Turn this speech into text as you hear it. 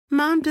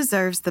Mom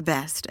deserves the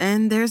best,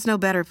 and there's no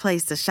better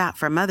place to shop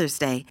for Mother's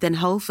Day than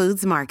Whole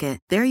Foods Market.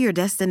 They're your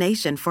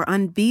destination for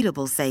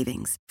unbeatable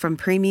savings, from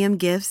premium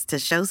gifts to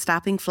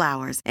show-stopping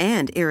flowers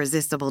and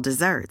irresistible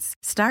desserts.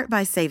 Start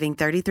by saving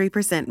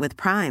 33% with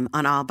Prime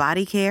on all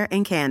body care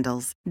and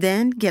candles.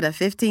 Then get a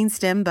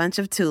 15-stem bunch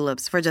of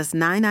tulips for just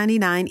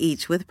 $9.99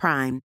 each with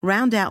Prime.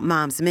 Round out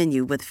Mom's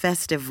menu with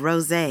festive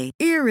rosé,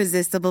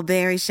 irresistible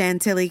berry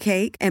chantilly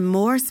cake, and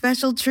more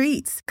special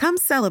treats. Come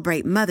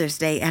celebrate Mother's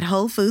Day at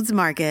Whole Foods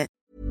Market.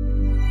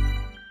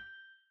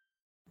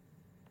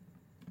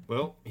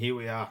 Well, here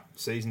we are.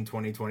 Season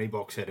 2020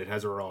 box set. It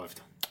has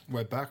arrived.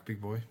 We're back, big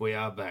boy. We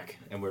are back,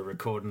 and we're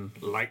recording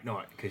late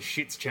night because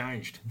shit's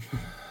changed.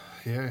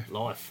 Yeah.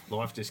 Life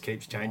just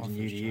keeps changing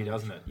year to year,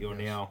 doesn't it? You're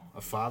now a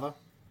father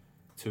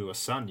to a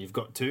son. You've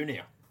got two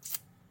now.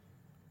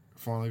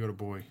 Finally got a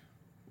boy.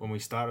 When we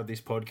started this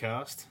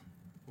podcast,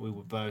 we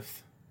were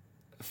both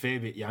a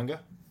fair bit younger.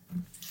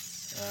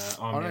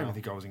 I don't even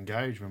think I was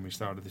engaged when we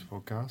started this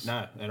podcast.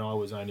 No, and I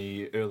was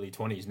only early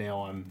 20s.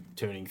 Now I'm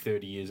turning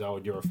 30 years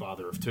old. You're a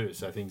father of two,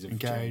 so things have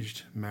engaged,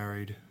 changed.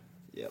 Married.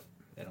 Yep,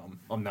 and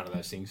I'm none of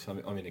those things.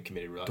 I'm in a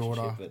committed relationship.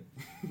 Daughter,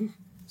 but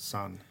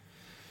son.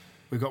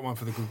 We got one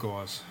for the good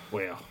guys.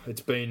 Wow,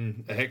 it's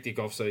been a hectic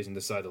off-season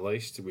to say the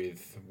least,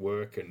 with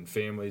work and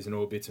families and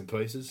all bits and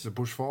pieces. The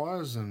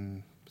bushfires,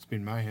 and it's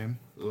been mayhem.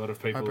 A lot of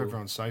people. Hope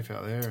everyone's safe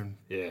out there. And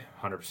yeah,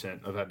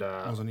 100%. I've had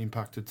wasn't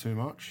impacted too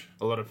much.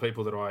 A lot of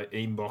people that I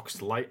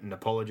inboxed late and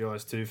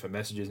apologised to for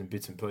messages and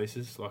bits and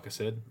pieces. Like I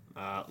said,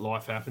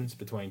 life happens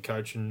between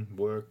coaching,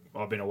 work.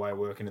 I've been away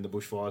working in the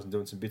bushfires and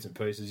doing some bits and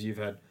pieces. You've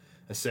had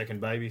a second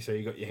baby, so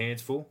you got your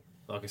hands full.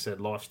 Like I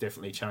said, life's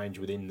definitely changed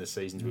within the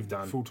seasons we've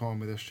done. Full time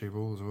with SG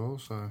Ball as well.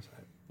 So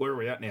where are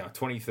we at now?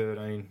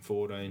 2013,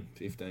 14,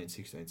 15,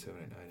 16,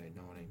 17, 18,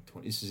 19,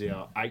 20. This is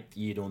our 8th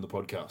year doing the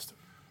podcast.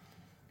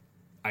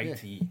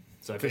 8th year.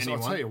 So for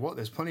anyone, I'll tell you what,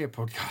 there's plenty of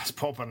podcasts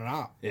popping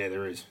up. Yeah,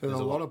 there is. There's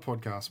a lot of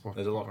podcasts popping up.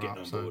 There's a lot getting on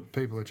board. So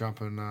people are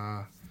jumping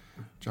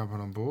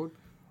on board.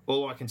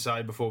 All I can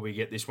say before we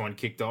get this one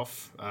kicked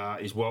off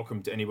is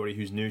welcome to anybody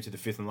who's new to the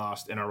 5th and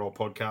last NRL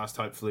podcast.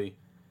 Hopefully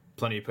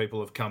plenty of people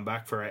have come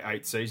back for our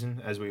 8th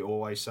season, as we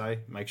always say.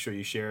 Make sure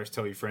you share us,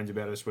 tell your friends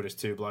about us. We're just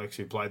two blokes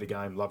who play the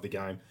game, love the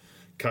game,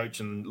 coach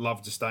and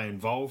love to stay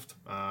involved.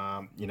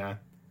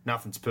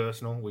 Nothing's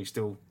personal. We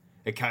still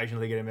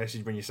occasionally get a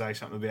message when you say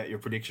something about your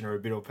prediction or a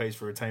bit or piece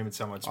for a team and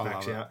someone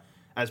smacks out.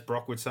 As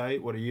Brock would say,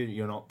 what are you?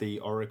 You're not the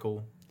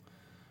oracle.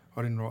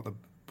 I didn't write the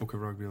book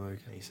of rugby league.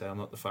 You say I'm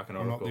not the fucking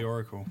oracle. I'm not the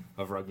oracle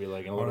of rugby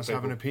league. And I just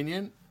have an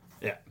opinion.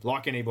 Yeah,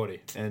 like anybody.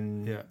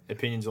 And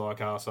opinions are like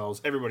arseholes.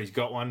 Everybody's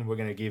got one. We're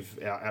going to give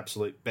our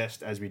absolute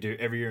best as we do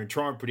every year and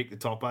try and predict the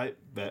top 8,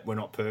 but we're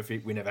not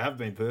perfect. We never have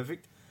been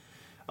perfect.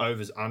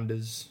 Overs,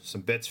 unders,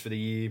 some bets for the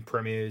year,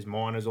 premiers,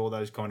 minors, all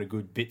those kind of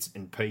good bits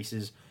and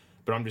pieces.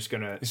 But I'm just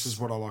going to... This is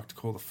what I like to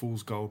call the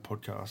Fool's Gold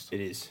podcast. It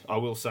is. I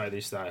will say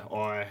this, though.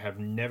 I have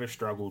never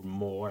struggled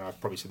more, and I've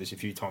probably said this a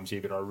few times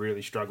here, but I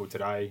really struggled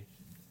today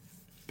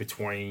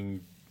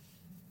between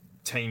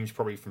teams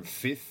probably from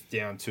 5th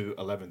down to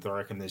 11th. I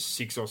reckon there's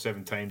 6 or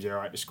 7 teams there.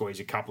 I had to squeeze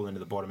a couple into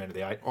the bottom end of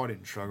the 8. I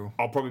didn't struggle.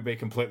 I'll probably be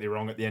completely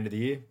wrong at the end of the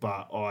year,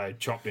 but I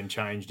chopped and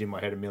changed in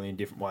my head a million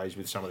different ways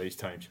with some of these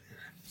teams.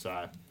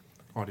 So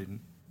I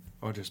didn't.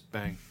 I just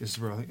bang. This is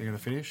where I think they're going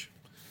to finish.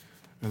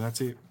 And that's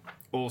it.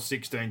 All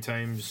 16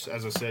 teams,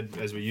 as I said,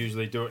 as we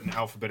usually do it in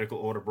alphabetical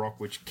order, Brock,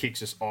 which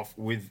kicks us off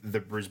with the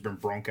Brisbane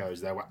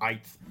Broncos. They were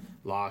 8th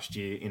last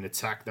year. In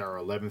attack, they were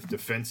 11th.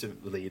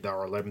 Defensively, they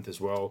were 11th as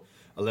well.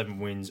 11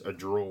 wins, a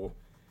draw,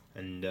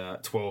 and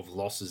 12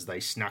 losses. They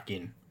snuck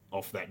in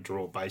off that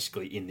draw,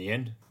 basically, in the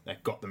end.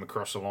 That got them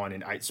across the line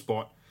in 8th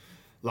spot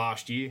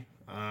last year.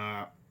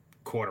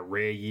 Quite a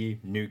rare year.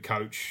 New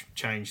coach,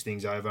 changed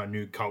things over,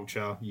 new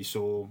culture. You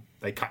saw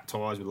they cut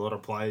ties with a lot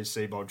of players.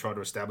 Seabold tried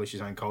to establish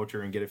his own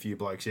culture and get a few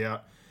blokes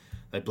out.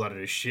 They blooded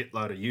a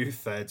shitload of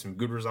youth. They had some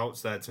good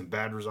results. They had some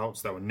bad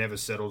results. They were never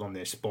settled on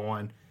their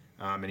spine.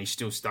 And he's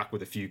still stuck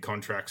with a few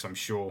contracts, I'm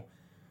sure,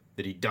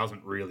 that he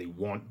doesn't really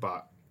want.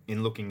 But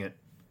in looking at,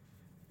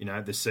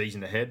 the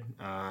season ahead,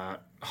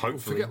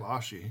 hopefully... Forget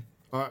last year.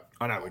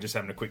 I know, we're just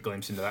having a quick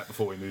glimpse into that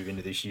before we move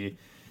into this year.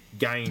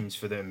 Gains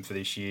for them for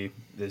this year,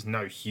 there's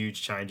no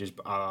huge changes.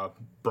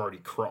 Brodie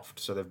Croft,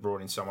 so they've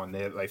brought in someone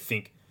there that they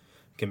think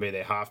can be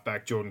their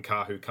halfback. Jordan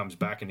Carr, who comes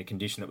back in a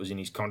condition that was in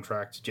his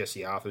contract.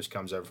 Jesse Arthurs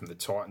comes over from the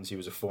Titans. He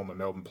was a former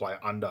Melbourne player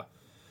under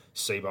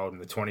Seabold in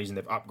the 20s, and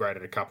they've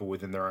upgraded a couple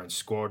within their own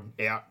squad.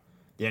 Out,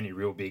 the only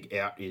real big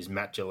out is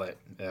Matt Gillette.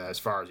 As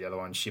far as the other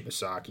ones,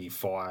 Shibasaki,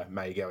 Fire,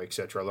 Mago,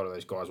 etc., a lot of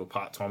those guys were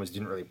part-timers,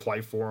 didn't really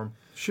play for him.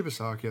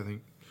 Shibasaki, I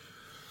think,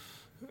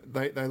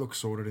 they look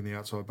sorted in the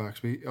outside backs,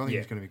 but I think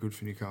he's going to be good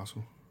for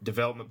Newcastle.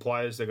 Development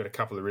players, they've got a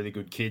couple of really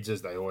good kids,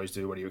 as they always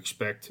do. What do you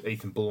expect?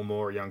 Ethan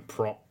Bullimore, a young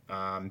prop,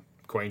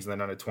 Queensland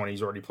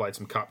under-20s, already played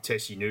some cup.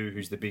 Tessie New,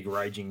 who's the big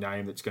raging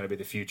name that's going to be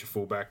the future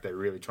fullback. They're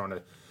really trying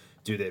to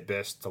do their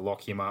best to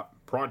lock him up.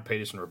 Pride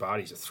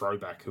Peterson-Rabati's a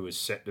throwback who was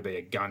set to be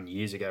a gun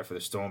years ago for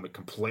the Storm, but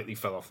completely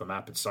fell off the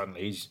map, and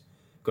suddenly he's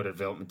got a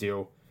development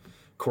deal.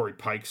 Corey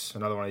Pakes,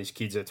 another one of these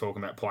kids they're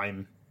talking about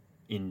playing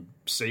in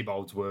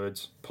Seabold's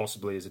words,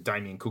 possibly as a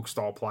Damien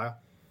Cook-style player.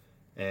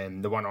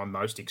 And the one I'm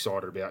most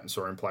excited about and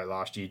saw him play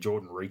last year,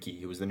 Jordan Riki,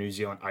 who was the New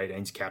Zealand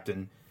 18s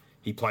captain.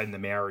 He played in the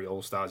Maori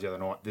All-Stars the other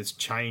night. There's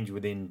change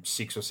within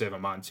 6 or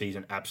 7 months. He's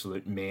an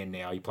absolute man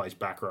now. He plays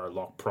back row,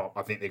 lock, prop.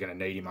 I think they're going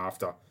to need him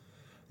after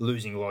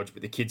losing Lodge,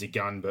 but the kid's a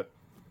gun. But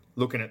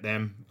looking at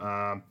them,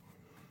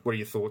 what are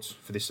your thoughts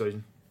for this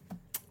season?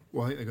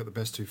 Well, I think they've got the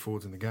best 2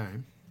 forwards in the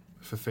game,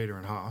 Fifita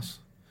and Haas.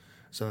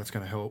 So that's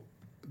going to help.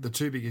 The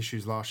 2 big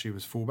issues last year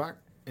was fullback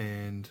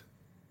and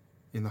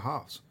in the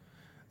halves.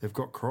 They've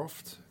got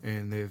Croft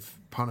and they've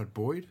punted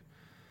Boyd.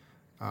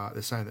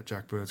 They're saying that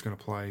Jack Bird's going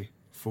to play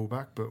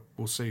fullback, but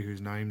we'll see who's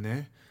named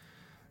there.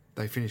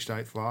 They finished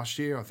 8th last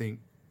year. I think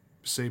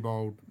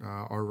Seabold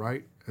I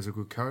rate as a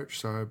good coach,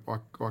 so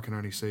I can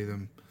only see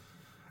them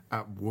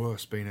at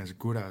worst being as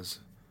good as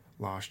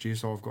last year,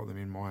 so I've got them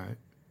in my 8.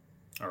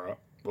 All right.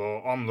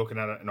 Well, I'm looking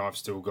at it and I've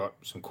still got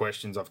some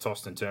questions. I've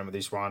tossed and turned with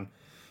this one.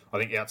 I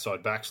think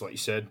outside backs, like you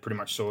said, pretty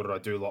much sorted. I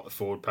do like the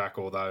forward pack,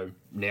 although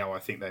now I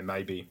think they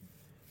may be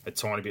a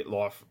tiny bit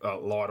light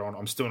on.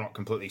 I'm still not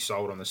completely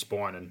sold on the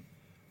spine, and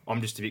I'm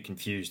just a bit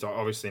confused. I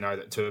obviously know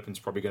that Turpin's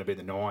probably going to be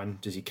the 9.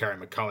 Does he carry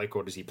McCulloch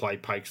or does he play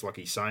Pakes like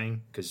he's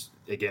saying? Because,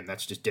 again,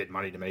 that's just dead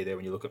money to me there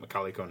when you look at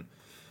McCulloch on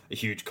a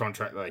huge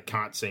contract that they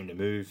can't seem to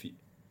move.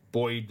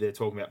 Boyd, they're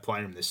talking about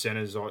playing him in the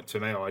centres. To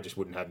me, I just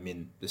wouldn't have him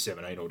in the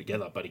 17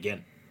 altogether. But,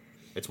 again,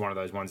 it's one of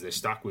those ones they're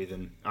stuck with.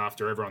 And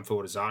after everyone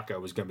thought Azarko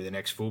was going to be the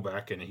next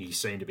fullback and he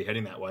seemed to be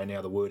heading that way,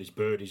 now the word is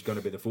Bird, he's going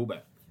to be the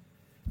fullback.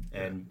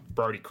 And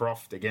Brodie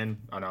Croft, again,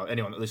 I know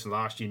anyone that listened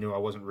last year knew I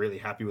wasn't really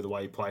happy with the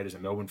way he played as a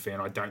Melbourne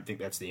fan. I don't think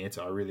that's the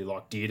answer. I really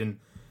like Dearden.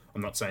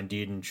 I'm not saying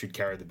Dearden should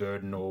carry the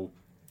burden or,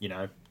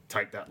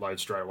 take that load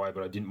straight away,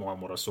 but I didn't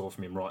mind what I saw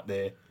from him right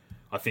there.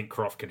 I think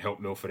Croft can help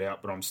Milford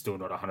out, but I'm still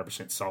not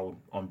 100% sold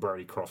on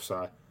Brodie Croft.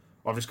 So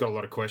I've just got a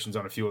lot of questions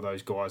on a few of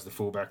those guys, the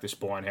fullback, the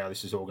spine, how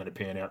this is all going to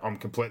pan out. I'm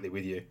completely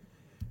with you.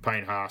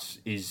 Payne Haas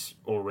is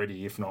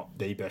already, if not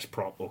the best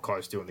prop or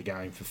close to in the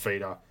game for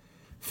Feeder.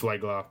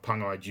 Flegler,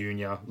 Pungai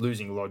Jr.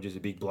 Losing Lodge is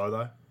a big blow,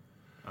 though.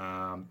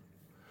 But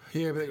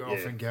they've got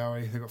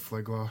Offengowie, they've got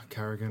Flegler,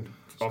 Carrigan.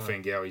 So.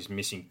 Offengowie's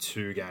missing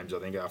 2 games, I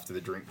think, after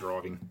the drink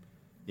driving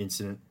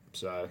incident.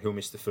 So he'll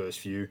miss the first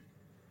few.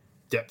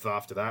 Depth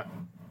after that.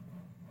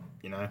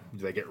 Do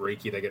they get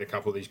Riki? They get a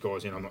couple of these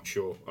guys in? I'm not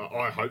sure.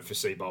 I hope for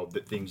Seabold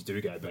that things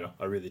do go better.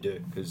 I really do,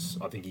 because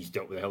I think he's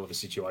dealt with a hell of a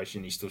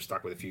situation. He's still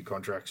stuck with a few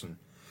contracts, and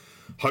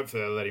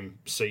hopefully they'll let him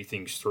see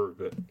things through.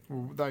 But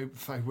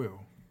they will.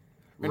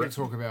 When you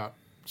talk about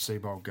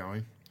Seabold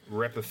going.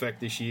 Rep effect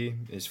this year,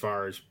 as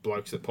far as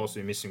blokes that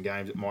possibly miss some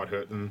games that might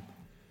hurt them.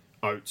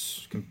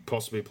 Oates can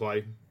possibly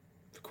play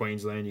for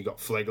Queensland. You got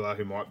Flegler,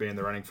 who might be in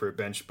the running for a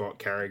bench spot.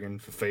 Carrigan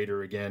for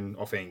Feeder again.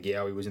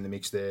 Offengowie was in the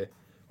mix there.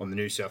 On the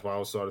New South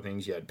Wales side of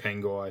things, you had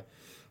Pengai,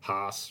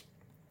 Haas,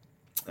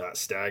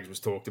 Staggs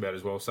was talked about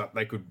as well. So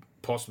they could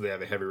possibly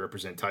have a heavy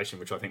representation,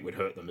 which I think would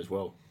hurt them as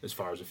well, as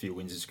far as a few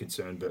wins is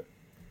concerned.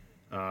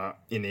 But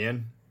in the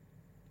end,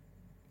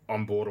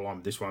 I'm borderline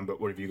with this one,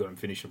 but what have you got them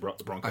finishing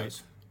the Broncos?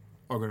 8th.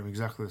 I've got them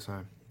exactly the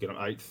same. Get them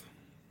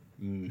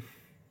 8th?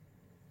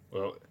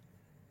 Well,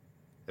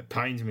 it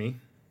pains me,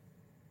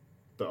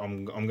 but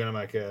I'm going to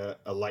make a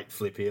late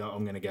flip here.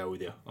 I'm going to go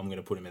with you. I'm going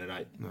to put him in at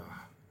 8.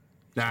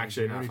 No,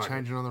 actually, no.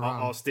 Changing on the run.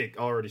 I'll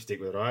already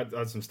stick with it. I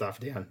had some stuff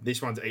down.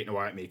 This one's eating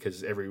away at me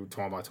because every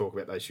time I talk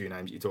about those few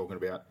names that you're talking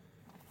about,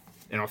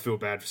 and I feel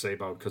bad for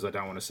Seabold because I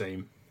don't want to see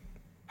him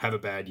have a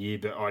bad year,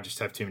 but I just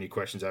have too many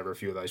questions over a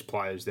few of those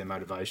players, their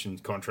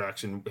motivations,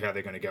 contracts, and how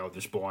they're going to go with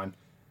the spine.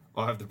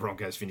 I have the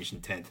Broncos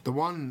finishing 10th. The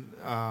one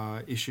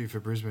issue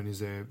for Brisbane is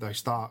they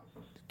start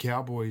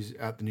Cowboys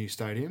at the new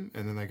stadium,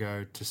 and then they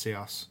go to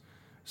South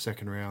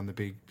second round, the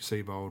big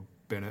Seabold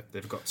Bennett.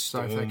 They've got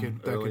Storm. So if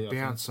they could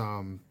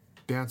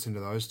bounce into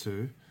those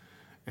two,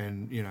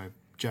 and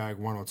jag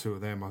one or two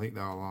of them, I think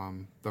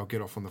they'll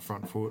get off on the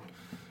front foot.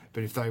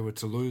 But if they were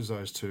to lose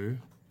those two,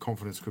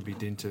 confidence could be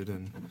dented,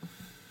 and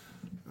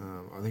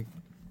I think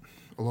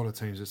a lot of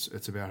teams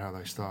it's about how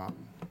they start.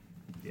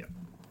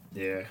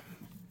 Yeah.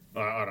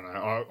 I don't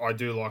know. I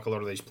do like a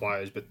lot of these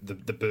players, but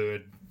the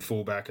Bird,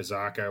 fullback,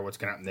 Azarko, what's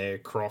going to happen there?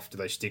 Croft, do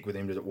they stick with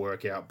him? Does it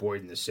work out?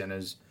 Boyd in the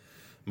centres.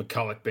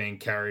 McCulloch being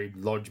carried,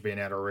 Lodge being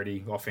out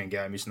already,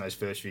 Offengowie missing those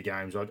first few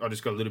games. I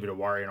just got a little bit of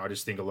worry, and I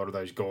just think a lot of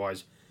those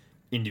guys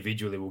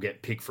individually will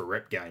get picked for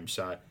rep games.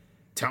 So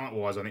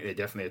talent-wise, I think they're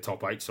definitely a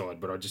top 8 side,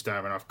 but I just don't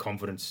have enough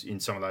confidence in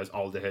some of those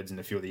older heads and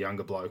a few of the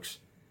younger blokes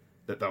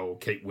that they'll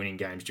keep winning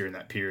games during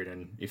that period.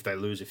 And if they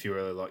lose a few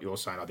early, like you're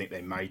saying, I think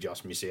they may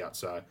just miss out.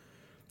 So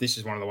this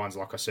is one of the ones,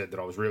 like I said, that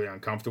I was really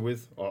uncomfortable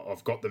with.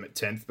 I've got them at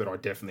 10th, but I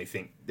definitely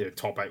think they're a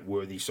top 8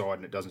 worthy side,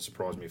 and it doesn't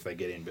surprise me if they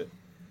get in. But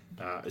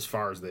as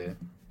far as their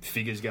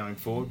figures going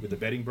forward with the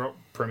betting, Brock,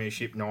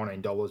 Premiership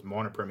 $19,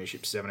 minor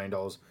Premiership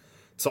 $17,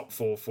 top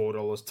 4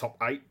 $4, top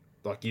 8,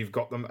 like you've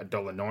got them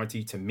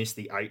 $1.90, to miss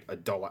the 8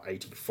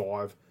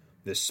 $1.85,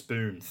 the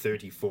spoon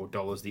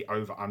 $34, the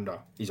over under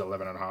is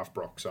 11.5,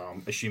 Brock. So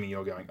I'm assuming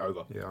you're going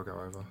over. Yeah, I'll go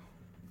over.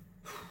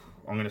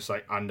 I'm going to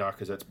say under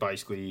because that's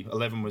basically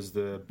 11 was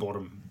the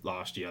bottom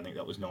last year. I think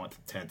that was 9th,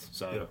 10th.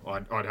 So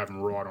I'd have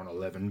them right on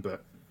 11.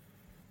 But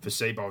for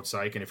Seabold's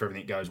sake, and if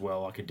everything goes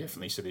well, I could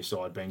definitely see this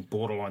side being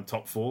borderline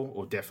top 4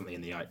 or definitely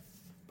in the 8.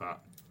 But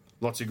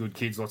lots of good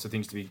kids, lots of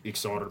things to be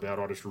excited about.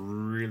 I just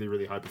really,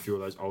 really hope a few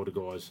of those older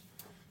guys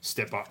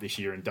step up this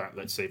year and don't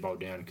let Seabold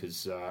down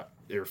because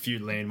there are a few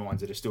landmines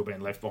that are still being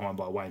left behind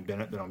by Wayne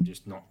Bennett that I'm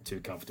just not too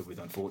comfortable with,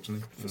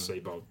 unfortunately, for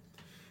Seabold.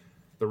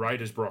 The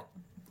Raiders, Brock,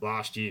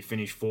 last year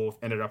finished 4th,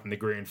 ended up in the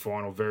grand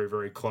final, very,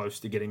 very close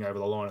to getting over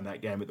the line in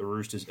that game, but the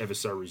Roosters ever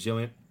so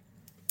resilient.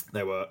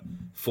 They were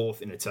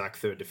 4th in attack,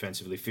 3rd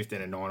defensively,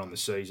 15-9 on the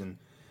season.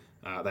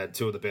 They had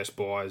 2 of the best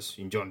buys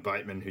in John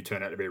Bateman, who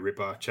turned out to be a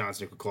ripper.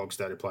 Chance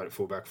Nickel-Clogstad, who played at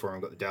fullback for him,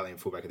 got the Dalian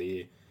fullback of the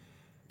year.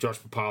 Josh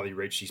Papali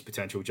reached his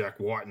potential. Jack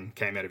Whiten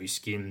came out of his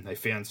skin. They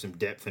found some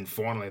depth. And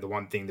finally, the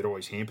one thing that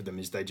always hampered them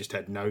is they just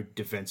had no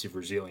defensive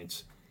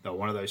resilience. They were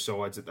one of those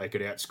sides that they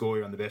could outscore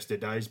you on the best of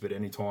days, but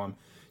any time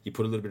you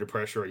put a little bit of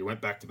pressure or you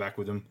went back-to-back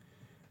with them,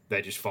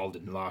 they just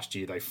folded. And last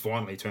year, they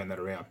finally turned that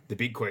around. The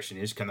big question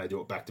is, can they do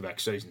it back-to-back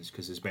seasons?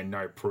 Because there's been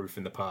no proof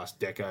in the past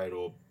decade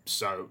or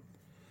so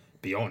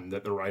beyond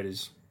that the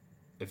Raiders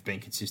have been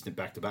consistent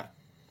back-to-back.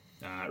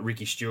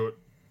 Ricky Stewart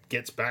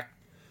gets back.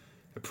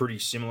 A pretty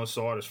similar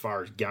side as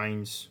far as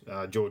gains.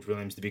 George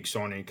Williams, the big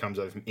signing, comes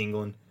over from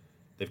England.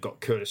 They've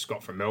got Curtis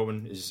Scott from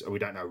Melbourne. We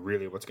don't know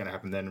really what's going to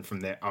happen then. And from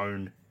their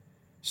own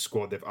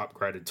squad, they've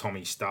upgraded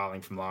Tommy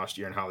Starling from last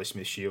year and Harley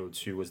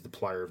Smith-Shields, who was the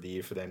player of the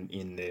year for them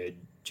in their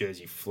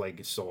Jersey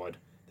Flegg side.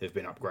 They've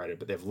been upgraded,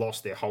 but they've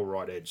lost their whole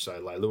right edge.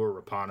 So Leilua,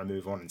 Rapana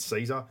move on, and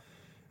Caesar.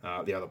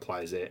 The other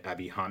players there,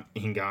 Abby Hunt,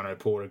 Hingano,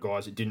 Porter,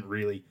 guys that didn't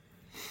really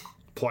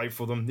play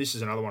for them. This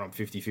is another one I'm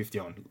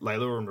 50-50 on.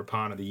 Leilua and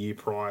Rapana the year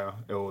prior,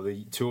 or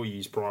the 2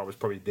 years prior, was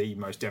probably the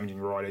most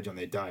damaging right edge on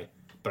their day,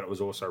 but it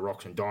was also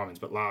rocks and diamonds.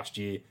 But last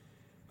year,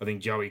 I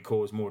think Joey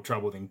caused more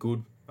trouble than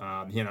good.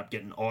 He ended up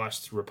getting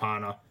iced.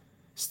 Rapana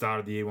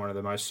started the year one of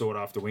the most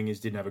sought-after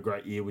wingers, didn't have a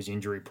great year, was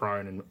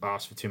injury-prone and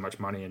asked for too much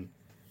money, and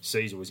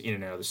Caesar was in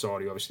and out of the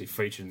side. He obviously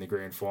featured in the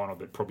grand final,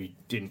 but probably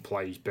didn't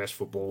play his best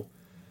football.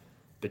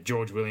 But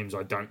George Williams,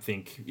 I don't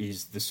think,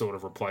 is the sort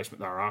of replacement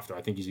they're after.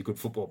 I think he's a good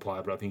football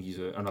player, but I think he's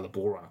another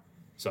ball runner.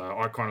 So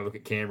I kind of look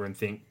at Canberra and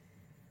think,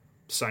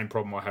 same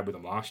problem I had with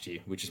them last year,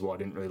 which is why I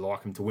didn't really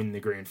like him to win the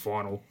grand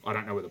final. I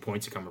don't know where the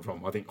points are coming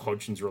from. I think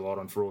Hodgson's relied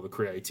on for all the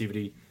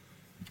creativity.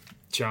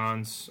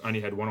 Chance only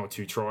had 1 or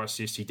 2 try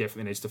assists. He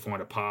definitely needs to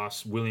find a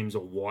pass. Williams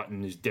or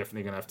Whiten is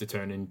definitely going to have to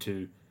turn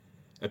into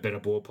a better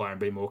ball player and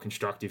be more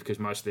constructive because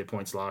most of their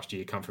points last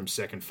year come from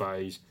second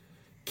phase,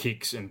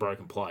 kicks and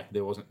broken play.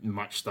 There wasn't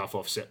much stuff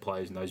off set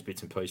plays and those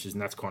bits and pieces,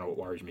 and that's kind of what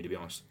worries me, to be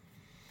honest.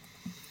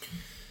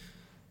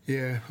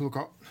 Yeah, look,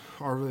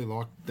 I really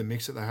liked the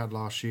mix that they had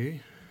last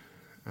year.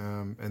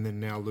 And then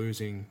now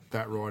losing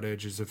that right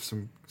edge is of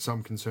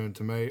some concern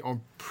to me.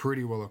 I'm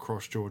pretty well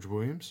across George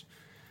Williams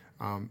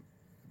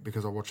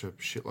because I watch a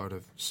shitload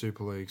of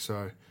Super League.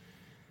 So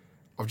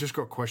I've just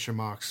got question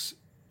marks,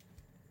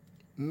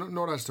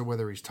 not as to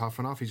whether he's tough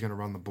enough, he's going to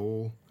run the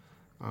ball.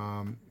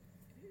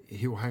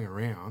 He'll hang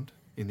around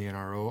in the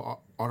NRL.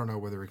 I don't know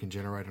whether he can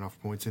generate enough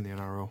points in the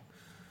NRL.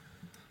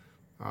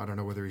 I don't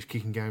know whether his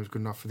kicking game's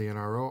good enough for the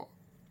NRL.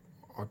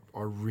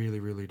 I really,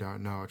 really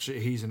don't know.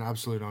 He's an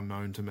absolute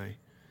unknown to me.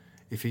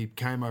 If he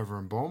came over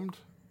and bombed,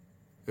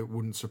 it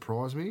wouldn't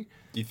surprise me.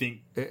 Do you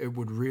think... It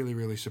would really,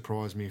 really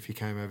surprise me if he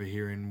came over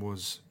here and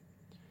was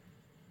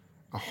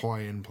a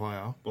high-end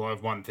player. Well, I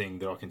have one thing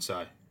that I can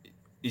say.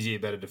 Is he a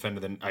better defender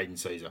than Aiden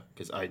Caesar?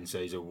 Because Aiden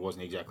Caesar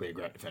wasn't exactly a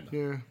great defender.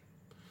 Yeah.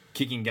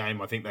 Kicking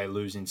game, I think they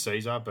lose in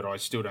Caesar, but I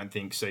still don't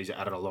think Caesar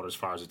added a lot as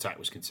far as attack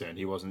was concerned.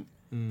 He wasn't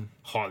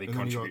highly and contributing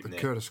then you've got the there.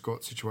 Curtis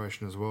Scott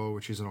situation as well,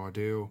 which isn't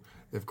ideal.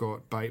 They've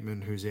got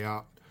Bateman, who's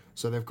out.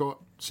 So they've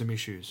got some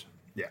issues.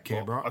 Yeah,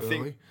 Canberra, well, I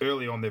think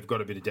early on they've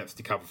got a bit of depth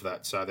to cover for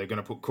that. So they're going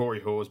to put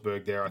Corey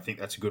Horsburgh there. I think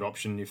that's a good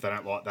option. If they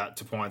don't like that,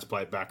 Tapine's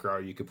played back row,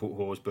 you could put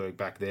Horsburgh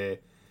back there.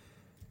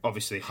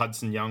 Obviously,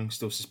 Hudson Young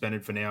still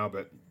suspended for now,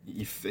 but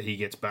if he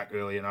gets back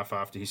early enough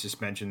after his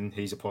suspension,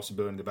 he's a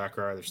possibility in the back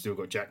row. They've still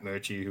got Jack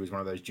Murchie, who is one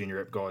of those junior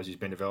rep guys who's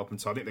been developing.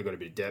 So I think they've got a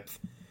bit of depth.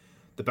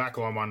 The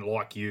backline one,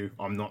 like you,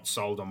 I'm not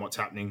sold on what's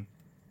happening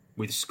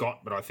with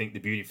Scott, but I think the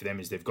beauty for them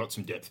is they've got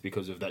some depth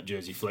because of that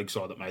Jersey Flegg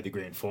side that made the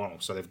grand final.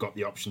 So they've got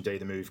the option to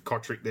either move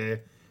Kotrick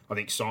there. I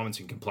think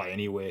Simonson can play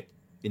anywhere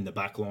in the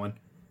backline.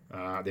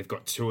 They've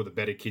got 2 of the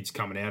better kids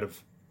coming out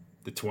of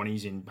the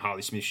 20s in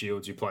Harley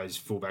Smith-Shields, who plays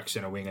fullback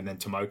centre wing, and then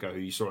Tomoko, who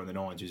you saw in the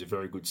 9s, who's a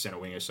very good centre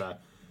winger. So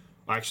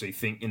I actually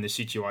think in the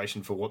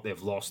situation for what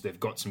they've lost, they've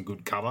got some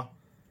good cover.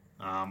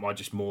 I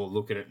just more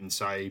look at it and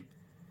say,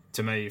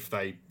 to me, if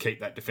they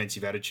keep that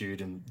defensive attitude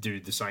and do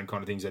the same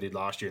kind of things they did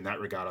last year in that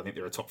regard, I think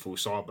they're a top 4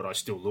 side, but I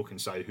still look and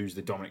say, who's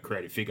the dominant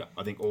creative figure?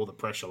 I think all the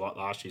pressure like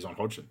last year is on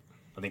Hodgson.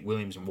 I think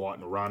Williams and White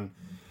will run,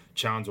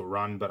 Chance will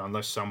run, but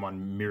unless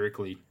someone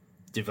miraculously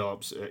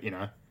develops,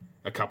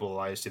 a couple of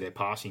layers to their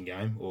passing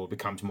game or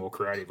becomes more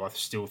creative, I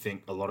still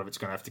think a lot of it's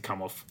going to have to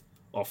come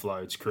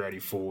offloads,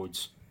 creative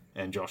forwards,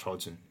 and Josh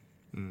Hodgson.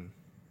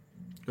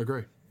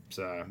 Agree.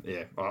 So,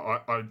 yeah,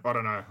 I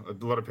don't know.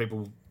 A lot of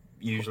people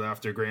usually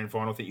after a grand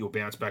final think you'll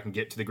bounce back and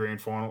get to the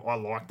grand final. I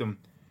like them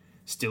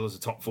still as a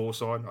top 4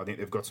 side. I think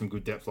they've got some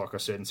good depth, like I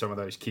said, and some of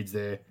those kids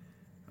there.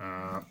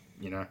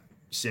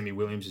 Semi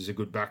Williams is a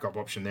good backup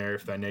option there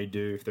if they need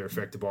to, if they're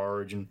affected by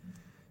Origin.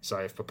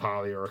 Say if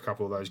Papali or a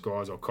couple of those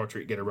guys or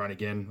Kotrick get a run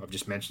again. I've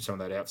just mentioned some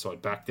of that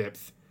outside back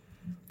depth.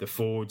 The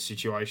forward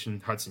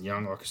situation, Hudson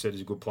Young, like I said,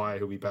 is a good player.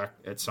 He'll be back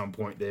at some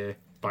point there.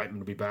 Bateman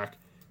will be back.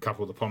 A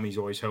couple of the Pommies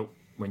always help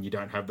when you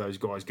don't have those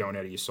guys going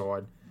out of your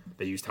side.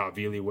 They used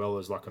Havili well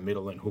as like a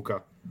middle and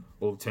hooker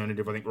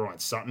alternative. I think Ryan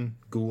Sutton,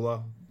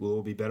 Gula will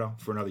all be better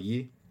for another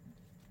year.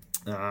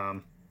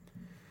 I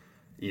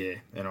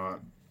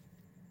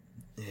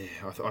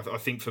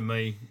think for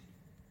me,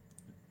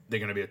 they're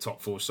going to be a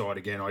top 4 side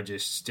again. I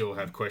just still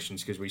have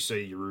questions because we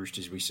see your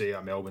Roosters, we see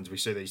our Melbournes, we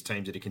see these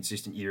teams that are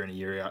consistent year in and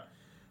year out.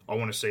 I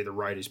want to see the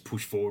Raiders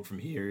push forward from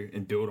here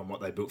and build on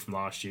what they built from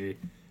last year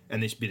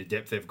and this bit of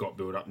depth they've got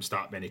built up and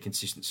start being a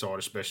consistent side,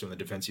 especially on the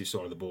defensive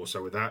side of the ball.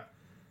 So with that,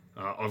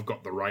 I've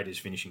got the Raiders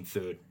finishing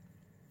 3rd.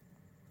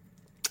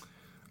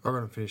 I've got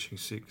them finishing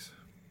 6th.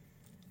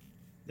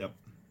 Yep.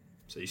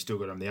 So you still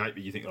got them the 8,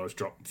 but you think they'll just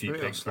drop a few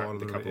pegs back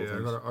with a couple of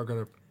things. I've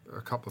got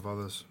a couple of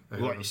others.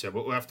 Like you said,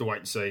 we'll have to wait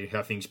and see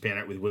how things pan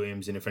out with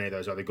Williams and if any of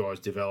those other guys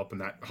develop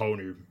and that whole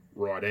new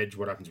right edge,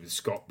 what happens with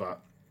Scott. But,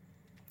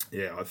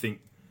 yeah, I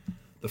think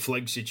the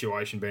Flegg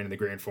situation being in the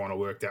grand final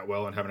worked out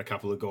well and having a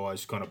couple of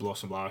guys kind of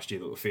blossom last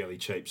year that were fairly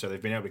cheap. So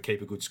they've been able to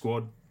keep a good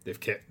squad. They've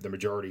kept the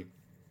majority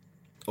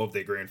of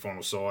their grand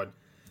final side.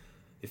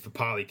 If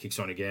Papali kicks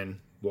on again,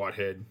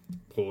 Whitehead,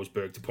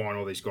 Horsburgh, Tapine,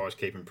 all these guys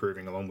keep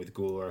improving along with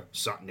Gula,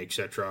 Sutton,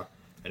 etc.,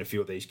 and a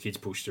few of these kids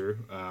push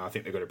through, I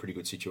think they've got a pretty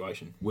good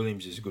situation.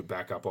 Williams is a good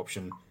backup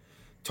option.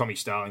 Tommy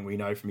Starling, we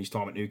know from his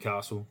time at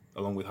Newcastle,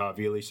 along with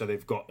Havili, so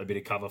they've got a bit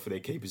of cover for their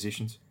key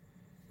positions,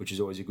 which is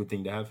always a good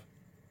thing to have.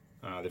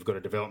 They've got a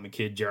development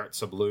kid, Jarrett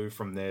Sablu,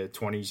 from their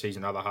 20s. He's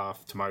another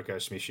half.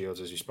 Tomoko Smith-Shields,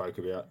 as you spoke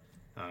about.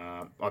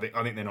 I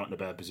think they're not in a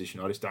bad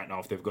position. I just don't know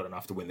if they've got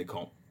enough to win the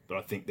comp, but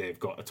I think they've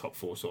got a top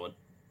 4 side.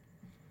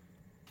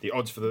 The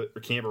odds for the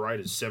Canberra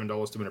Raiders,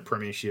 $7 to win a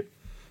premiership,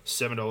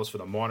 $7 for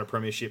the minor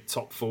premiership,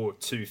 top 4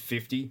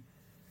 $2.50.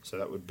 So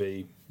that would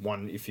be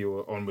one if you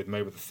were on with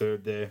me with the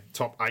 3rd there.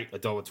 Top 8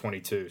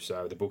 $1.22.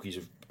 So the bookies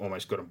have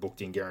almost got them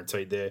booked in,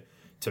 guaranteed there.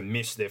 To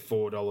miss their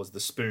 $4, the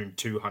spoon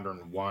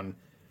 201.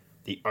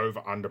 The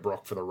over-under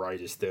Brock for the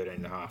Raiders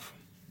 13.5.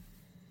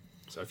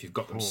 So if you've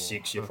got them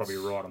 6, you're probably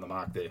right on the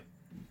mark there.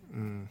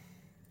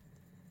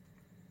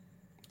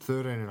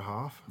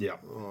 13.5? Yeah.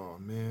 Oh,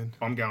 man.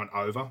 I'm going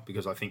over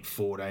because I think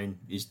 14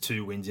 is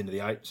 2 wins into the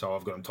 8, so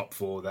I've got them top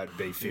 4. That'd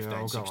be 15, yeah,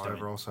 I'll 16. go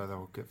over. I'll say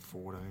they'll get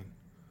 14.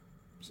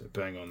 So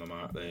bang on the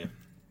mark there.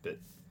 But,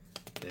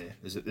 yeah,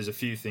 there's a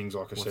few things,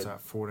 like I said. What's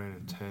that, 14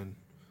 and 10?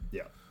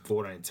 Yeah,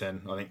 14 and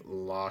 10. I think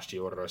last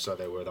year, what did I say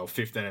they were? They were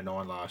 15 and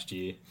 9 last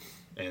year,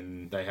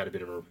 and they had a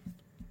bit of a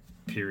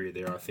period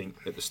there, I think,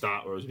 at the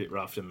start where it was a bit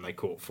rough and they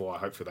caught fire.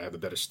 Hopefully they have a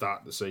better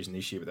start to the season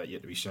this year, but that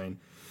yet to be seen.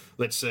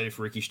 Let's see if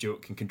Ricky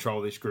Stewart can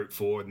control this group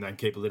forward and then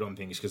keep a lid on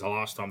things, because the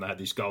last time they had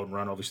this golden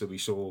run, obviously we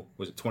saw,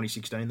 was it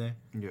 2016 there?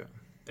 Yeah.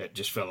 It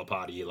just fell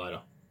apart a year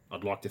later.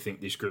 I'd like to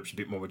think this group's a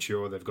bit more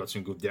mature. They've got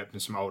some good depth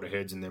and some older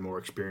heads and they're more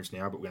experienced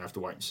now, but we're going to have to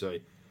wait and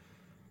see.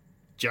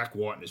 Jack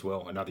Whiten as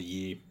well, another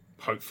year,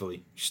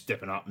 hopefully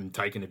stepping up and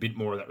taking a bit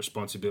more of that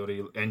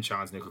responsibility, and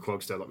Chance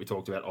Nickel-Clogstad, like we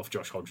talked about, off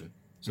Josh Hodgson.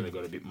 So they've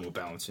got a bit more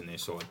balance in their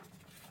side.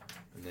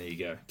 And there you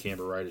go.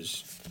 Canberra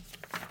Raiders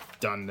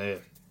done there.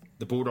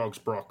 The Bulldogs,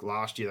 Brock,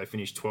 last year they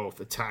finished 12th.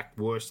 Attack,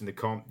 worst in the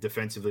comp.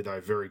 Defensively, they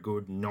were very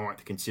good.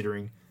 9th,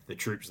 considering the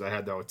troops they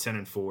had. They were 10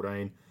 and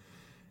 14.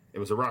 It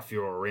was a rough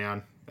year all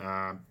around.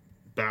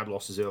 Bad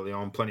losses early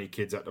on. Plenty of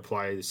kids had to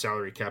play. The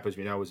salary cap, as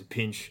we know, was a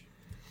pinch.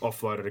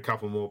 Offloaded a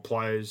couple more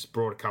players.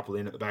 Brought a couple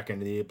in at the back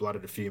end of the year.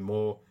 Blooded a few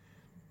more.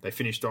 They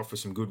finished off with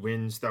some good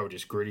wins. They were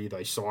just gritty.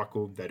 They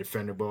cycled. They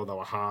defended well. They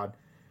were hard.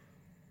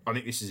 I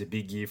think this is a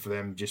big year for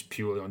them just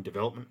purely on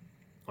development.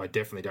 I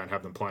definitely don't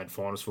have them playing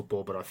finals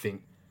football, but I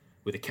think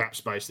with the cap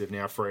space they've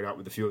now freed up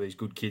with a few of these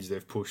good kids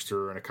they've pushed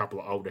through and a couple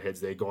of older heads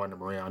there guiding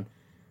them around,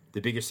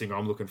 the biggest thing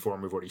I'm looking for,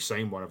 and we've already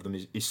seen one of them,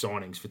 is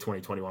signings for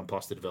 2021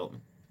 plus the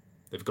development.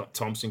 They've got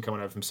Thompson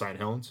coming over from St.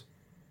 Helens,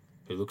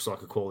 who looks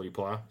like a quality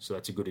player, so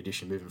that's a good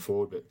addition moving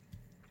forward. But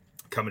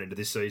coming into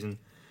this season,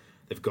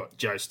 they've got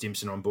Joe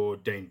Stimson on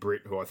board, Dean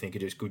Britt, who I think are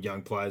just good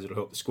young players that'll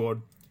help the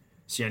squad.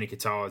 Sione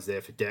Katoa is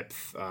there for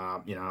depth.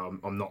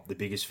 I'm not the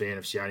biggest fan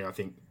of Sione. I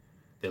think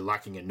they're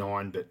lacking a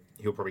 9, but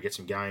he'll probably get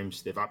some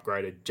games. They've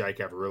upgraded Jake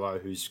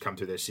Averillo, who's come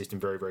through their system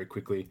very, very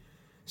quickly.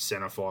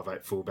 Centre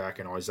 5'8" fullback,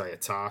 and Isaiah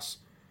Tass,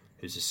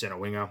 who's a centre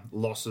winger.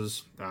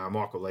 Losses,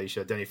 Michael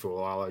Leisha, Danny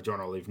Fualalo, John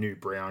Olive, New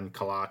Brown,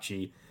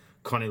 Kalachi,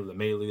 Connie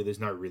Lemilu. There's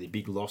no really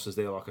big losses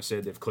there. Like I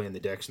said, they've cleaned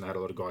the decks and they had a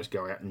lot of guys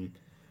go out. And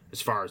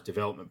as far as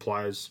development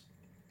players,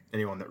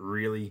 anyone that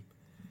really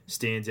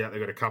stands out, they've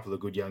got a couple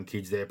of good young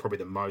kids there. Probably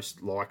the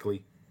most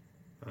likely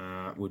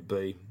would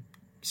be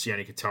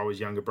Sione Katoa's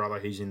younger brother.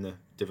 He's in the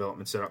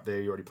development setup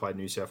there. He already played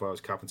New South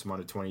Wales Cup and some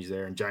under-20s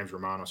there. And James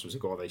Romanos was a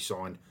guy they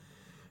signed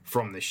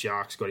from the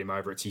Sharks got him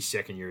over. It's his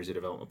second year as a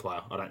development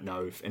player. I don't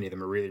know if any of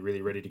them are really,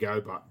 really ready to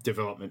go, but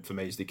development for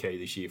me is the key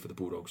this year for the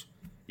Bulldogs.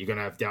 You're going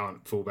to have Dallin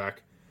at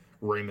fullback,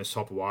 Remus,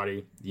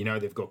 Hopewadi. You know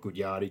they've got good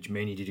yardage.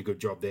 Meany did a good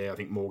job there. I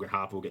think Morgan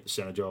Harper will get the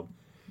centre job.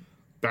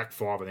 Back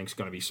five, I think, is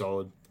going to be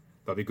solid.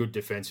 They'll be good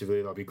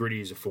defensively. They'll be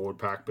gritty as a forward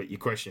pack. But your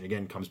question,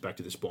 again, comes back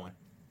to the spine.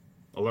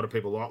 A lot of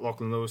people like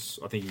Lachlan Lewis.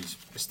 I think he's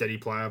a steady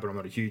player, but I'm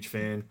not a huge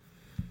fan.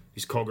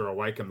 Is Cogger or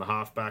Wakeham the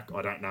halfback?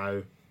 I don't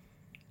know.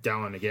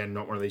 Dallin, again,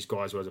 not one of these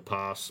guys who has a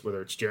pass,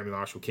 whether it's Jeremy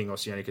Marshall King or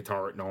Sione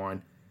Katoa at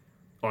 9.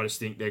 I just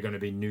think they're going to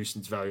be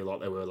nuisance value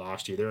like they were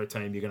last year. They're a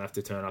team you're going to have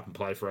to turn up and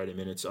play for 80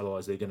 minutes.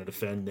 Otherwise, they're going to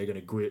defend, they're going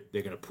to grit,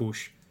 they're going to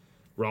push,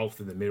 roll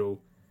through the middle,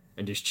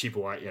 and just chip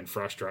away at you and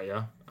frustrate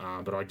you.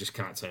 But I just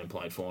can't see them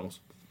playing finals.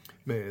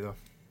 Me either.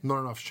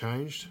 Not enough's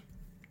changed.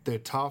 They're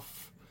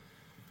tough.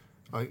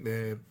 I think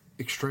they're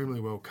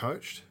extremely well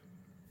coached,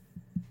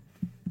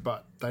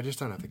 but they just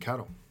don't have the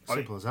cattle.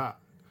 Simple as that.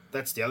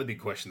 That's the other big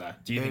question, though.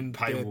 Do you think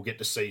Pay will get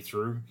to see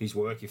through his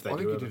work if they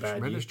do have a bad year? I think he did a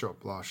tremendous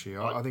job last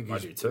year. I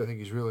do too. I think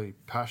he's really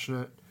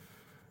passionate.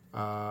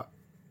 I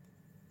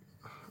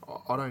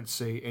don't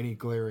see any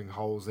glaring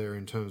holes there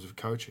in terms of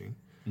coaching,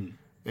 and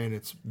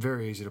it's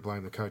very easy to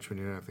blame the coach when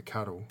you don't have the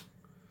cattle.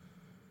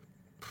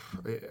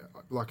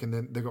 And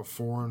then they got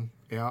Foran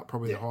out,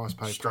 probably the highest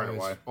paid players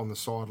away on the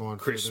sideline.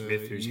 Chris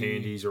Smith, who's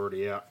handy's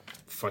already out.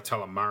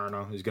 Fatala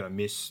Mariner, who's going to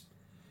miss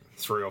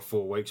 3 or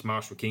 4 weeks.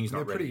 Marshall King's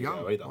not ready to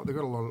go either. They've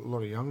got a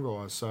lot of young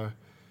guys, so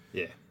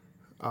yeah.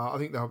 I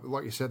think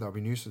like you said, they'll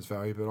be nuisance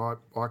value, but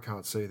I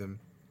can't see them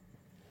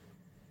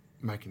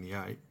making the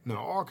 8.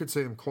 No, I could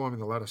see them climbing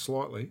the ladder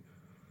slightly.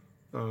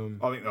 I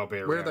think they'll be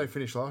around. Where did they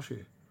finish last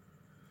year?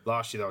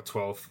 Last year they were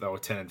 12th. They were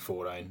 10 and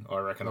 14. I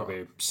reckon they'll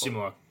be a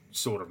similar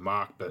sort of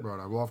mark. But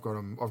right, well, I've got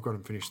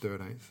them finished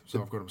 13th,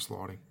 so I've got them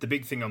sliding. The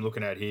big thing I'm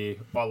looking at here,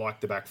 I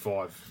like the back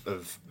five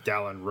of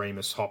Dallin,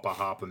 Remus, Hopper,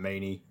 Harper,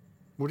 Meany.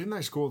 Well, didn't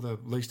they score the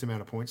least amount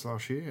of points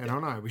last year? And I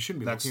know we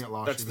shouldn't be looking at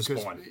last year because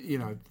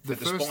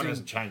the spine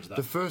hasn't changed that.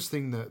 The first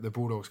thing that the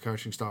Bulldogs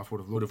coaching staff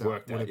would have looked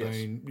at would have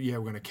been, we're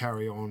going to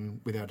carry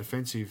on with our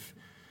defensive,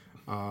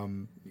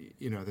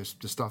 the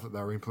stuff that they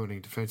were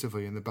implementing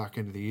defensively in the back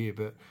end of the year,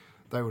 but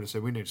they would have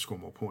said we need to score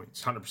more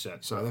points.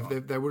 100%. So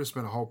they would have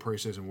spent a whole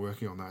pre-season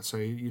working on that. So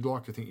you'd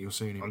like to think you'll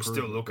see an improvement. I'm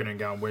still looking and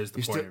going, where's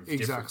the point of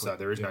difference? So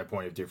there is no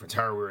point of difference.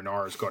 Harawira and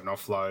Ira's got an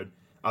offload.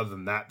 Other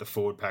than that, the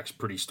forward pack's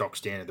pretty stock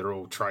standard. They're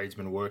all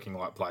tradesmen working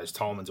like players.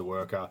 Tolman's a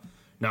worker.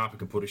 Napa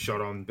can put a shot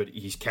on, but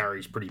his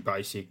carry's pretty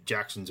basic.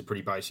 Jackson's a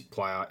pretty basic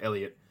player.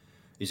 Elliott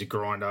is a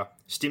grinder.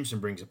 Stimson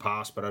brings a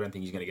pass, but I don't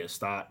think he's going to get a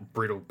start.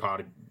 Brittle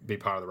be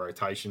part of the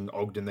rotation.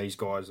 Ogden, these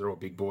guys, they're all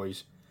big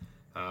boys.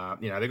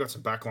 They've got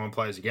some backline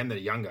players again that are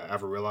younger.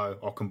 Avarillo,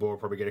 Ockenbaugh will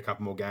probably get a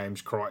couple more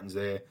games. Crichton's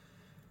there.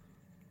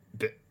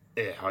 But,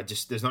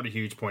 there's not a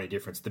huge point of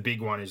difference. The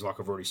big one is, like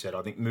I've already said,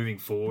 I think moving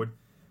forward,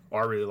 I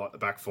really like the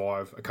back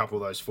five. A couple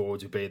of those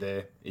forwards would be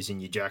there. Is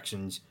in your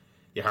Jacksons,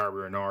 your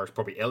Harawira and Irish,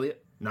 probably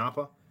Elliott,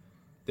 Napa.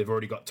 They've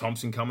already got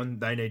Thompson coming.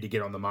 They need to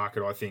get on the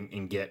market, I think,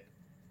 and get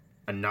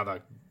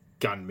another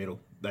gun middle.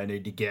 They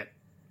need to get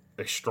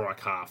a strike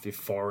half if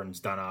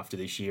Foran's done after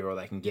this year, or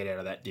they can get out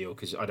of that deal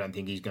because I don't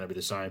think he's going to be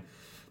the same.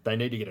 They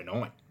need to get a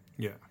 9.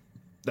 Yeah.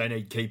 They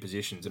need key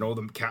positions and all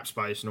the cap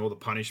space and all the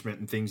punishment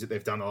and things that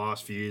they've done the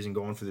last few years and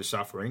gone for the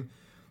suffering.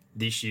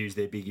 This year's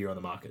their big year on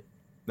the market.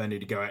 They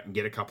need to go out and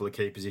get a couple of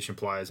key position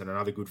players and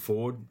another good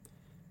forward.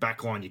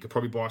 Backline, you could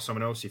probably buy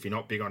someone else if you're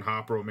not big on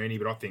Harper or Meany,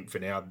 but I think for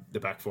now the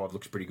back five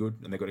looks pretty good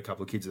and they've got a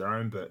couple of kids of their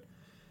own. But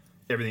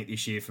everything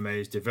this year for me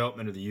is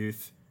development of the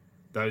youth,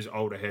 those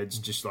older heads,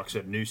 just like I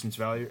said, nuisance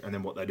value, and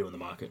then what they do in the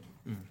market.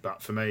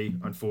 But for me,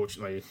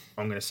 unfortunately,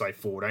 I'm going to say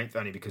 14th,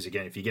 only because,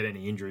 again, if you get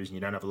any injuries and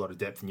you don't have a lot of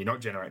depth and you're not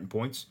generating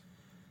points,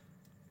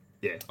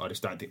 I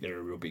just don't think they're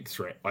a real big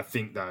threat. I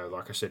think, though,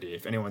 like I said,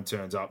 if anyone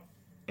turns up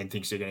and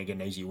thinks they're going to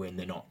get an easy win,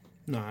 they're not.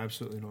 No,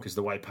 absolutely not. Because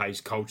the way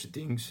Pay's cultured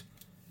things,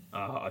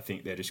 I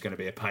think they're just going to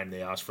be a pain in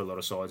the ass for a lot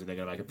of sides and they're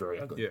going to make it very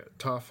ugly. Yeah,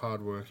 tough,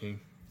 hard-working.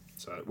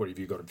 So what have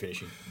you got them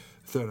finishing?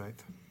 13th.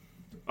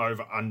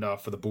 Over-under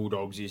for the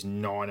Bulldogs is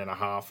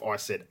 9.5. I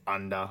said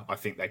under. I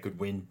think they could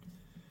win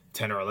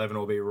 10 or 11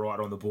 will be right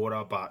on the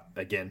border. But,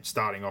 again,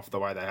 starting off the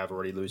way they have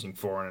already, losing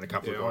 4 and a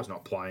couple of guys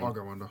not playing. I'll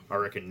go under. I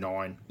reckon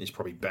 9 is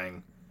probably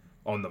bang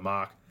on the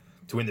mark.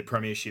 To win the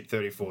premiership,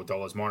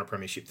 $34. Minor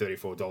premiership,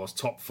 $34.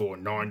 Top 4,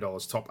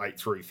 $9. Top 8,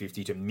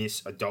 $3.50. To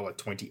miss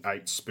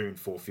 $1.28. Spoon,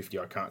 $4.50.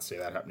 I can't see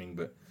that happening,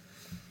 but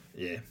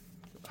yeah,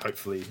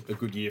 hopefully a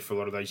good year for a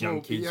lot of those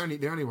young kids.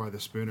 The only way the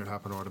spoon would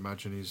happen, I'd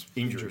imagine, is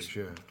injuries.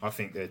 Yeah, I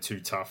think they're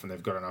too tough and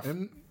they've got enough.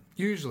 And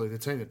usually the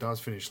team that does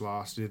finish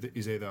last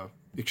is either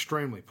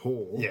extremely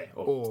poor,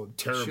 or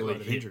terribly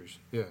hit. Injuries.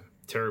 Yeah,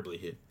 terribly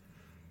hit.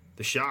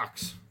 The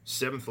Sharks,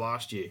 7th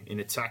last year. In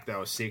attack, they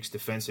were 6th.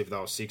 Defensive, they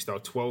were 6th. They were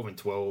 12 and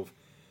 12.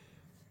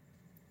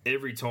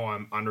 Every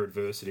time under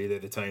adversity, they're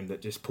the team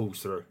that just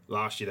pulls through.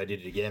 Last year, they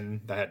did it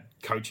again. They had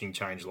coaching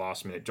change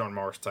last minute. John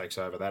Morris takes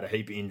over. They had a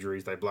heap of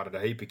injuries. They blooded a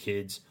heap of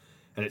kids.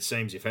 And it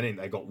seems, if anything,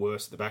 they got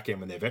worse at the back end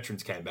when their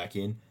veterans came back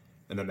in.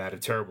 and then they had a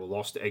terrible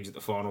loss to exit the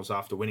finals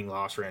after winning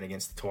last round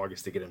against the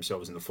Tigers to get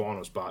themselves in the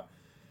finals. But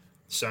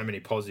so many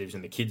positives,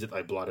 and the kids that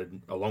they blooded,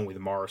 along with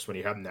Morris when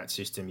he had in that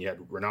system. You had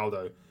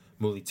Ronaldo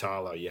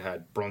Mulitalo, you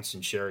had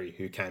Bronson Sherry,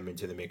 who came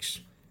into the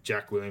mix,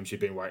 Jack Williams, who'd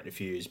been waiting a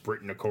few years,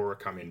 Britton Nakora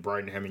come in,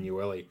 Braden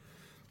Haminueli,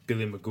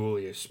 Billy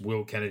Magoulias,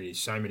 Will Kennedy.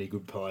 So many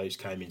good players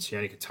came in,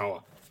 Sione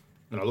Katoa.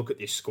 And I look at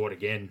this squad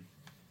again,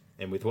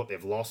 and with what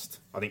they've lost,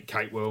 I think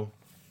Catewell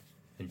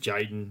and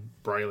Jaden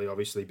Brayley,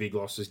 obviously big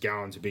losses.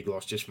 Gowan's a big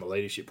loss just from a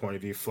leadership point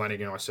of view.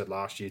 Flanagan, I said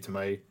last year to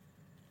me,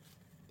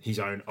 his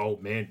own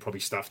old man probably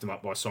stuffed him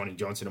up by signing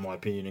Johnson, in my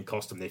opinion, and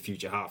cost them their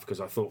future half, because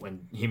I thought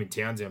when him and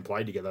Townsend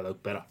played together, they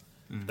looked better.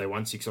 They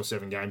won 6 or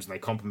 7 games and they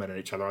complemented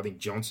each other. I think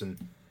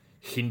Johnson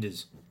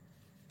hinders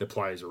the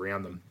players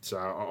around them. So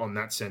on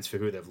that sense, for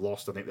who they've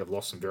lost, I think they've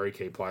lost some very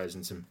key players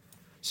and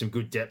some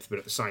good depth, but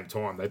at the same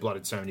time, they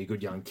blooded so many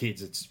good young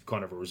kids. It's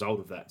kind of a result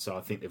of that. So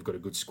I think they've got a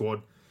good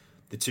squad.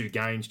 The 2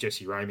 games,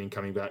 Jesse Raymond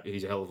coming back,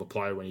 he's a hell of a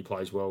player when he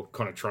plays well.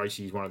 Connor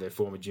Tracy is one of their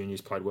former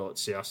juniors, played well at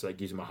South, so that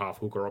gives him a half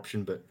hooker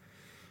option. But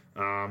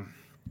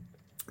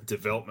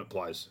development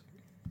players,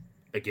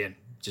 again,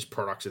 just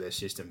products of their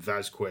system.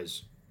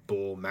 Vasquez,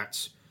 Ball,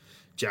 Mats,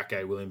 Jack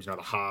A. Williams,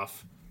 another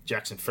half.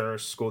 Jackson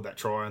Ferris scored that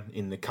try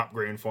in the Cup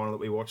Grand Final that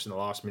we watched in the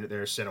last minute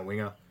there, centre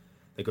winger.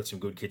 They've got some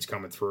good kids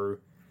coming through.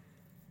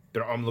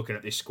 But I'm looking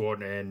at this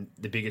squad, and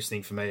the biggest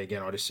thing for me,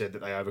 again, I just said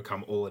that they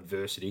overcome all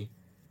adversity.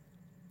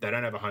 They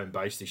don't have a home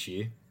base this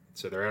year,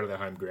 so they're out of their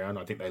home ground.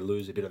 I think they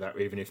lose a bit of that,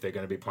 even if they're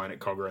going to be playing at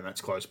Cogger, and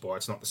that's close by.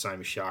 It's not the same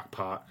as Shark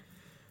Park.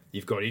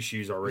 You've got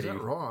issues already. Is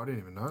that right? I didn't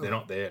even know They're that.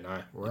 not there,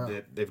 no.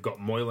 Wow. They've got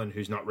Moylan,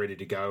 who's not ready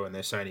to go, and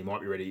they're saying he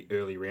might be ready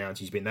early rounds.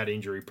 He's been that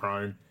injury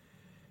prone.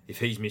 If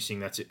he's missing,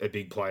 that's a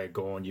big player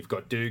gone. You've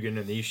got Dugan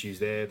and the issues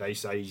there. They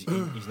say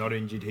he's not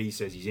injured. He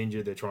says he's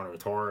injured. They're trying to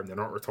retire him. They're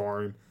not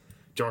retiring him.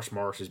 Josh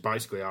Morris is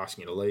basically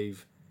asking to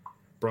leave.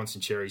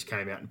 Bronson Cherries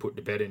came out and put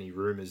to bed any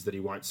rumours that he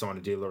won't sign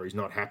a deal or he's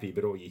not happy,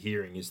 but all you're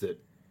hearing is that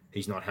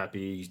he's not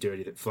happy, he's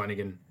dirty, that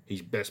Flanagan,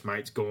 his best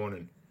mate's gone,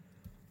 and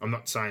I'm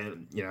not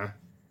saying,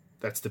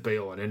 that's the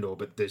be-all and end-all,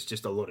 but there's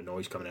just a lot of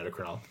noise coming out of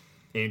Cronulla.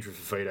 Andrew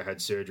Fafita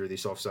had surgery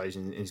this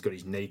off-season and he's got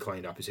his knee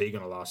cleaned up. Is he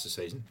going to last the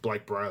season?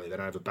 Blake Brayley, they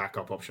don't have a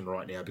backup option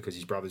right now because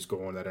his brother's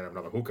gone, they don't have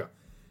another hooker.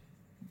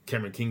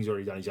 Cameron King's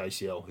already done his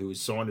ACL, who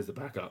was signed as the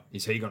backup.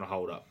 Is he going to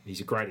hold up?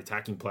 He's a great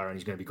attacking player and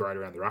he's going to be great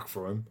around the ruck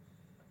for him,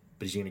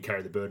 but is he going to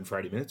carry the burden for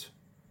 80 minutes?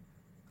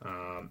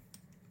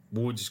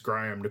 Woods,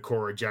 Graham,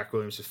 Nakora, Jack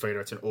Williams, Fafita,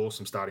 it's an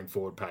awesome starting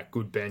forward pack.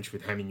 Good bench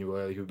with Hammy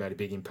Nueli, who made a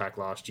big impact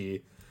last year.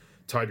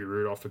 Toby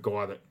Rudolph, a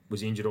guy that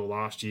was injured all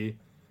last year.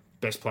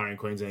 Best player in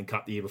Queensland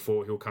Cup the year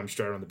before. He'll come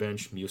straight on the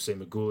bench. You'll see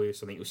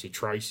Magoulias. I think you'll see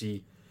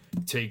Tracy.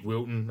 Teague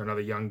Wilton,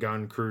 another young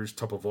gun. Cruz,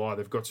 top of eye.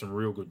 They've got some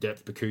real good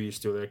depth. Bakuya's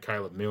still there.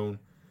 Caleb Milne.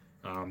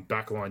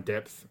 Backline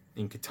depth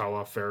in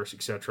Katoa, Ferris,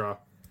 etc.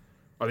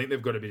 I think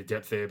they've got a bit of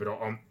depth there, but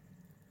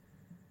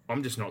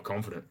I'm just not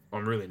confident.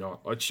 I'm really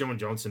not. Like Sean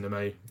Johnson to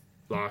me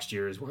last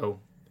year as well.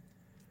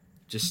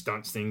 Just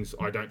stunts things.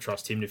 I don't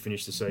trust him to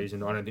finish the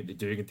season. I don't think the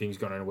Dugan thing's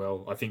gone on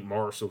well. I think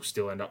Morris will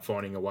still end up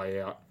finding a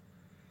way out.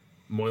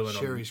 Moylan,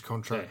 Sherry's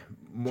contract.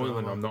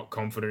 Moylan, I'm not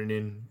confident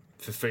in.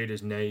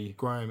 Fafita's knee.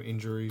 Graham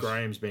injuries.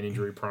 Graham's been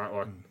injury prone.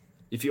 Like,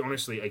 if you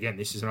honestly, again,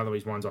 this is another of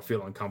these ones I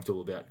feel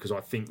uncomfortable about because I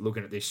think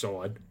looking at this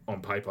side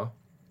on paper,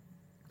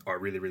 I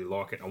really, really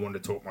like it. I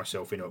wanted to talk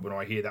myself into it. When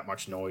I hear that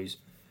much noise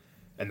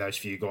and those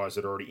few guys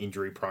that are already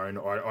injury prone,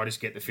 I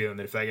just get the feeling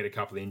that if they get a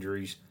couple of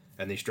injuries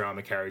and this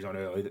drama carries on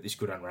early, that this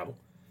could unravel.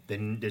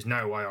 Then there's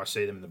no way I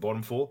see them in the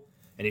bottom 4.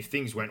 And if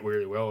things went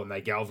really well and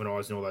they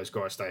galvanise and all those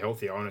guys stay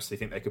healthy, I honestly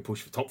think they could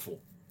push for top 4.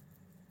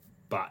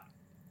 But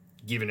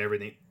given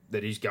everything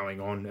that is going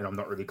on, and I'm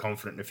not really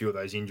confident in a few of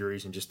those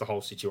injuries and just the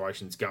whole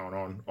situation that's going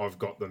on, I've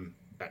got them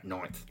at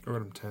 9th. I got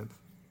them 10th.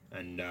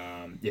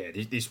 And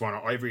this one,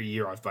 every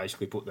year I've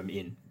basically put them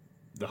in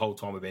the whole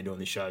time we've been doing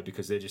this show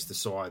because they're just the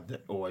side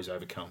that always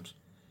overcomes.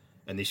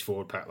 And this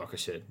forward pack, like I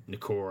said,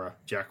 Nakora,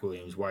 Jack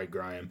Williams, Wade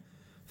Graham,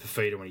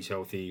 Fafita when he's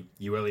healthy,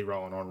 Ueli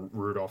rolling on,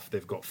 Rudolph,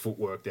 they've got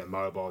footwork, they're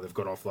mobile, they've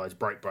got offloads,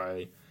 Break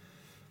Bay.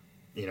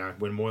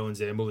 When Moylan's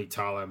there,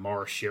 Mulitalo,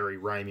 Morris, Sherry,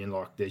 Ramian,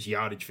 like there's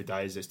yardage for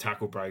days, there's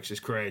tackle breaks, there's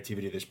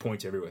creativity, there's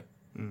points everywhere.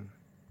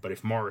 But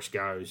if Morris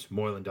goes,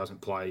 Moylan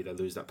doesn't play, they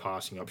lose that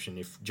passing option.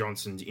 If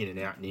Johnson's in and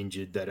out and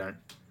injured,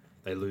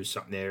 they lose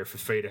something there. If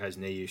Fafita has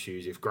knee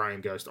issues, if Graham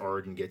goes to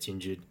Origin, gets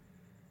injured,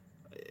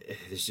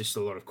 there's just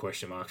a lot of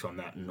question marks on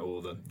that and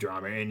all the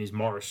drama. And is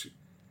Morris,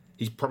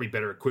 he's probably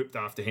better equipped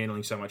after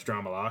handling so much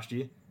drama last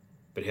year,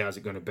 but how's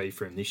it going to be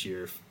for him this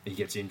year if he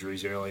gets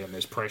injuries early and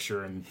there's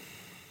pressure and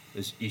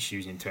there's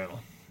issues internally?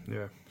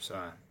 Yeah. So,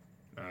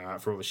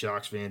 for all the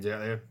Sharks fans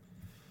out there,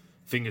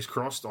 fingers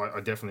crossed. I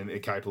definitely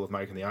think they're capable of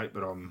making the 8,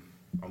 but I'm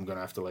going to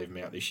have to leave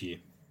them out this year.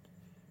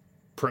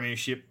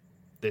 Premiership,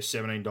 they're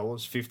 $17,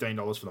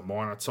 $15 for the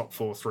minor. Top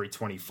 4,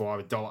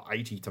 $3.25,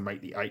 $1.80 to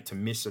make the 8. To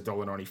miss,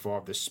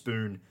 $1.95. The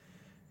spoon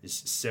is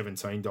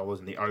 $17,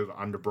 and the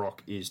over-under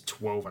Brock is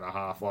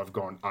 12.5. I've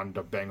gone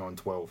under, bang on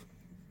 12,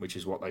 which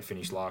is what they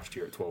finished last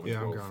year at 12 and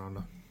 12. Yeah, I'm going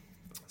under.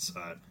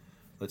 So,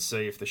 Let's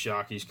see if the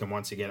Sharkies can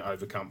once again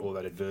overcome all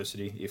that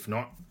adversity. If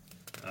not,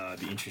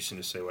 it'd be interesting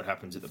to see what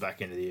happens at the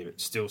back end of the year.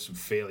 But still some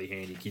fairly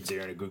handy kids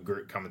there and a good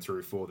group coming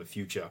through for the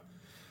future.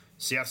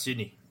 South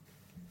Sydney,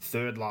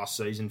 third last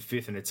season,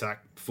 fifth in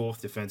attack,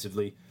 fourth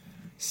defensively,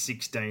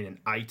 16 and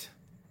 8.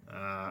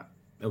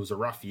 It was a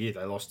rough year.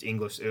 They lost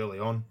Inglis early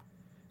on.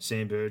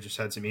 Sam Burgess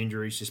had some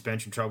injuries,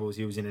 suspension troubles.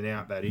 He was in and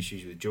out, bad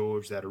issues with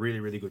George. They had a really,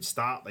 really good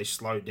start. They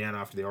slowed down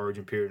after the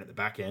origin period at the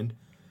back end.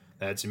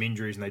 They had some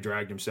injuries and they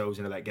dragged themselves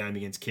into that game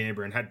against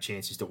Canberra and had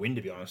chances to win,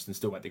 to be honest, and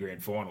still went to the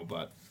grand final.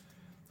 But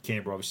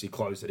Canberra obviously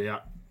closed it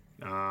out.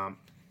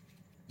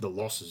 The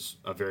losses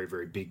are very,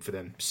 very big for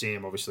them.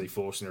 Sam obviously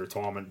forcing the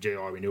retirement. GI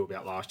we knew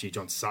about last year.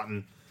 John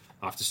Sutton,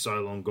 after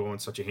so long gone,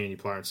 such a handy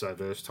player and so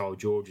versatile.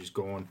 George is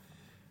gone.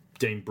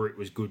 Dean Britt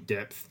was good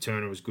depth.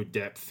 Turner was good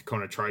depth.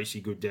 Connor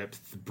Tracy, good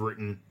depth.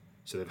 Britton.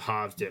 So they've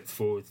halves depth,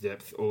 forwards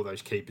depth, all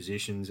those key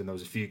positions. And there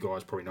was a few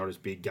guys probably not as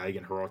big.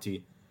 Gagan,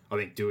 Hiroti. I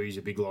think Dewey's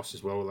a big loss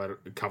as well.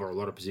 They cover a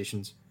lot of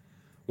positions.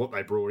 What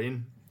they brought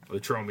in,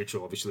 Latrell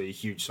Mitchell, obviously a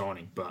huge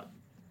signing, but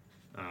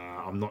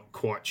I'm not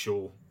quite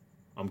sure.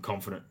 I'm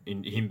confident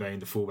in him being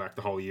the fullback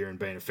the whole year and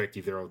being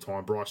effective there all the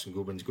time. Bryson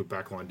Goodwin's good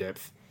backline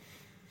depth.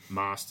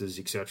 Masters,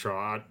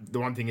 etc. The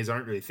one thing is I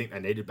don't really think they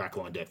needed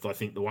backline depth. I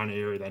think the one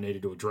area they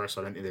needed to address,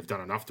 I don't think they've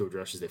done enough to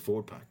address, is their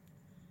forward pack.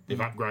 They've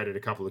upgraded a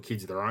couple of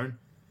kids of their own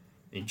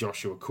in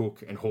Joshua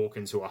Cook and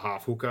Hawkins, who are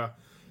half hooker.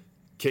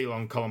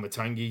 Keelan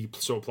Kolomatangi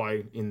saw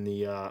play in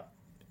the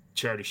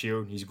Charity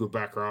Shield. He's a good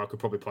back row. Could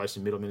probably play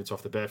some middle minutes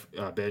off the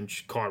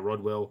bench. Kai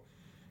Rodwell,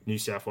 New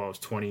South Wales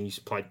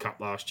 20s, played cup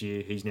last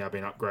year. He's now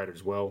been upgraded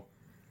as well.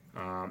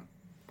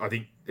 I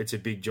think it's a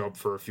big job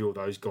for a few of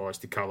those guys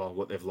to cover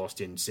what they've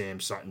lost in Sam,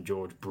 Sutton,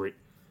 George, Britt,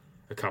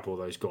 a couple of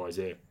those guys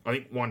there. I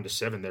think 1 to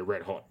 7, they're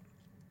red hot.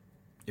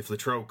 If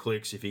Latrell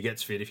clicks, if he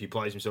gets fit, if he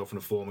plays himself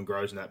into form and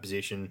grows in that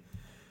position,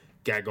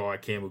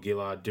 Gagai, Campbell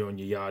Gillard doing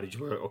your yardage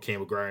work, or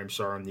Campbell Graham,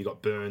 sorry, and you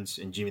got Burns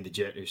and Jimmy the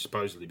Jet, who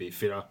supposedly be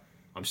fitter.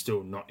 I'm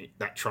still not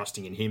that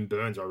trusting in him.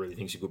 Burns, I really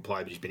think is a good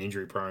player, but he's been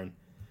injury prone.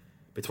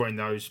 Between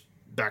those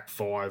back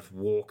five,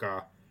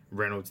 Walker,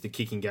 Reynolds, the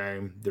kicking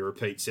game, the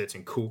repeat sets,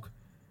 and Cook,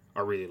 I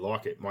really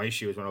like it. My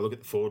issue is when I look at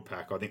the forward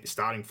pack, I think the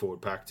starting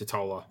forward pack,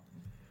 Totola,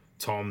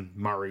 Tom,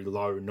 Murray,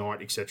 Lowe,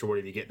 Knight, etc.,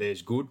 whatever you get there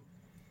is good.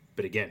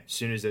 But again, as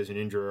soon as there's an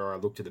injury or I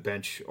look to the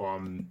bench,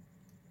 I'm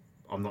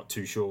not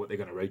too sure what they're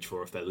going to reach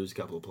for if they lose a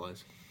couple of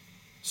players.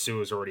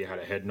 Sewer's already had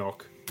a head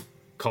knock.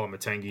 Colin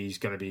Matangi's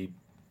going to be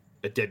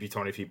a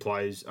debutant if he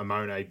plays.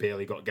 Amone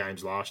barely got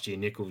games last year.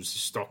 Nichols,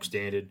 stock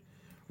standard.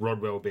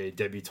 Rodwell be a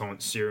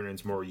debutant.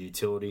 Sirenen's more a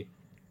utility.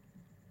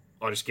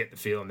 I just get the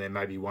feeling they're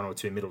maybe 1 or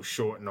 2 middle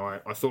short, and I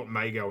thought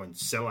Mago and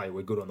Sele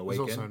were good on the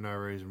weekend. There's also no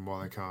reason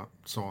why they can't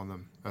sign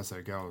them as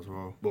they go as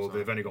well. Well,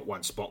 they've only got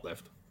 1 spot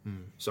left.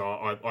 So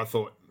I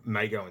thought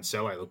Mago and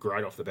Sele looked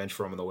great off the bench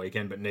for them on the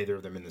weekend, but neither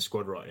of them in the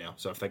squad right now.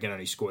 So if they can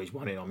only squeeze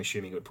one in, I'm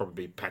assuming it would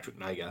probably be Patrick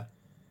Mago.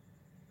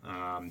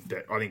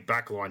 But I think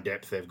backline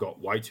depth, they've got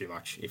way too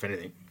much, if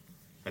anything.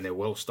 And they're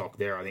well stocked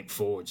there. I think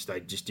forwards, they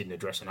just didn't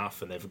address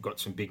enough, and they've got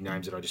some big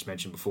names that I just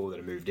mentioned before that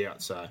have moved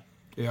out. So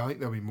yeah, I think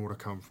there'll be more to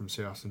come from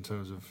South in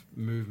terms of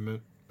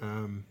movement.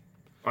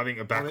 I think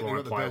a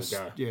backline player will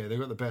go. Yeah, they've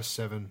got the best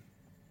 7,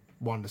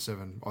 1 to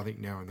 7, I think,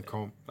 now in the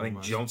comp. I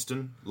think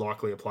Johnston,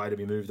 likely a player to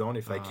be moved on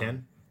if they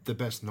can. The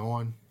best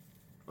 9,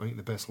 I think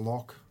the best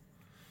lock.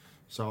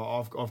 So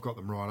I've got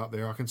them right up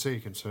there. I can see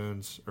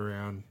concerns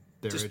around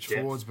their Just edge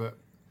depth. forwards, but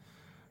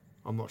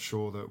I'm not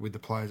sure that with the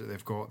players that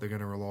they've got, they're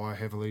going to rely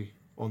heavily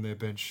on their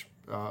bench,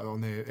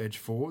 on their edge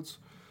forwards.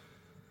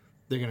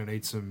 They're going to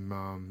need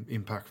some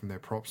impact from their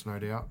props, no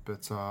doubt.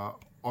 But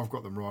I've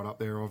got them right up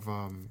there.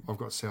 I've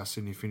got South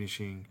Sydney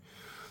finishing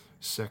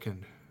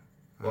second.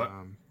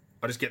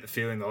 I just get the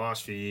feeling the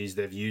last few years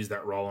they've used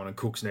that role on, and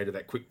Cook's needed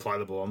that quick play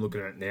the ball. I'm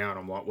looking at it now and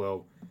I'm like,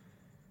 well,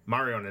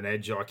 Murray on an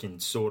edge I can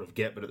sort of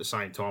get, but at the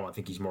same time I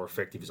think he's more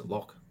effective as a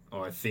lock.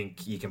 I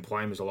think you can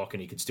play him as a lock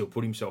and he can still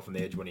put himself on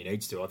the edge when he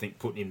needs to. I think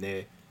putting him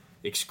there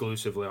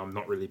exclusively I'm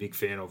not really a big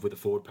fan of with the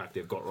forward pack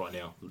they've got right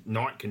now.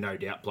 Knight can no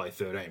doubt play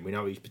 13. We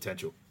know his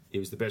potential. He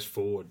was the best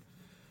forward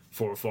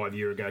 4 or 5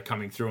 years ago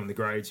coming through on the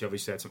grades. He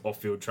obviously had some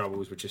off-field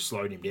troubles which has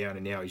slowed him down,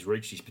 and now he's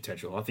reached his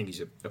potential. I think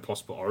he's a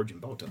possible origin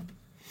bolter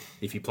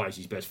if he plays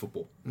his best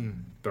football.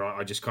 But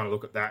I just kind of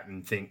look at that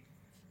and think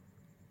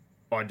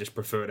I'd just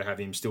prefer to have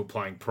him still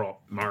playing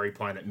prop, Murray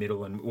playing at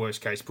middle, and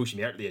worst case push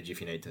him out to the edge if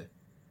you need to,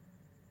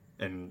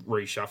 and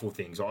reshuffle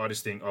things. I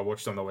just think I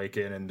watched on the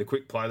weekend and the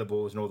quick play the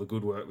balls and all the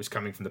good work was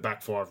coming from the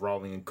back five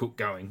rolling and Cook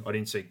going. I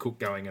didn't see Cook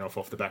going and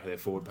off the back of their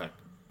forward pack.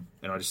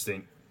 And I just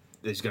think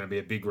there's going to be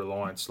a big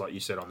reliance, like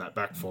you said, on that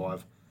back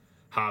five.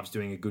 Halves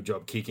doing a good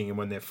job kicking, and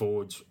when their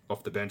forwards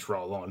off the bench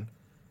roll on,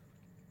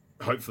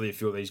 hopefully a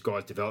few of these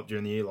guys develop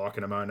during the year, like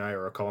an Amone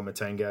or a Colin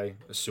Matangi,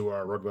 a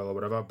Sewer, a Rodwell or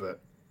whatever.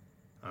 But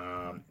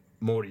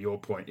more to your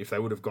point, if they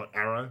would have got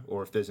Arrow,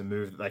 or if there's a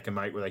move that they can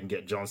make where they can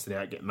get Johnston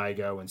out, get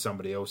Mago and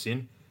somebody else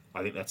in,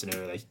 I think that's an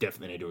area they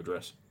definitely need to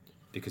address.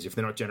 Because if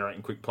they're not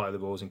generating quick play the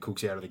balls and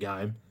Cook's out of the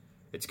game,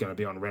 it's going to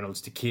be on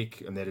Reynolds to kick,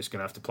 and they're just going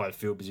to have to play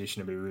field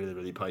position and be really,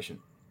 really patient.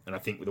 And And I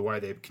think with the way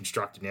they're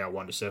constructed now,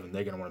 1-7,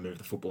 they're going to want to move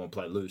the football and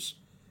play loose.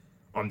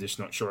 I'm just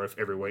not sure if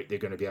every week they're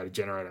going to be able to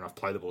generate enough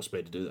play the ball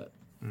speed to do that.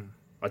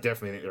 I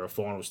definitely think they're a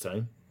finals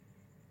team.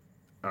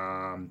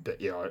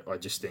 But yeah, I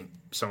just think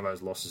some of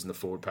those losses in the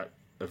forward pack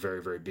are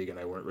very, very big and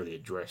they weren't really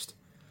addressed.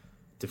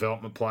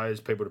 Development players,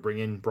 people to bring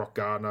in, Brock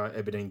Gardner,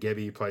 Eberdeen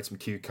Gebby, who played some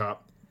Q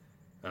Cup,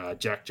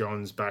 Jack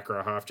Johns, back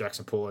row half,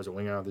 Jackson Paul as a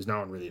winger. There's no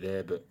one really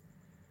there, but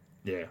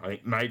yeah, I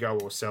think Mago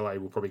or Sele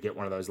will probably get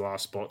one of those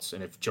last spots,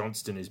 and if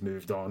Johnston is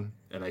moved on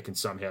and they can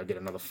somehow get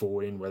another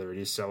forward in, whether it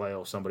is Sele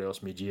or somebody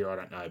else mid-year, I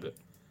don't know, but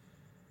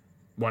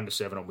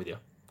 1-7, I'm with you.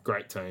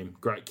 Great team,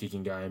 great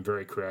kicking game,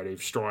 very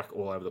creative, strike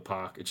all over the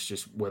park. It's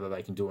just whether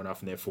they can do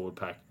enough in their forward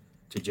pack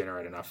to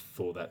generate enough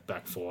for that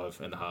back five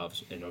and the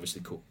halves, and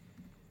obviously Cook.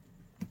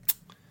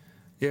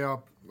 Yeah,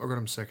 I've got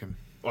them second.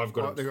 I've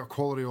got They've got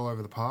quality all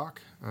over the park.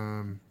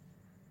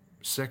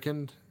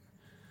 Second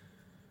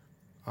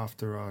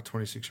after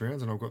 26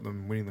 rounds, and I've got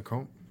them winning the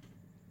comp.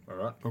 All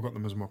right. I've got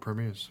them as my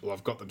premiers. Well,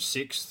 I've got them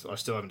sixth. I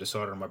still haven't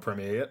decided on my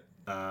premier yet.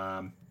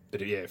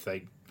 But yeah, if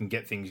they can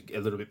get things a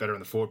little bit better in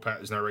the forward pack,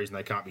 there's no reason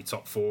they can't be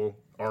top four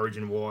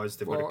origin-wise.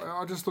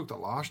 I just looked at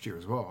last year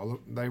as well.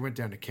 They went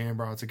down to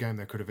Canberra. It's a game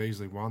they could have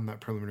easily won, that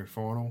preliminary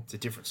final. It's a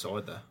different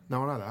side, though.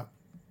 No, I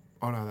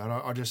know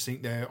that. I just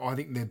think they're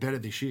better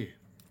this year.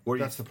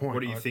 That's the point.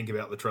 What do you think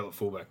about Latrell at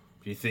fullback?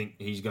 Do you think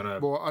he's going to...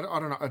 Well, I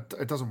don't know.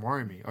 It doesn't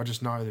worry me. I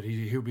just know that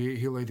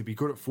he'll either be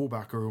good at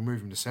fullback or he'll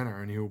move him to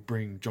centre and he'll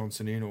bring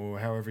Johnson in or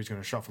however he's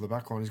going to shuffle the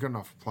back line. He's got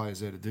enough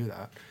players there to do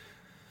that.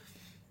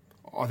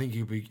 I think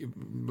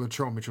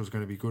Latrell Mitchell's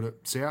going to be good at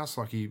South.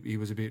 Like he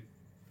was a bit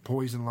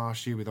poisoned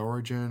last year with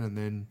Origin, and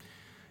then,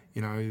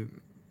 you know,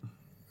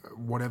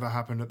 whatever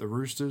happened at the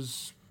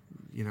Roosters,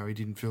 you know, he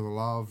didn't feel the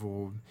love,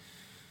 or,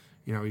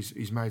 you know,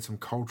 he's made some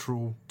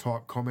cultural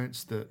type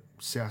comments that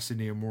South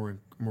Sydney are more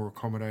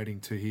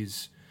accommodating to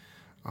his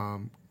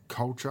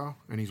culture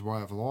and his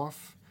way of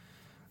life.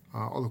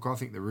 Look, I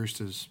think the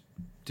Roosters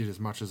did as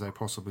much as they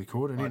possibly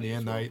could, and in the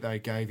end, they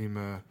gave him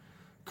a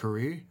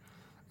career.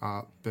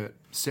 But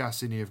South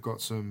Sydney have got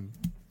some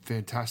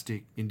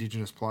fantastic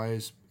Indigenous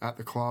players at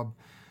the club.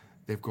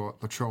 They've got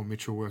Latrell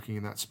Mitchell working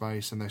in that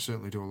space, and they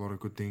certainly do a lot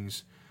of good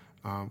things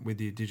with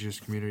the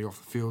Indigenous community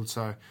off the field.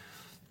 So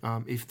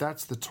if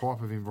that's the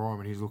type of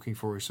environment he's looking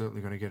for, he's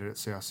certainly going to get it at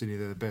South Sydney.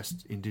 They're the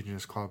best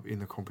Indigenous club in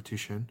the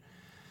competition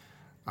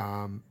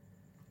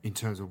in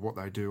terms of what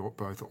they do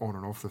both on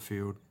and off the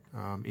field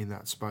in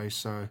that space.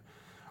 So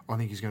I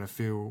think he's going to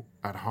feel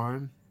at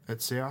home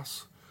at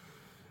South.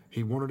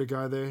 He wanted to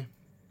go there.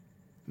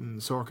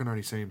 So I can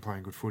only see him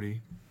playing good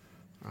footy.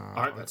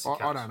 I hope that's the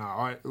case. I don't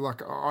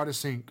know. I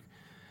just think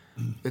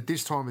at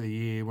this time of the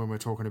year when we're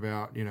talking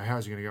about, you know,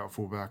 how's he going to go at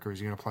fullback or is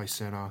he going to play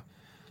centre?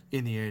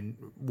 In the end,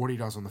 what he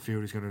does on the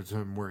field is going to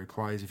determine where he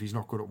plays. If he's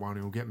not good at one,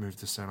 he'll get moved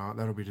to centre.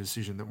 That'll be a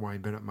decision that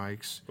Wayne Bennett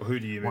makes. Well, who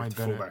do you move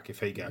to fullback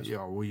if he goes?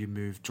 Yeah, well, you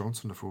move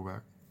Johnson to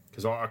fullback.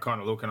 Because I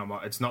kind of look and I'm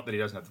like, it's not that he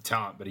doesn't have the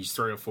talent, but he's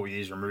 3 or 4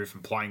 years removed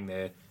from playing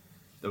there.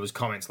 There was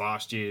comments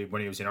last year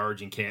when he was in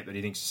Origin camp that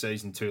he thinks the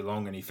season too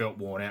long and he felt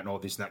worn out and all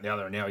this and that and the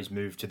other, and now he's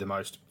moved to the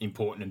most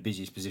important and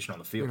busiest position on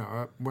the field. You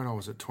know, when I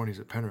was at 20s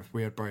at Penrith,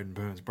 we had Braden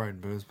Burns.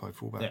 Braden Burns played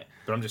fullback. Yeah,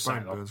 but I'm just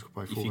saying,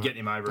 like, if you get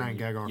him over and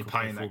you're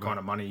paying that kind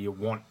of money, you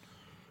want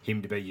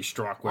him to be your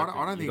strike weapon.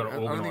 I don't think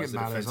it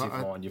matters.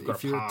 Line. You've got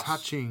if you're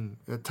touching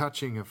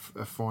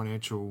a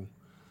financial,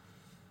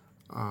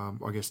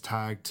 I guess,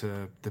 tag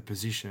to the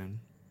position.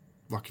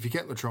 Like, if you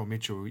get Latrell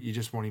Mitchell, you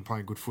just want him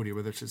playing good footy,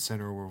 whether it's at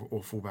centre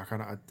or fullback.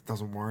 It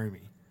doesn't worry me.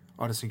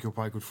 I just think he'll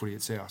play good footy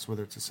at South,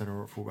 whether it's at centre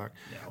or at fullback.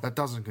 Yeah. That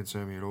doesn't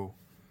concern me at all.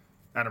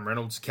 Adam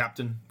Reynolds,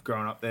 captain,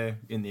 growing up there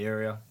in the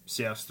area.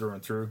 South through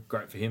and through.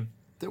 Great for him.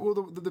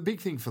 The big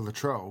thing for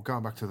Latrell,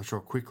 going back to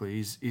Latrell quickly,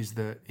 is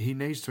that he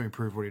needs to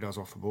improve what he does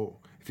off the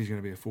ball if he's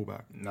going to be a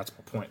fullback. And that's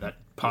my point. That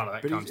part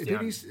of that comes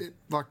down.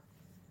 Like,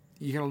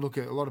 you're going to look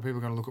at, a lot of people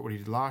are going to look at what he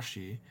did last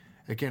year.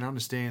 Again,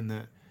 understand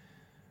that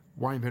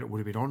Wayne Bennett would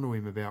have been onto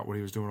him about what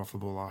he was doing off the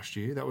ball last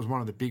year. That was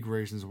one of the big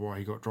reasons why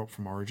he got dropped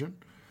from Origin.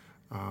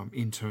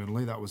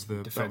 Internally, that was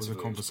the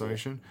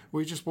conversation.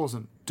 Well, he just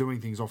wasn't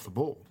doing things off the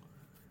ball,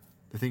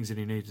 the things that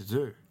he needed to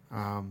do.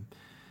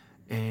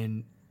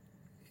 And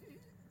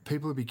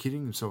people would be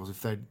kidding themselves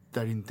if they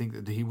didn't think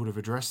that he would have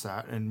addressed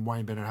that, and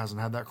Wayne Bennett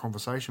hasn't had that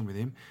conversation with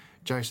him.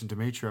 Jason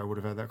Demetrio would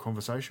have had that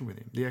conversation with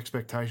him. The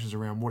expectations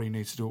around what he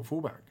needs to do at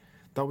fullback,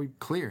 they'll be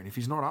clear, and if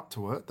he's not up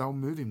to it, they'll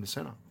move him to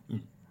centre.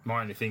 My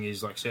only thing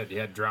is, like I said, he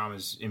had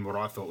dramas in what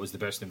I thought was the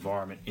best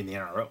environment in the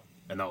NRL,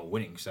 and they were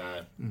winning. So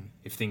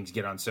if things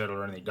get unsettled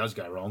or anything does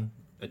go wrong,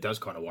 it does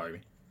kind of worry me.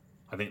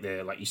 I think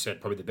they're, like you said,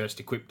 probably the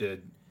best equipped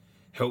to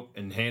help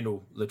and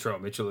handle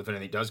Latrell Mitchell if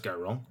anything does go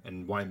wrong.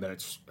 And Wayne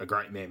Bennett's a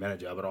great man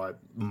manager, but I,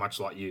 much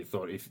like you,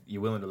 thought if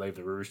you're willing to leave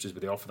the Roosters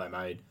with the offer they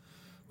made,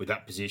 with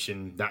that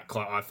position, that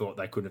club, I thought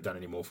they couldn't have done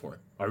any more for him.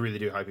 I really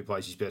do hope he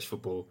plays his best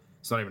football.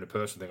 It's not even a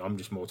personal thing. I'm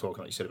just more talking,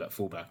 like you said, about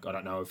fullback. I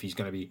don't know if he's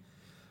going to be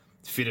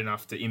fit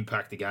enough to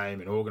impact the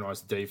game and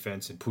organise the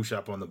defence and push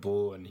up on the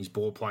ball and his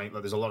ball playing.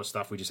 Like, there's a lot of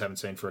stuff we just haven't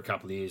seen for a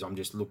couple of years. I'm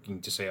just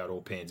looking to see how it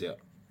all pans out.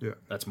 Yeah,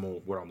 that's more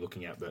what I'm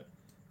looking at. But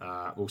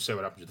We'll see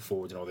what happens with the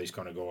forwards and all these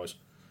kind of guys.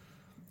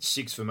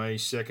 6 for me,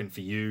 2nd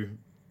for you.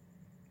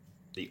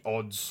 The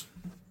odds,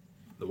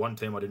 the one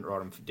team I didn't write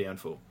them down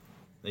for.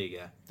 There you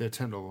go. They're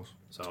 $10.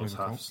 So I was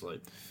half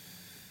asleep.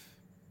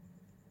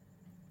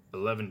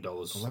 $11.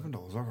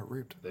 $11. I got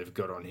ripped. They've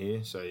got on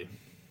here, so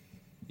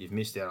you've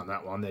missed out on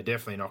that one. They're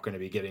definitely not going to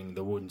be getting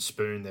the wooden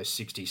spoon. They're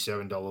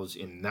 $67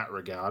 in that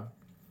regard.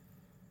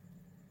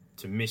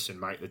 To miss and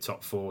make the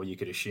top 4, you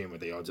could assume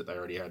with the odds that they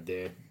already had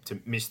there. To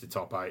miss the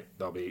top 8,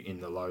 they'll be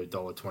in the low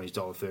 $20s,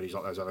 $30s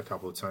like those other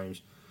couple of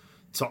teams.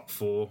 Top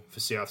 4 for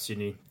South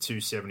Sydney,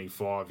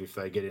 $2.75 if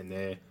they get in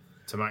there.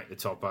 To make the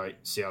top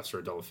 8, Souths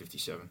are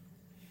 $1.57.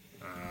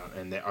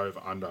 And their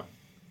over-under,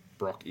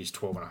 Brock, is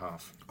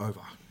 12.5. Over.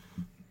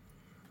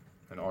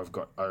 And I've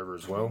got over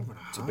as well.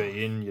 To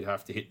be in, you'd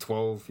have to hit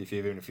 12.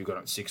 Even if you've got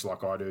it 6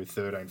 like I do,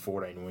 13,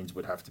 14 wins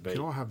would have to be.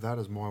 Can I have that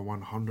as my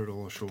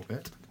 $100 short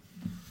bet?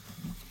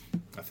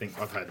 I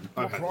think I've had...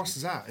 What price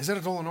is that? Is that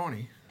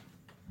 $1.90?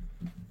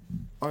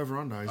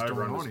 Over-under is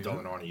 $1.90.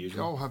 $1.90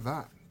 usually. I'll have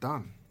that.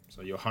 Done.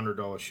 So your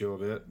 $100 sure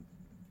bet.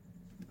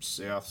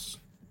 Souths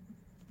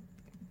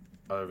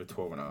over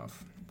 12.5.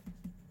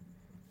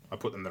 I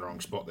put them in the wrong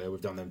spot there. We've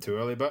done them too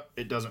early, but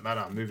it doesn't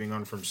matter. Moving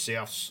on from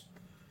Souths.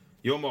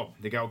 Your mob,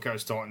 the Gold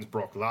Coast Titans,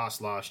 Brock,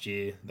 last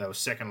year. They were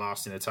second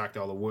last in attack. They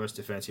were the worst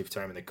defensive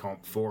team in the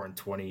comp,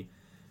 4-20. It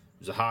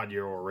was a hard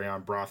year all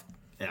around.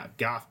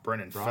 Garth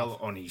Brennan fell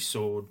on his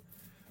sword.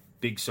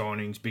 Big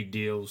signings, big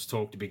deals,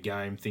 talked a big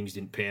game. Things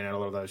didn't pan out. A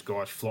lot of those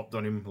guys flopped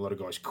on him. A lot of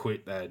guys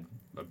quit. They had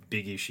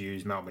big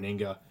issues. Mal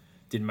Meninga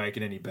didn't make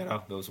it any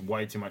better. There was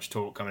way too much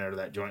talk coming out of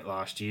that joint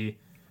last year.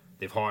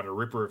 They've hired a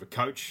ripper of a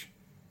coach.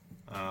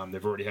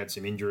 They've already had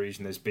some injuries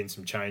and there's been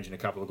some change and a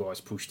couple of guys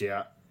pushed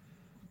out.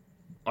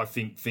 I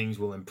think things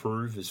will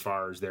improve as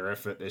far as their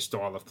effort, their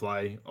style of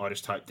play. I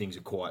just hope things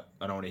are quiet.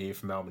 I don't want to hear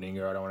from Mal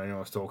Meninga. I don't want anyone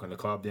else talking to the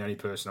club. The only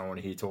person I want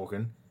to hear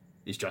talking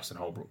is Justin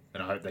Holbrook.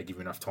 And I hope they give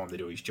him enough time to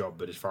do his job.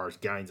 But as far as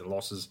gains and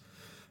losses,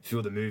 a few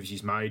of the moves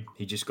he's made,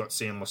 he just got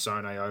Sam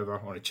Lasone over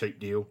on a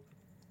cheap deal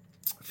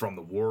from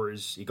the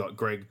Warriors. He got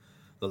Greg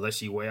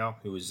Lalesi-Wow,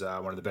 who was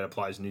one of the better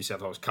players in New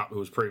South Wales Cup, who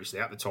was previously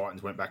at the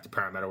Titans, went back to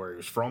Parramatta where he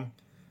was from.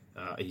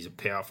 He's a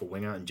powerful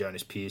winger, and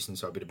Jonas Pearson,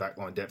 so a bit of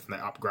backline depth, and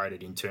they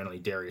upgraded internally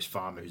Darius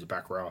Farmer, who's a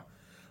back rower.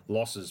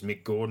 Losses,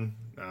 Mick Gordon,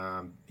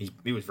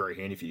 he was very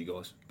handy for you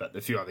guys, but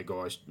a few other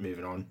guys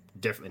moving on,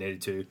 definitely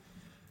needed to.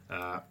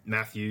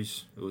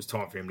 Matthews, it was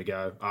time for him to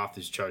go.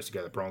 Arthurs chose to go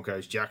to the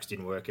Broncos. Jacks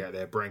didn't work out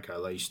there.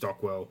 Branko Lee,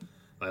 Stockwell,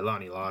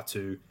 Leilani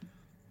Latu.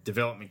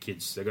 Development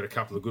kids, they've got a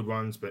couple of good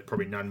ones, but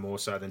probably none more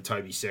so than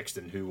Toby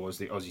Sexton, who was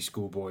the Aussie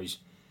Schoolboys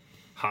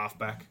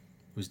halfback.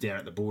 Was down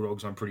at the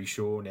Bulldogs, I'm pretty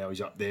sure. Now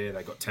he's up there.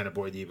 They got Tanner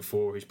Boyd the year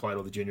before, who's played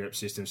all the junior rep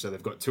systems. So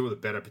they've got 2 of the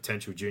better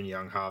potential junior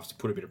young halves to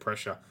put a bit of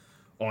pressure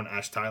on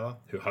Ash Taylor,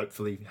 who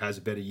hopefully has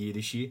a better year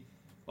this year.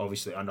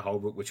 Obviously under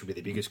Holbrook, which will be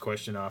the biggest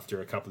question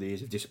after a couple of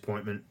years of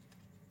disappointment.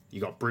 You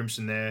got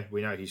Brimson there.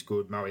 We know he's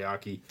good.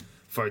 Moeaki,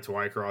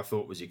 Fotuaker, I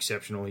thought was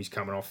exceptional. He's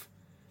coming off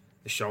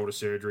the shoulder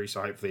surgery,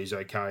 so hopefully he's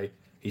okay.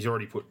 He's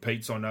already put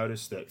Pete's on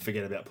notice that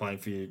forget about playing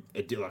for you,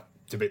 like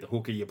to be the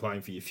hooker, you're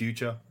playing for your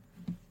future.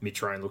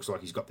 Mitch Rain looks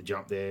like he's got the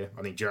jump there.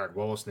 I think Jared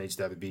Wallace needs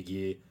to have a big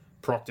year.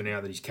 Proctor, now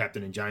that he's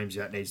captain and James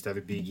out, needs to have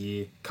a big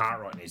year.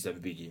 Cartwright needs to have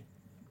a big year.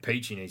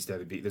 Peachy needs to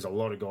have a big... There's a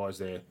lot of guys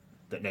there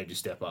that need to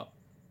step up.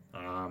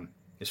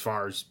 As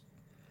far as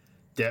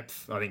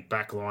depth, I think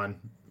backline,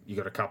 you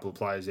got a couple of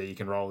players there you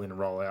can roll in and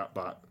roll out,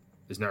 but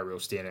there's no real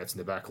standouts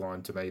in the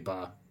backline to me,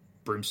 bar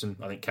Brimson.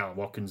 I think Callum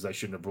Watkins they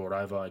shouldn't have brought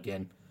over.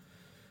 Again,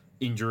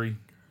 injury,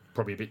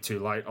 probably a bit too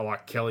late. I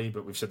like Kelly,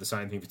 but we've said the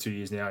same thing for 2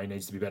 years now. He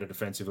needs to be better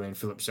defensively. And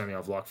Philip Semi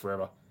I've liked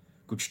forever.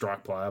 Good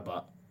strike player,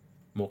 but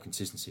more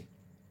consistency.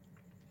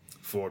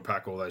 Forward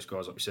pack, all those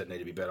guys, like we said, need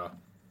to be better.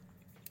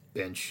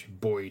 Bench,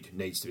 Boyd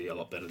needs to be a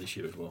lot better this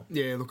year as well.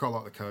 Yeah, look, I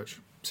like the coach.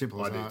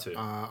 Simple as that. I do too.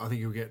 I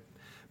think you'll get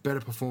better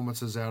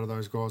performances out of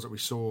those guys that we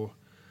saw,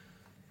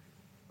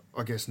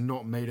 I guess,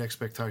 not meet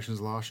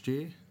expectations last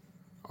year.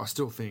 I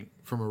still think,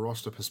 from a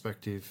roster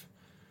perspective,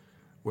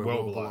 we're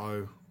well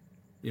below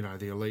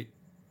the elite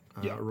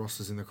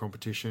rosters in the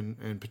competition,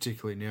 and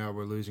particularly now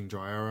we're losing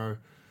Jai Arrow.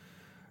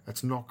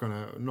 That's not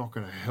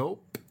gonna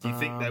help. Do you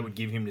think they would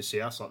give him to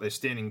South? Like they're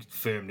standing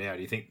firm now.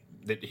 Do you think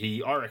that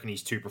I reckon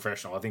he's too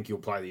professional. I think he'll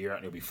play the year out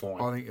and he'll be fine.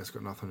 I think it's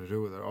got nothing to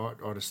do with it.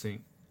 I just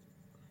think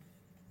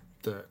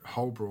that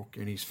Holbrook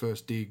in his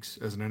first digs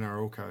as an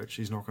NRL coach,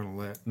 he's not going to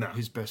let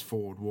his best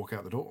forward walk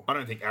out the door. I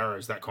don't think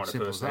Arrow's that kind of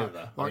person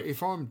either. Like,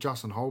 if I'm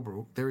Justin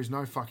Holbrook, there is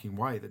no fucking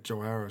way that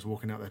Joe Arrow's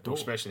walking out that door. Well,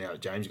 especially now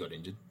that James got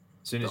injured.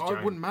 As soon as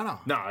it wouldn't matter.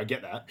 No, I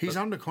get that. He's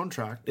under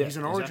contract. He's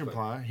an Origin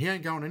player. He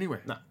ain't going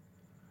anywhere. No.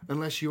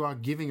 Unless you are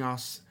giving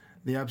us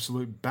the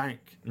absolute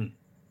bank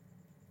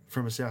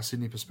from a South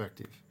Sydney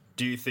perspective.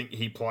 Do you think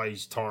he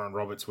plays Tyron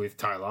Roberts with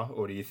Taylor,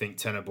 or do you think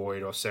Tanner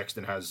Boyd or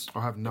Sexton has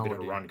a bit of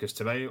a run? Because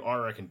to me, I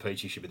reckon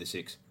Peachy should be the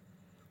 6.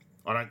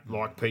 I don't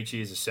like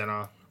Peachy as a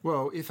centre.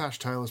 Well, if Ash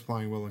Taylor's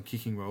playing well and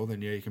kicking well,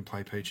 then yeah, you can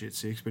play Peachy at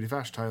 6. But if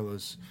Ash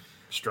Taylor's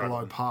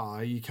Struggling.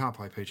 par, you can't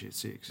play Peachy at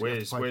 6.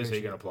 Where's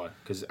he going to play?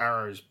 Because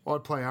Arrow's...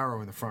 I'd play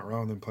Arrow in the front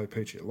row and then play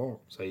Peachy at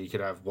lock. So you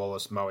could have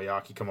Wallace,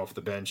 Moeaki come off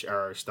the bench,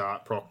 Arrow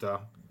start, Proctor,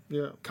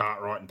 Yeah.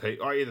 Cartwright and Pete.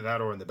 Oh, either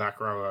that or in the back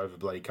row over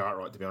bloody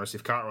Cartwright, to be honest.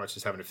 If Cartwright's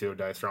just having a field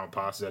day throwing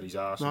passes at his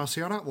arse... No,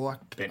 see, I don't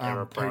like Bent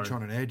error Peach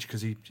prone. on an edge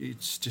because he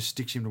just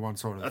sticks him to one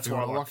side of the That's field.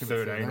 why I like him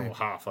at 13 or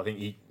half. I think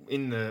he,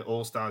 in the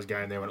All-Stars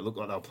game there when it looked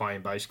like they were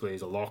playing basically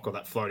as a lock or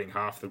that floating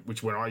half,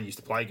 which when I used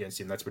to play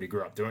against him, that's what he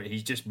grew up doing.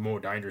 He's just more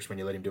dangerous when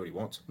you let him do what he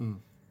wants.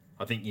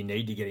 I think you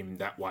need to get him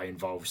that way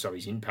involved so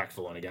he's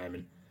impactful on a game.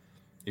 And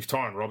if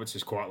Tyron Roberts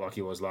is quite like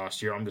he was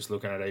last year, I'm just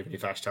looking at even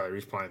if Ash Taylor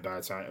is playing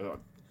bad, saying,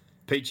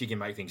 Peachy can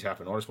make things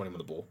happen. I just want him on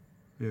the ball.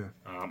 Yeah.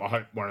 I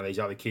hope one of these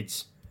other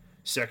kids,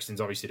 Sexton's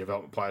obviously a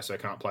development player, so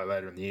can't play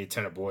later in the year.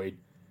 Tanner Boyd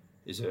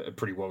is a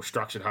pretty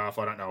well-structured half.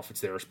 I don't know if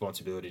it's their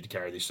responsibility to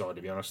carry this side,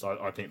 to be honest.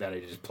 I think they need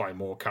to just play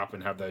more cup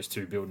and have those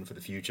two building for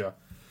the future.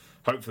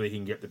 Hopefully he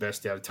can get the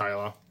best out of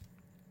Taylor.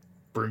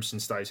 Brimson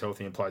stays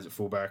healthy and plays at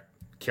fullback.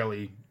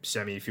 Kelly,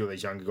 Sammy, a few of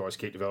these younger guys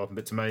keep developing.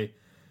 But to me,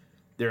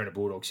 they're in a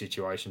Bulldog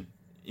situation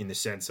in the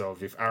sense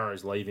of if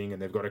Arrow's leaving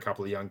and they've got a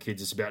couple of young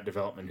kids, it's about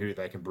development, who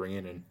they can bring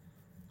in. And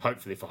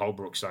hopefully, for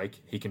Holbrook's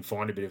sake, he can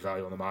find a bit of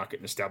value on the market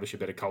and establish a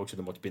better culture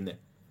than what's been there.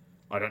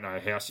 I don't know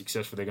how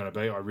successful they're going to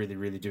be. I really,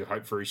 really do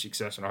hope for his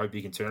success, and I hope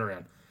he can turn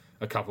around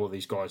a couple of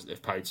these guys that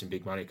have paid some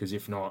big money. Because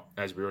if not,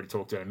 as we already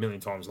talked about a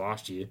million times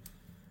last year,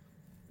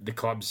 the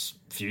club's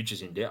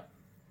future's in doubt.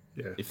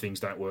 Yeah. If things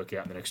don't work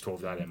out in the next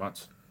 12 to 18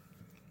 months.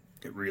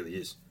 It really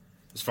is.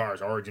 As far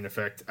as origin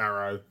effect,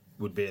 Arrow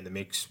would be in the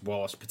mix.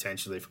 Wallace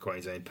potentially for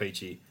Queensland.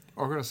 Peachy.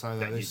 I've got to say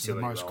That this is the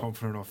utility most role.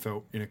 confident I've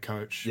felt in a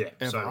coach Yeah,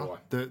 ever. so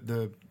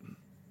do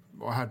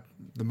I had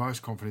the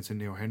most confidence in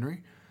Neil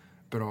Henry,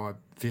 but I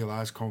feel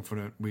as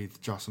confident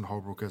with Justin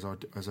Holbrook as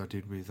I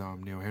did with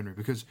Neil Henry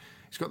because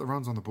he's got the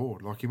runs on the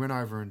board. Like he went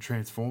over and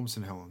transformed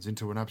St Helens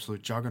into an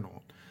absolute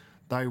juggernaut.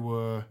 They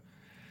were,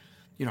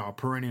 a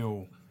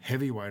perennial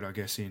heavyweight, I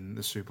guess, in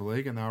the Super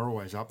League, and they were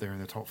always up there in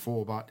the top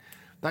 4, but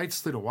they'd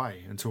slid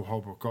away until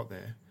Holbrook got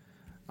there.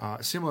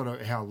 Similar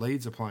to how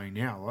Leeds are playing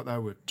now, like they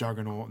were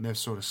juggernaut and they've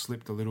sort of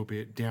slipped a little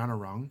bit down a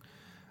rung.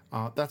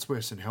 That's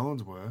where St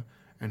Helens were,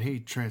 and he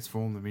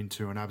transformed them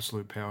into an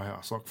absolute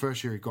powerhouse. Like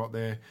first year he got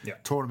there,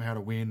 taught them how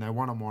to win. They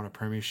won a minor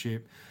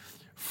premiership,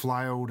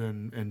 flailed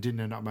and didn't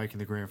end up making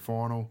the grand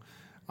final.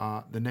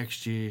 The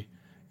next year,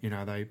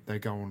 they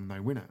go on and they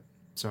win it.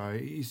 So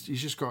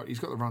he's got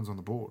the runs on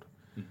the board.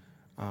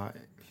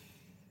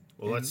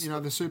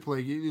 The Super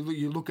League,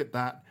 you look at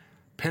that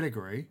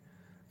pedigree,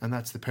 and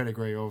that's the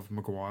pedigree of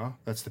Maguire.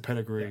 That's the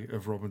pedigree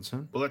of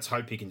Robinson. Well, let's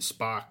hope he can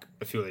spark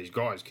a few of these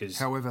guys because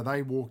However,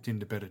 they walked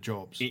into better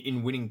jobs.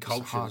 in winning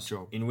cultures, It's a hard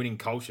job. in winning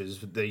cultures,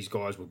 these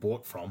guys were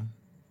bought from.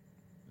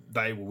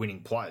 They were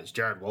winning players.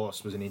 Jared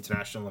Wallace was an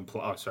international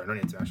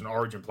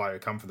Origin player who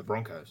come from the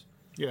Broncos.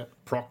 Yeah.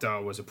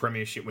 Proctor was a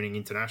premiership winning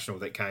international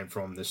that came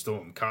from the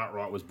Storm.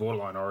 Cartwright was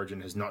borderline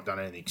Origin, has not done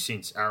anything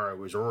since. Arrow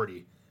was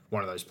already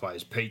one of those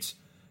players. Pete's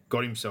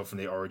got himself in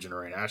the Origin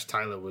arena. Ash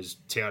Taylor was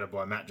touted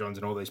by Matt Johns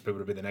and all these people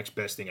to be the next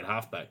best thing at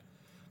halfback.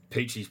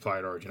 Peachy's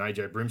played Origin.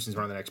 AJ Brimson's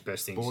one of the next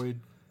best things.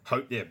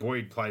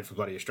 Boyd played for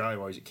bloody Australia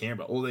while he was at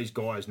Canberra. All these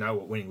guys know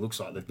what winning looks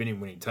like. They've been in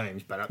winning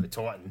teams, but at the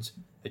Titans,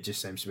 it just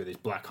seems to be this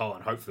black hole.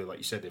 And hopefully, like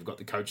you said, they've got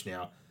the coach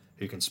now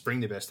who can spring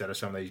the best out of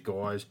some of these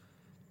guys,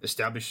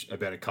 establish a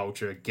better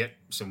culture, get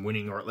some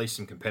winning or at least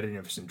some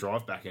competitiveness and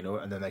drive back into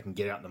it, and then they can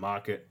get out in the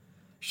market,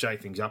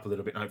 shake things up a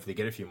little bit, and hopefully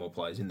get a few more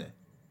players in there.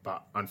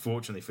 But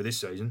unfortunately for this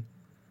season,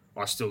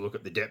 I still look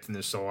at the depth in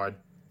the side.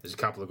 There's a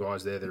couple of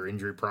guys there that are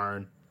injury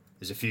prone.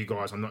 There's a few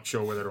guys I'm not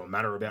sure whether it'll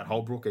matter about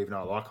Holbrook, even though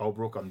I like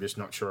Holbrook. I'm just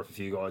not sure if a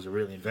few guys are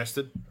really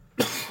invested.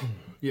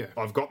 Yeah.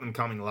 I've got them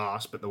coming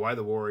last, but the way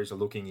the Warriors are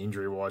looking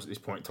injury-wise at this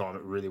point in time,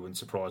 it really wouldn't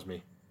surprise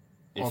me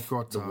if I've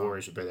got the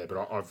Warriors would be there.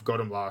 But I've got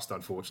them last,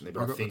 unfortunately,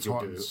 but I think he'll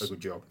do a good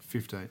job.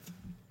 15th.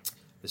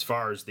 As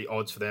far as the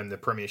odds for them, the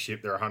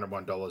premiership, they're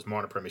 $101.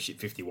 Minor premiership,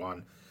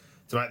 $51.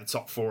 To make the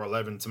top 4,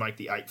 $11. To make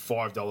the 8,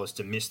 $5.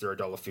 To miss, they're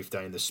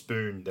 $1.15. The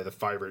Spoon, they're the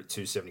favourite at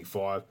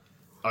 $2.75.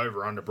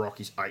 Over under Brock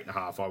is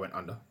 8.5. I went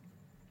under.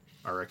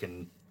 I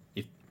reckon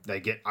if they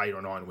get 8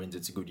 or 9 wins,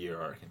 it's a good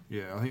year, I reckon.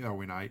 Yeah, I think they'll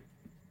win 8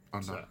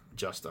 under. So,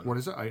 just under. What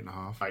is it?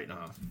 8.5? 8.5.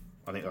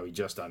 I think they'll be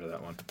just under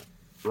that one.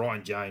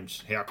 Ryan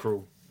James, how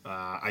cruel.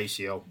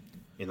 ACL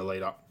in the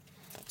lead up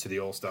to the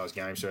All-Stars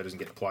game, so he doesn't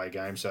get to play a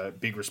game. So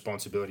big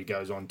responsibility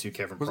goes on to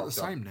Kevin Proctor. Was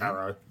it the same now?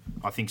 Arrow.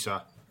 I think so.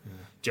 Yeah.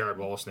 Jared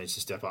Wallace needs to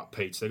step up.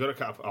 Pete. So they've got a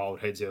couple of old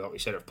heads there, like we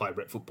said, have played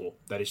rep football.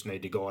 They just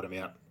need to guide them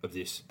out of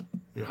this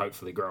and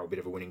hopefully grow a bit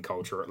of a winning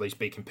culture, or at least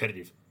be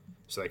competitive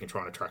so they can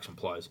try and attract some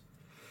players.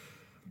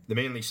 The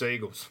Manly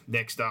Seagulls,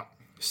 next up.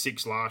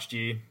 6 last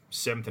year,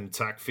 7th in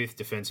attack, 5th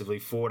defensively,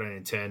 14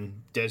 and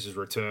 10. Dez's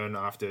return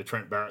after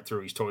Trent Barrett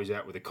threw his toys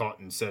out with a cot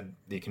and said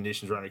the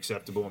conditions were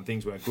unacceptable and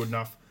things weren't good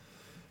enough.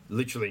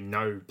 Literally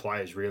no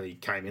players really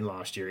came in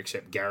last year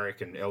except Garrick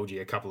and LG,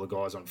 a couple of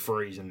guys on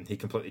freeze, and he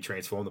completely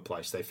transformed the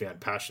place. They found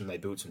passion, they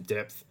built some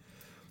depth,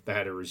 they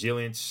had a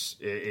resilience.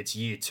 It's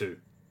year 2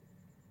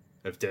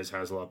 of Des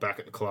Hasler back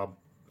at the club.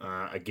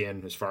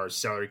 Again, as far as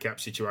salary cap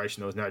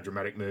situation, there was no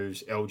dramatic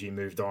moves. LG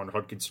moved on.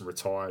 Hodkinson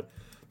retired.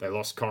 They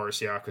lost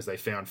Coruscant because they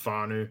found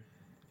Fanu.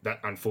 That,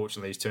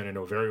 unfortunately, has turned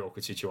into a very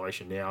awkward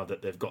situation now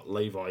that they've got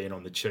Levi in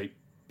on the cheap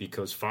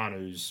because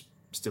Fanu's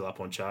still up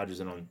on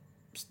charges and on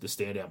the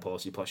stand-down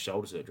policy plus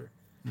shoulder surgery.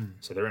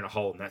 So they're in a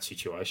hole in that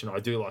situation. I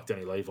do like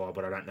Danny Levi,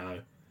 but I don't know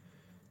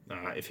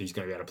if he's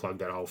going to be able to plug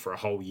that hole for a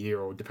whole year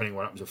or depending on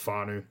what happens with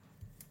Fanu.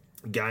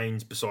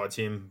 Gaines, besides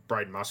him,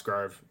 Braden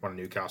Musgrove, one of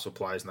Newcastle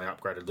players, and they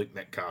upgraded Luke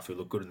Metcalf, who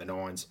looked good in the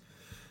nines.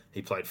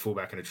 He played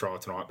fullback in a trial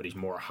tonight, but he's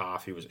more a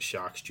half. He was at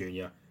Sharks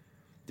Junior.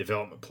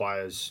 Development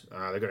players,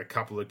 they've got a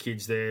couple of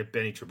kids there.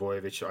 Benny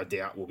Trebojevic, I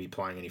doubt will be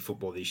playing any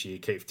football this year.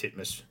 Keith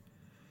Titmus,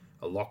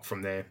 a lock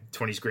from there.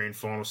 20s grand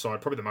final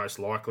side, probably the most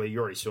likely. You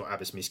already saw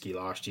Abbas Miski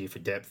last year for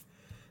depth.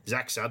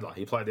 Zach Sadler,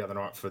 he played the other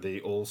night for the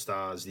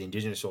All-Stars, the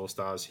Indigenous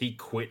All-Stars. He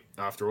quit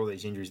after all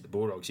these injuries at the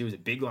Bulldogs. He was a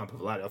big lump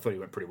of a lad. I thought he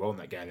went pretty well in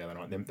that game the other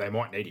night. They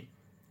might need him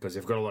because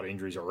they've got a lot of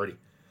injuries already.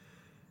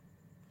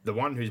 The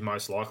one who's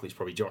most likely is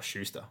probably Josh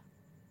Schuster,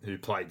 who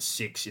played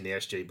 6 in the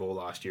SG Ball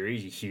last year.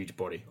 He's a huge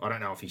body. I don't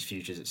know if his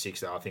future's at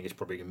 6, though. I think it's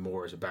probably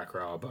more as a back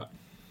rower, but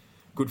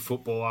good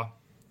footballer.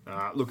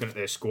 Looking at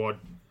their squad,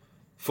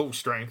 full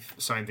strength,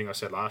 same thing I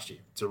said last year.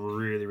 It's a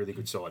really, really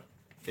good side.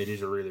 It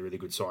is a really, really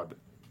good side, but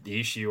the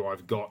issue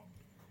I've got,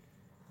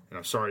 and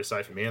I'm sorry to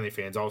say for Manly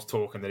fans, I was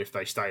talking that if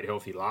they stayed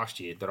healthy last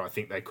year, that I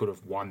think they could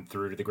have won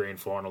through to the grand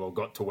final or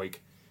got to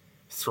week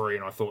 3,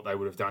 and I thought they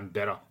would have done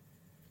better,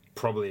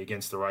 probably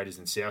against the Raiders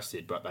than South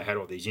did, but they had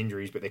all these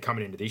injuries, but they're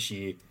coming into this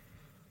year.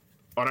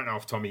 I don't know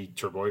if Tommy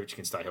Trebojevic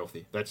can stay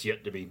healthy. That's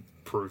yet to be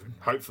proven.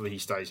 Hopefully he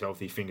stays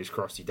healthy. Fingers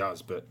crossed he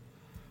does, but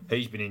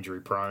he's been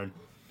injury prone.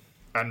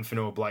 Adam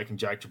Fanua-Blake and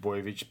Jake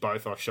Trebojevic,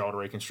 both off shoulder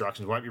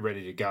reconstructions, won't be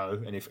ready to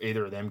go, and if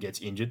either of them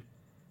gets injured,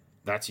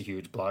 that's a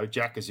huge blow.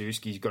 Jack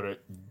Kazuski's got a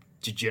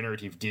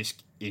degenerative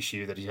disc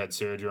issue that he's had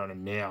surgery on,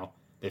 and now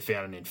they've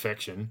found an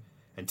infection.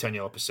 And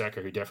Taniela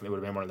Paseka, who definitely would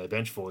have been one of their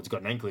bench forwards,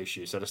 got an ankle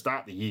issue. So to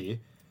start the year,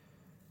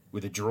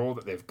 with a draw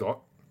that they've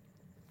got,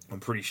 I'm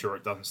pretty sure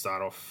it doesn't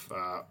start off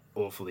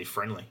awfully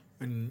friendly.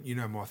 And you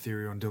know my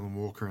theory on Dylan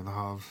Walker in the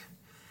halves.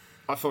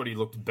 I thought he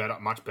looked better,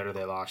 much better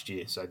there last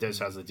year. So Des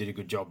Hasler did a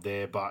good job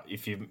there. But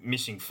if you're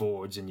missing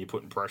forwards and you're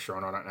putting pressure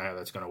on, I don't know how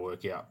that's going to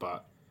work out.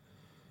 But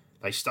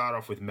they start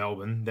off with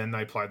Melbourne, then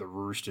they play the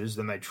Roosters,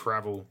 then they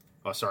travel.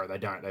 Oh, sorry, they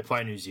don't. They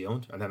play New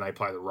Zealand, and then they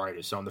play the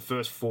Raiders. So in the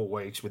first 4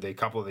 weeks, with a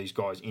couple of these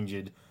guys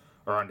injured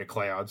or under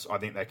clouds, I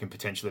think they can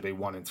potentially be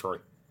 1-3.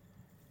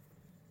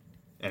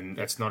 And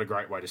that's not a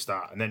great way to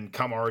start. And then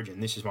come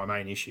Origin, this is my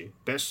main issue.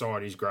 Best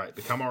side is great,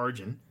 but come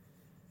Origin,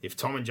 if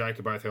Tom and Jake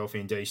are both healthy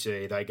in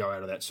DC, they go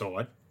out of that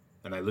side,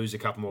 and they lose a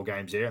couple more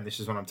games there, and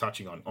this is what I'm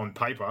touching on. On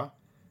paper,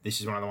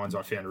 this is one of the ones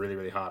I found really,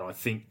 really hard. I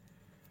think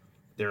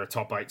they're a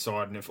top 8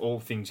 side, and if all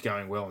things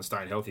going well and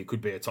staying healthy, it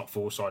could be a top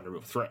 4 side and a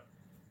real threat.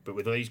 But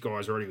with these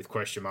guys already with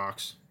question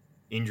marks,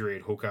 injury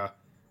at hooker,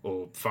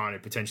 or Fanu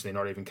potentially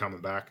not even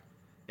coming back,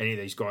 any of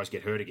these guys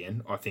get hurt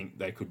again, I think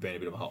they could be in a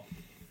bit of a hole.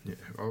 Yeah,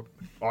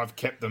 I've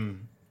kept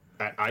them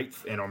at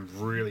 8th, and I'm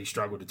really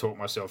struggled to talk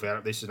myself out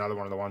of this. Is another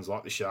one of the ones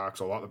like the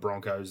Sharks or like the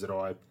Broncos that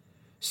I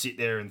sit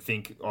there and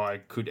think I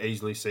could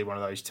easily see one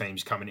of those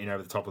teams coming in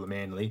over the top of the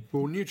Manly.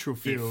 Well, neutral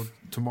field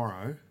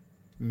tomorrow,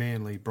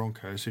 Manly,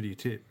 Broncos, who do you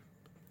tip?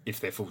 If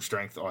they're full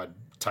strength, I'd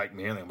take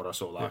Manly on what I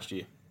saw last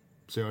year.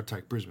 See, I'd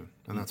take Brisbane,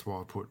 and that's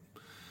why I put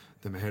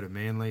them ahead of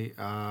Manly.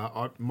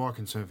 My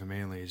concern for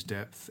Manly is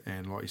depth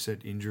and, like you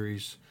said,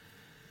 injuries.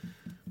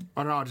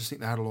 I don't know, I just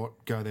think they had a lot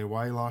go their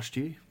way last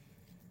year.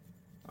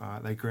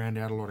 They ground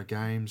out a lot of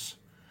games.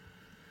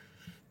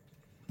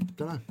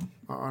 Don't know.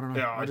 I don't know.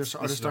 Yeah, I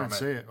just don't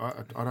see it.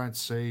 I don't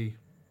see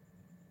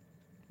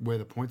where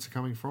the points are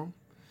coming from.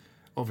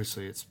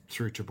 Obviously, it's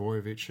through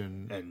Trebojevic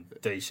and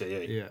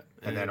DCE. Yeah.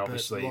 And then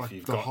obviously like if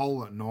you've the got...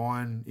 hole at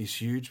 9 is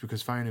huge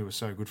because Fanu was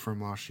so good for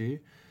him last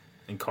year.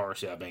 And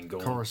Coruscant being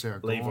gone.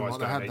 Coruscant gone. Levi's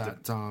They going had to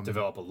need to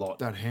develop a lot.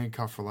 That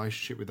handcuff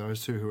relationship with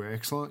those two who are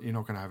excellent. You're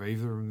not going to have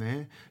either of them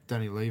there.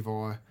 Danny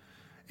Levi,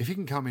 if he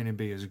can come in and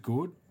be as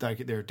good,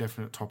 they're a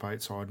definite top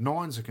 8 side.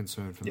 9's a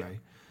concern for me.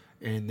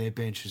 And their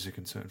bench is a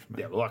concern for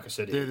me. Yeah, well, like I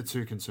said, they're the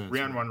two concerns.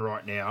 Round 1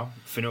 right now,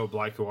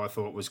 Fanua-Blake, who I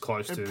thought was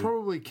close to...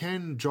 probably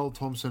can Joel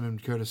Thompson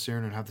and Curtis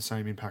Sirenin have the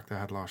same impact they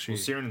had last year.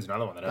 Well, Sirenen's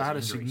another one that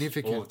has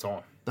injuries all the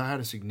time. They had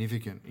a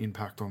significant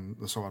impact on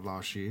the side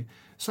last year.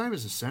 Same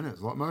as the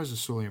centres. Like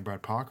Moses Sully and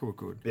Brad Parker were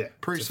good. Yeah,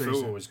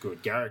 Tafua was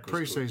good. Garrick was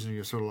pre-season, good.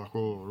 You're sort of like,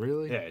 oh,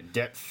 really? Yeah,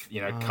 depth.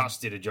 Cuss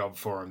did a job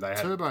for him.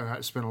 Turbo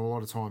had spent a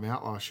lot of time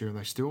out last year, and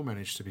they still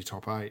managed to be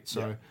top 8.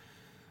 So,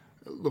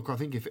 look, I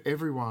think if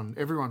everyone's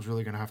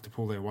really going to have to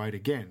pull their weight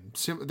again,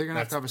 they're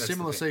going to have a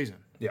similar season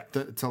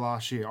to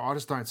last year. I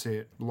just don't see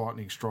it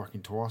lightning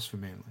striking twice for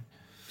Manly.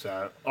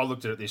 So I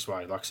looked at it this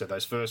way. Like I said,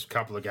 those first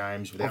couple of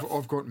games...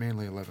 I've got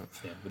Manly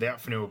 11th. Yeah,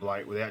 without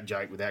Fanua-Blake, without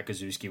Jake, without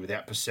Kazuski,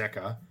 without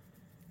Paseka,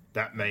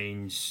 that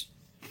means...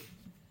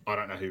 I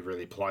don't know who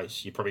really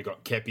plays. You probably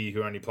got Kepi,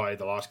 who only played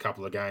the last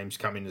couple of games,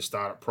 come in to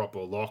start at prop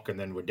or lock, and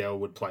then Waddell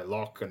would play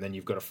lock, and then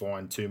you've got to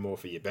find 2 more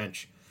for your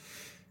bench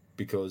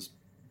because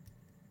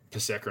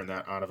Paseka and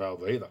that aren't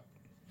available either.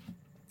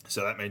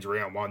 So that means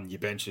round one, your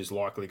bench is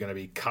likely going to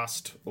be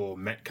Cust or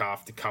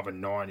Metcalf to cover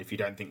 9 if you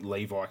don't think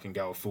Levi can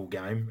go a full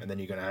game. And then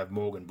you're going to have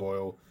Morgan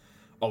Boyle,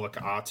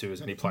 Olika Atu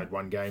has only played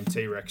 1 game,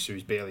 T-Rex,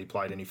 who's barely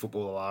played any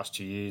football the last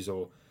 2 years,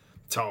 or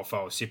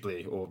Taofoa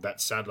Sipley, or that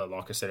Sadler,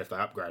 like I said, if they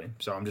upgrade him.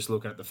 So I'm just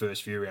looking at the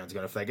first few rounds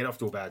going, if they get off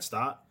to a bad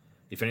start,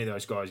 if any of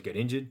those guys get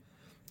injured,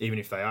 even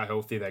if they are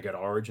healthy, they go to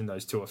Origin,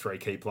 those 2 or 3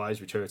 key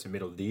players, which hurts in the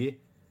middle of the year.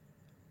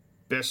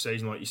 Best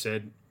season, like you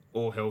said,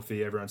 all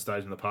healthy, everyone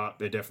stays in the park,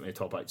 they're definitely a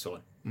top 8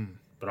 side.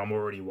 But I'm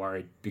already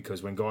worried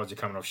because when guys are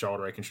coming off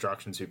shoulder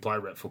reconstructions who play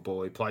rep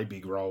football, who play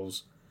big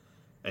roles,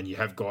 and you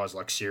have guys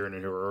like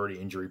Sirenin who are already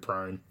injury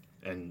prone,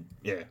 and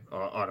yeah,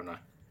 I don't know.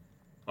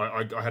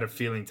 I had a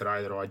feeling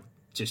today that I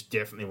just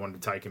definitely wanted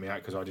to take him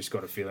out because I just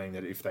got a feeling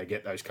that if they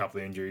get those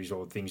couple of injuries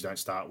or things don't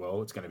start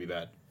well, it's going to be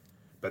bad.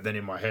 But then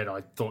in my head,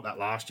 I thought that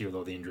last year with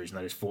all the injuries and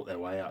they just fought their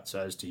way out.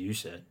 So as to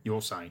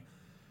you're saying,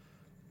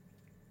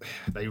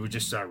 they were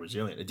just so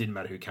resilient. It didn't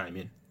matter who came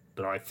in.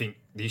 But I think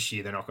this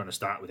year they're not going to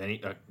start with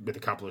with a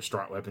couple of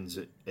strike weapons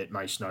that it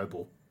may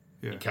snowball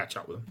and catch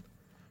up with them.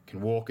 Can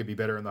Walker be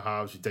better in the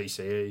halves with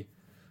DCE?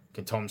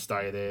 Can Tom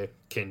stay there?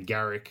 Can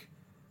Garrick,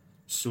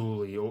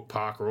 Sully, or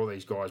Parker, all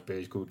these guys be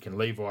as good? Can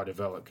Levi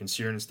develop? Can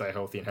Sirenin stay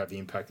healthy and have the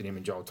impact that him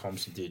and Joel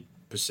Thompson did?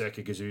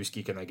 Paseka,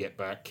 Gazuski, can they get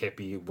back?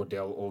 Kepi,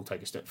 Waddell, all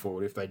take a step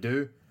forward. If they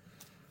do,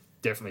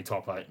 definitely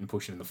top 8 and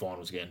pushing in the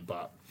finals again.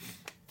 But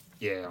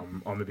yeah,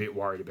 I'm a bit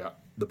worried about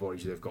the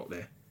bodies they've got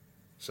there.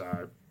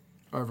 So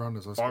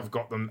over-unders, I've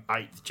got them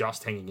 8th,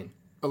 just hanging in.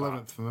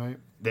 11th for me.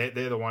 They're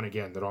the one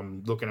again that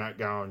I'm looking at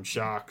going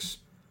Sharks,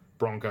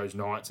 Broncos,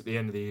 Knights at the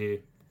end of the year.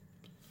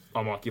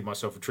 I might give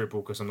myself a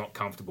triple because I'm not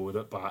comfortable with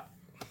it, but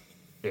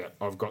yeah,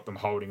 I've got them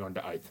holding on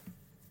to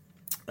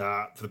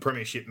 8th. For the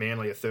Premiership,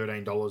 Manly are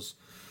 $13.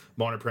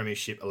 Minor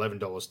Premiership,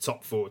 $11.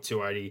 Top 4,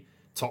 $2.80.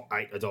 Top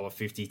 8,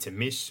 $1.50 to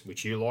miss,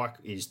 which you like,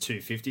 is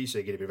 $2.50, so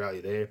you get a bit of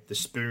value there. The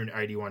Spoon,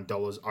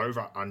 $81.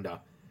 Over, under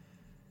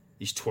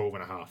is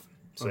 12.5.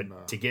 So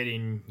to get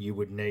in, you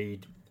would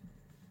need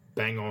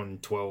bang on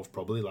 12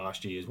 probably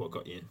last year is what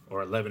got you in,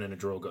 or 11 and a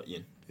draw got you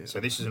in. Yeah. So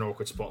this is an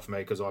awkward spot for me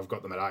because I've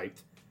got them at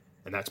 8th,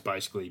 and that's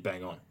basically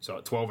bang on. So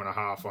at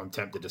 12.5, I'm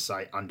tempted to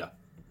say under,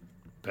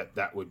 but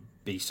that would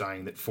be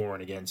saying that 4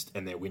 and against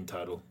and their win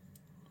total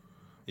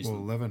is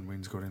 11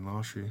 wins got in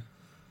last year.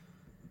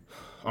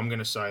 I'm going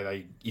to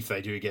say if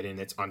they do get in,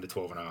 it's under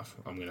 12.5.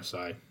 I'm going to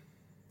say,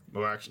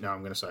 well, actually, no,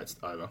 I'm going to say it's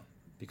over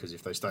because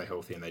if they stay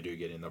healthy and they do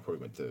get in, they'll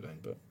probably win 13.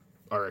 But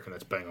I reckon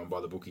that's bang on by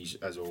the bookies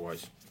as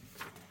always.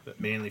 But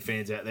Manly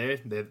fans out there,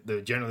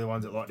 they're generally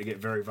ones that like to get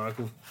very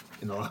vocal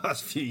in the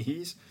last few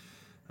years.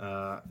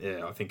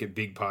 Yeah, I think a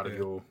big part of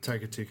your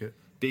take a ticket.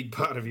 Big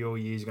part of your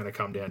year is going to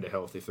come down to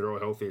health. If they're all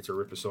healthy, it's a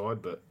rip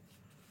aside, but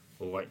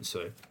we'll wait and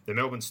see. The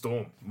Melbourne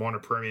Storm, minor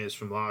premiers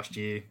from last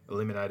year,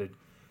 eliminated.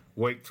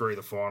 Week 3 of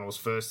the finals,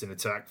 first in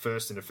attack,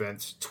 first in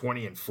defence,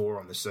 20-4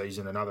 on the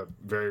season. Another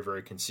very,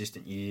 very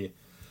consistent year.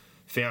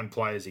 Found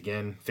players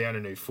again, found a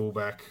new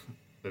fullback.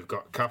 They've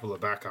got a couple of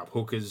backup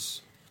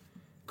hookers.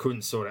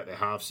 Couldn't sort out their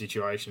half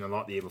situation. And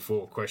like the year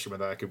before, question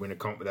whether they could win a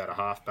comp without a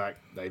halfback.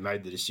 They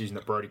made the decision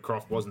that Brodie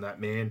Croft wasn't that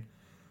man.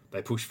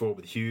 They pushed forward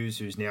with Hughes,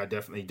 who's now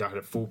definitely done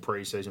a full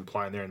pre-season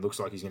playing there and looks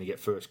like he's going to get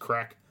first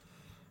crack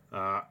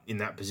in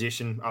that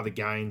position. Other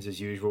gains, as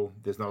usual.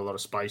 There's not a lot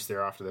of space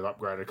there after they've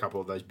upgraded a couple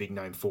of those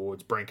big-name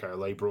forwards. Branko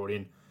Lee brought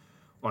in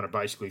on a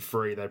basically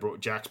free. They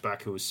brought Jax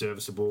back, who was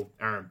serviceable.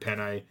 Aaron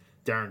Penne,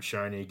 Darren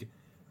Schoenig,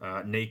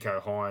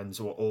 Nico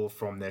Hines were all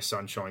from their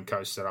Sunshine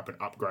Coast, set up an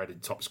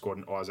upgraded top squad,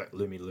 and Isaac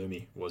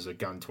Lumi was a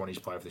gun 20s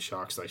player for the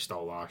Sharks they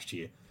stole last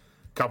year.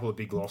 Couple of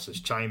big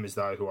losses. Chambers,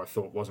 though, who I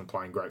thought wasn't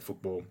playing great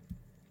football.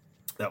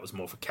 That was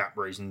more for cap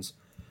reasons.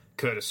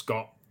 Curtis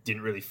Scott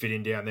didn't really fit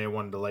in down there,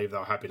 wanted to leave. They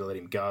were happy to let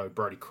him go.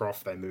 Brodie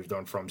Croft, they moved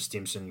on from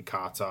Stimson,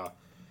 Carter,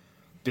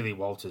 Billy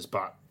Walters.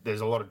 But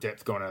there's a lot of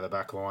depth going out of the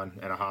back line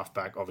and a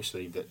halfback,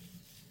 obviously, that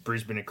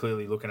Brisbane are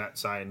clearly looking at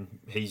saying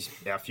he's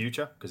our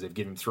future because they've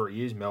given him 3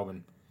 years.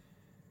 Melbourne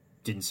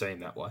didn't see him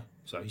that way,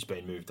 so he's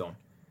been moved on.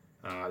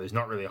 There's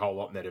not really a whole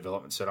lot in their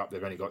development set up.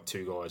 They've only got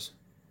 2 guys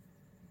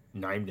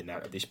named in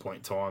that at this point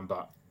in time.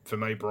 But for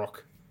me,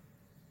 Brock,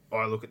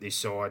 I look at this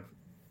side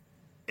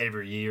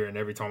every year, and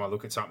every time I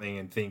look at something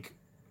and think,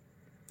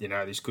 you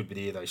know, this could be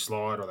the year they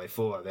slide or they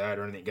fall or they out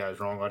or anything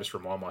goes wrong, I just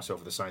remind myself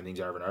of the same things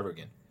over and over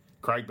again.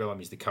 Craig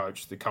Bellamy's the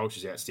coach. The coach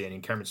is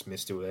outstanding. Cameron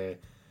Smith's still there.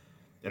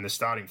 And the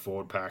starting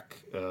forward pack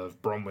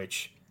of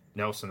Bromwich,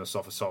 Nelson,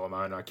 Asafa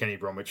Solomona, Kenny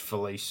Bromwich,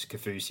 Felice,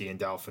 Kafusi and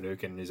Dale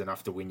Finucane is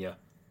enough to win you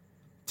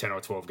 10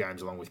 or 12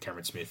 games along with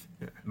Cameron Smith.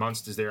 Yeah.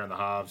 Munster's there in the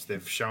halves.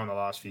 They've shown the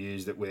last few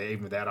years that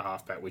even without a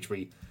halfback, which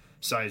we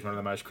say is one of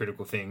the most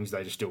critical things,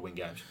 they just still win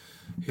games.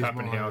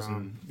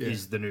 Pappenhausen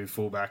is the new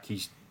fullback.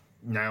 He's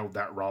nailed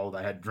that role.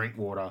 They had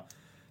Drinkwater.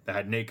 They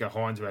had Nico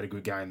Hines, who had a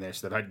good game there.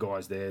 So they've had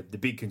guys there. The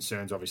big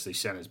concern's obviously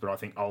centres, but I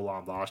think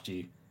Olam last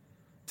year,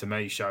 to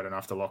me, showed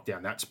enough to lock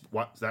down that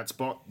spot.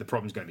 The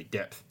problem's going to be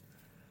depth.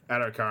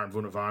 Adokar and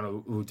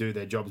Vunavana will do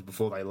their jobs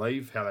before they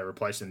leave. How they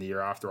replace them the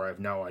year after, I have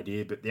no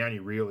idea. But the only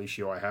real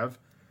issue I have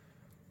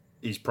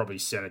is probably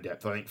centre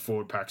depth. I think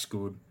forward pack's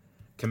good.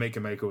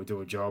 Kamika Mika will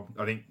do a job.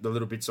 I think the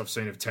little bits I've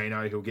seen of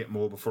Tino, he'll get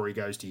more before he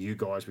goes to you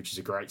guys, which is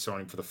a great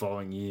signing for the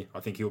following year.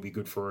 I think he'll be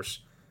good for us.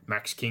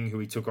 Max King, who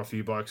he took off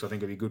you blokes, I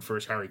think will be good for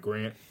us. Harry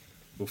Grant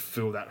will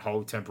fill that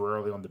hole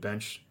temporarily on the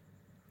bench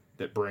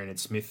that Brandon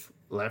Smith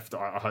left.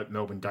 I hope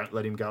Melbourne don't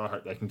let him go. I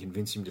hope they can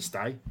convince him to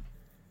stay.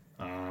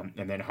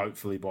 And then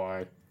hopefully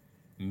by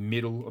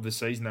middle of the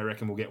season, they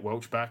reckon we'll get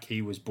Welch back.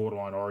 He was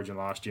borderline Origin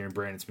last year, and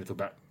Brandon Smith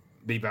will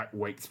be back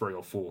week 3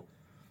 or 4.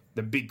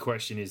 The big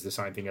question is the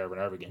same thing over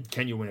and over again.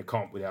 Can you win a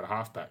comp without a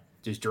halfback?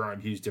 Does Jerome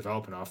Hughes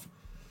develop enough?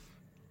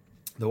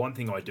 The one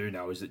thing I do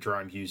know is that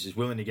Jerome Hughes is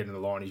willing to get in the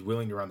line. He's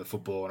willing to run the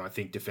football, and I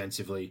think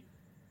defensively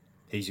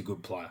he's a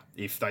good player.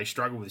 If they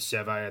struggle with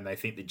Seve and they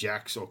think that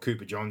Jacks or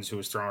Cooper Johns, who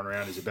was thrown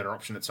around, is a better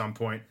option at some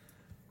point,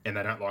 and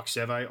they don't like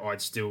Seve,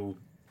 I'd still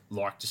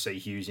like to see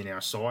Hughes in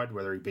our side,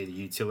 whether he be the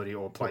utility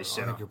or play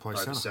centre. I think he'll play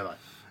over centre. Seve.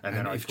 And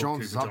then if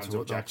Johns is up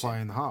to it, they'll play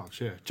in the halves.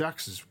 Yeah,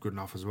 Jacks is good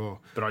enough as well.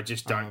 But I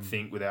just don't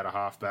think without a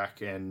halfback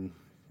and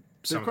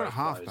they've got a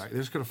halfback. They've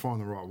just got to find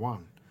the right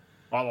one.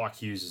 I like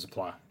Hughes as a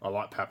player. I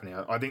like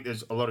Pappenau. I think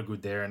there's a lot of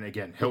good there. And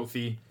again,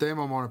 healthy. They're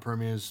my minor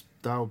premiers.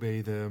 They'll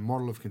be the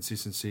model of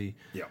consistency.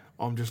 Yeah.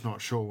 I'm just not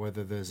sure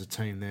whether there's a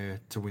team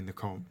there to win the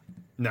comp.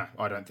 No,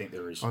 I don't think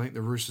there is. I think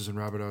the Roosters and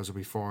Rabbitohs will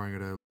be firing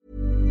at a...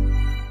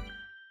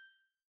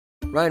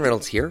 Ryan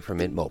Reynolds here from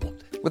Mint Mobile.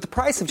 With the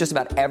price of just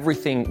about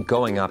everything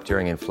going up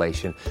during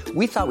inflation,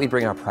 we thought we'd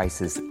bring our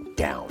prices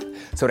down.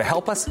 So to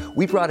help us,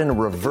 we brought in a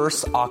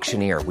reverse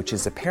auctioneer, which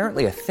is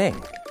apparently a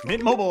thing.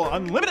 Mint Mobile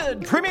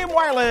Unlimited Premium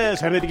Wireless.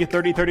 How to get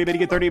 30, 30, bit to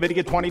get 30, bit to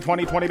get 20,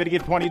 20, 20, bit to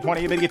get 20,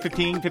 20, bit to get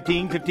 15,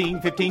 15,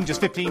 15, 15,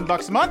 just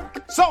 $15 a month?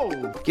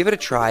 Sold! Give it a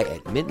try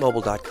at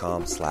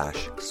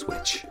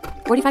mintmobile.com/switch.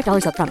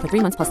 $45 up front for 3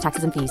 months plus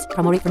taxes and fees.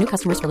 Promo rate for new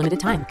customers for limited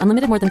time.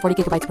 Unlimited more than 40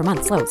 gigabytes per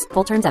month. Slows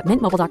full terms at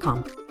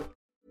mintmobile.com.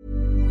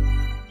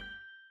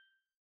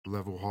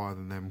 level higher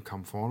than them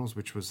come finals,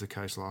 which was the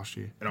case last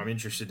year. And I'm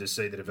interested to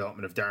see the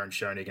development of Darren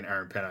Schoenig and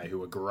Aaron Penne, who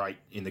were great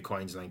in the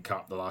Queensland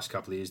Cup the last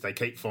couple of years. They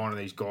keep finding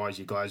these guys,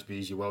 your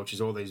Glasbys, your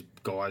Welches, all these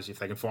guys. If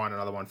they can find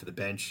another one for the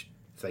bench,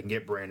 if they can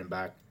get Brandon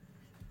back,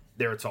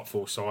 they're a top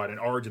 4 side. And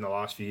Origin the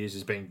last few years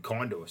has been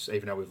kind to us,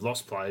 even though we've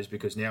lost players,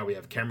 because now we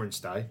have Cameron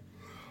stay.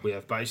 We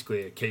have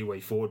basically a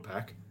Kiwi forward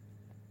pack.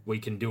 We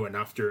can do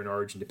enough during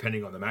Origin,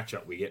 depending on the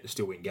matchup we get, to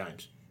still win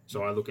games.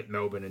 So I look at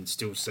Melbourne and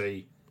still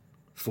see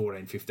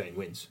 14, 15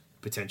 wins,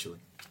 potentially.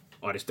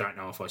 I just don't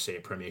know if I see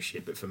a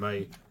premiership. But for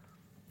me,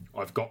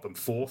 I've got them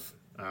 4th,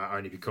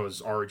 only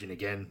because Origin,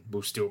 again,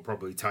 will still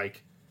probably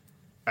take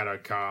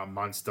Addo-Carr,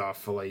 Munster,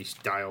 Felice,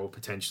 Dale,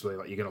 potentially.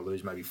 Like, you're going to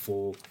lose maybe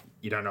 4.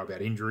 You don't know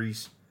about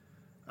injuries.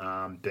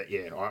 But,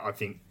 yeah, I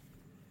think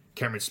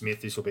Cameron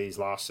Smith, this will be his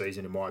last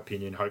season, in my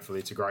opinion. Hopefully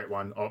it's a great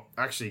one. I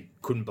actually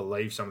couldn't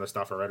believe some of the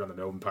stuff I read on the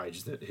Melbourne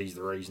page, that he's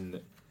the reason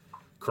that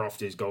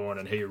Croft is gone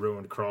and he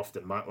ruined Croft.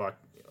 And, like,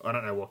 I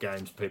don't know what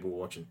games people were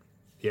watching.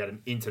 He had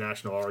an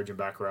international Origin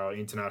back row,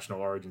 international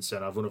Origin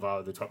centre.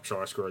 Vunivalu, the top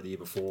try scorer the year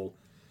before.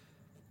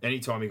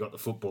 Anytime he got the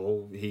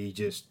football, he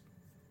just,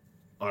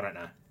 I don't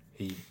know.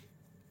 He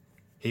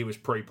was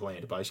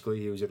pre-planned, basically.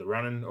 He was either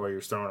running or he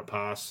was throwing a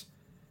pass.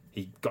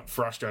 He got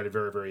frustrated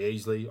very, very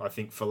easily. I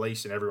think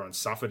Felice and everyone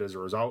suffered as a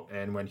result.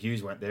 And when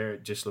Hughes went there,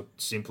 it just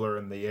looked simpler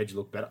and the edge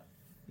looked better.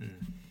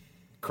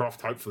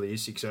 Croft hopefully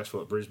is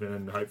successful at Brisbane,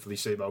 and hopefully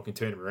Seabold can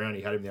turn him around.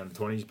 He had him in the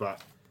under-20s,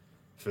 but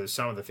for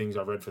some of the things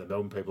I've read from the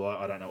Melbourne people,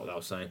 I don't know what they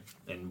were saying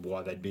and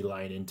why they'd be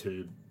laying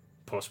into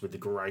possibly the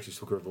greatest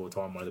hooker of all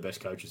time, one of the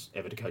best coaches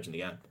ever to coach in the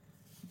game.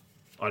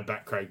 I'd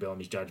back Craig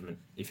Bellamy's judgment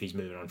if he's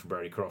moving on from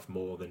Brady Croft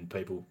more than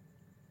people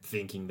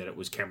thinking that it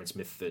was Cameron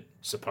Smith that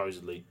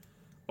supposedly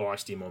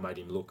iced him or made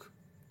him look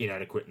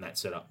inadequate in that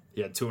setup.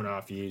 He had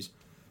 2.5 years.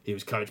 He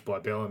was coached by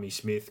Bellamy,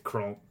 Smith,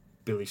 Cronk,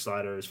 Billy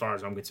Slater. As far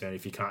as I'm concerned,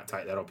 if you can't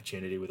take that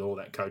opportunity with all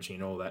that coaching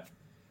and all that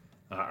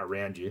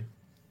around you,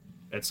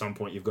 at some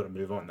point you've got to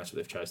move on. That's what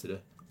they've chosen to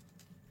do.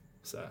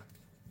 So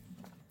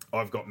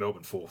I've got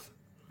Melbourne 4th.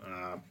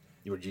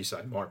 What did you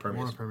say? Minor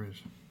premiers. Minor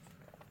premiers.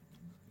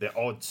 Their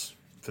odds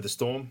for the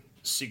Storm,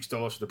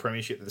 $6 for the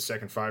premiership. They're the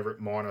second favourite.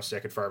 Minor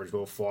second favourite as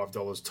well,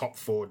 $5. Top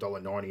 4,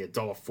 $1.90.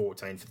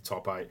 $1.14 for the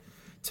top 8.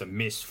 To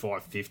miss,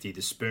 $5.50.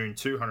 The Spoon,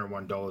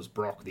 $201.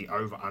 Brock, the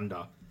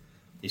over-under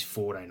is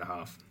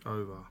 14.5.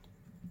 Over.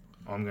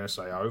 I'm going to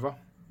say over.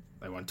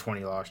 They won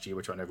 20 last year,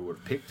 which I never would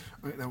have picked.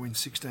 I think they'll win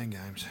 16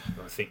 games.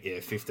 I think,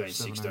 15, 7,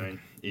 16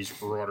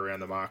 is right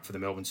around the mark for the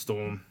Melbourne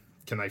Storm.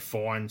 Can they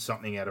find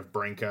something out of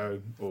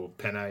Branko or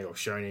Penne or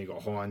Schoenig or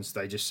Hines?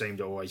 They just seem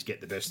to always get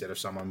the best out of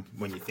someone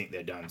when you think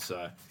they're done.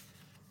 So,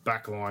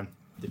 back line,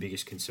 the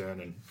biggest concern,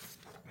 and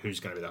who's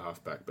going to be the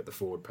halfback. But the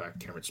forward pack,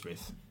 Cameron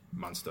Smith,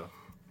 Munster,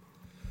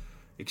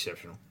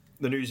 exceptional.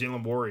 The New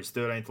Zealand Warriors,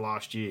 13th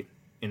last year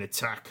in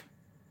attack.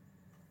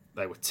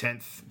 They were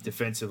 10th,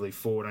 defensively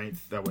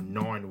 14th. They were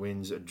 9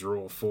 wins, a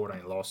draw,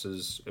 14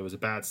 losses. It was a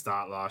bad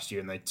start last year,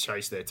 and they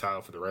chased their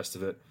tail for the rest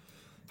of it.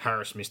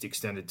 Harris missed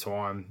extended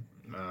time.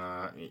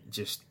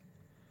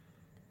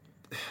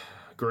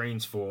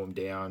 Green's form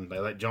down. They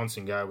let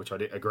Johnson go, which I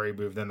agreed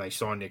with. Then they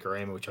signed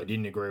Nicarima, which I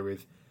didn't agree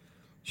with.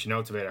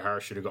 Chanel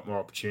Tavita-Harris should have got more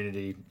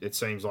opportunity. It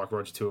seems like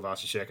Roger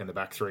Tuivasa-Sheck and the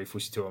back three,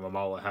 Fusitu'a and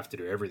Momola, have to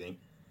do everything.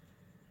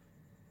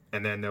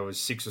 And then there was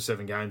 6 or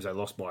 7 games they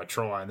lost by a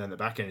try, and then the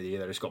back end of the year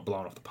they just got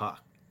blown off the park.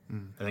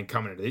 And then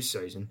coming into this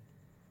season,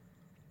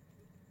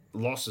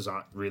 losses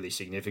aren't really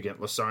significant.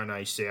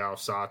 Lasone, Sau,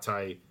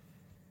 Sarte,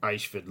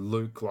 Ashford,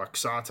 Luke, like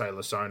Sarte,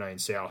 Lasone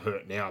and Sau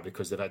hurt now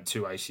because they've had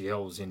 2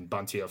 ACLs in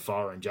Bunty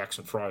Afoa and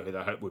Jackson Fro, who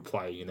they hope would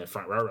play in their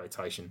front row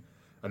rotation.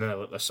 And then they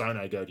let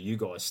Lasone go to you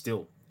guys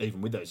still,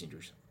 even with those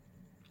injuries.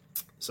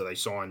 So they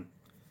signed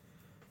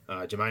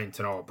Jermaine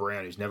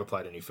Tanoa-Brown, who's never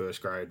played any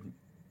first grade,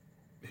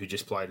 who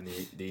just played in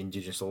the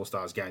Indigenous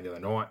All-Stars game the other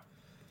night.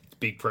 It's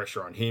big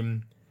pressure on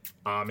him.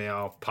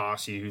 Armau,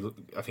 Parsi, who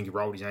I think he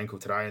rolled his ankle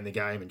today in the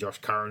game, and Josh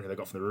Curran, who they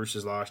got from the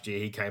Roosters last year,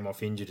 he came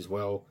off injured as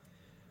well.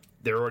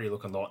 They're already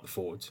looking light, the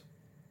forwards.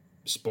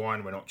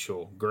 Spine, we're not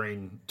sure.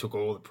 Green took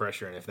all the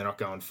pressure, and if they're not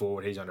going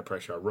forward, he's under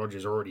pressure.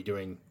 Rogers already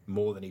doing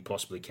more than he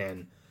possibly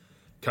can.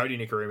 Cody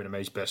Nikorima, to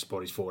me's best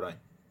spot is 14.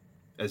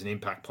 As an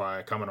impact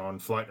player, coming on,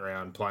 floating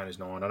around, playing as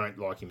 9. I don't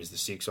like him as the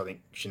 6. I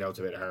think Chanel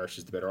Tavita-Harris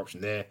is the better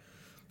option there.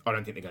 I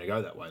don't think they're going to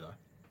go that way, though.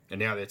 And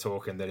now they're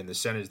talking that in the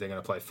centres they're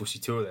going to play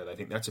Fusitu'a there. They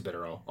think that's a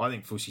better role. I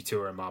think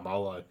Fusitu'a and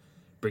Marmolo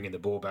bringing the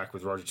ball back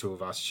with Roger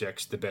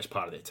Tuivasa-Sheck's the best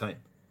part of their team.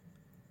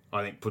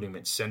 I think putting him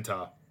at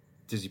centre,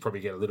 does he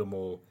probably get a little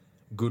more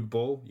good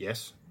ball?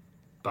 Yes.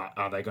 But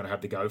are they going to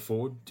have the go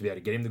forward to be able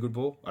to get him the good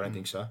ball? I don't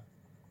think so.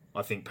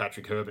 I think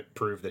Patrick Herbert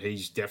proved that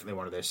he's definitely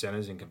one of their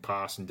centres and can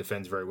pass and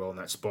defends very well in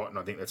that spot. And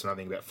I think that's another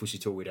thing about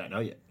Fusitu'a we don't know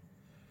yet.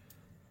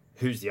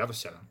 Who's the other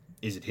centre?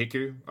 Is it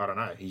Hiku? I don't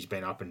know. He's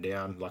been up and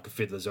down like a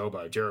fiddler's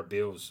elbow. Jared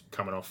Beale's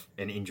coming off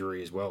an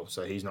injury as well,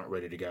 so he's not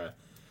ready to go.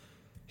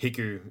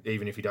 Hiku,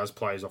 even if he does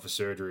play, is off a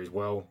surgery as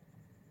well.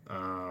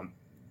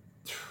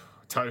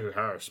 Tohu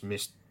Harris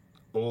missed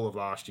all of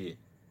last year.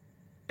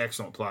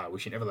 Excellent player.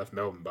 Wish he never left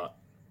Melbourne, but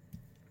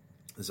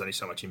there's only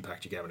so much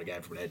impact you can have in a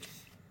game from an edge.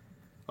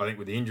 I think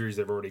with the injuries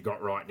they've already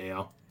got right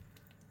now,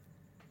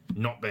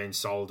 not being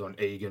sold on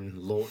Egan,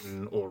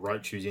 Lawton or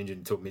Roach, who's injured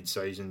until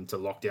mid-season, to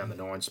lock down the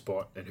 9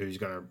 spot and who's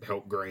going to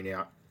help Green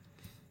out.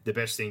 The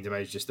best thing to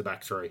me is just the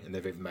back 3, and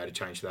they've even made a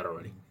change to that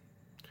already.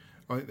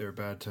 I think they're a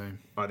bad team.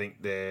 I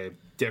think they're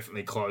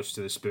definitely close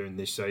to the spoon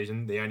this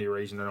season. The only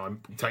reason, and I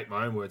take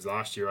my own words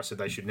last year, I said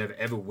they should never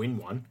ever win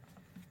one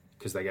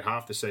because they get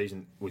half the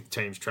season with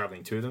teams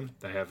travelling to them.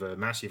 They have a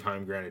massive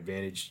home ground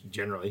advantage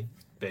generally,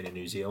 being in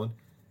New Zealand,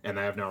 and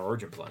they have no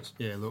Origin players.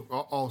 Yeah, look,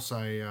 I'll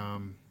say...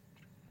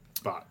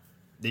 But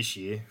this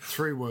year...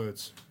 3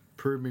 words.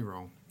 Prove me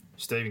wrong.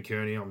 Stephen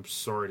Kearney, I'm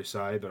sorry to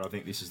say, but I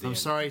think this is the end.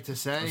 Sorry to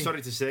say. I'm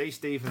sorry to see,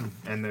 Stephen.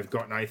 And they've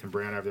got Nathan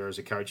Brown over there as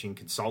a coaching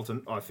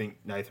consultant. I think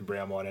Nathan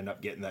Brown might end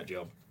up getting that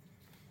job.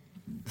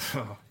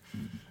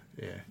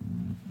 Yeah.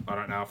 I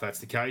don't know if that's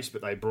the case,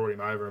 but they brought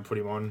him over and put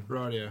him on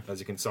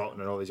as a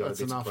consultant and all these other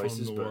bits and pieces. That's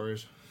enough on the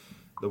Warriors.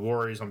 The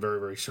Warriors, I'm very,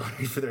 very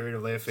sorry for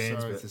their fans.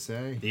 Sorry but to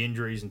say. The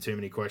injuries and too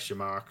many question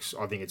marks,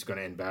 I think it's going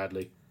to end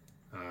badly.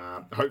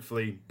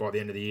 Hopefully, by the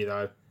end of the year,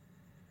 though,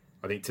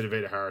 I think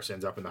Tavita-Harris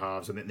ends up in the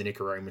halves. I think the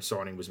Nikorima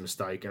signing was a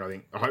mistake,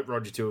 and I hope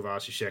Roger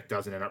Tuivasa-Sheck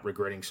doesn't end up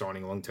regretting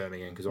signing long term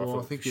again because I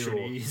thought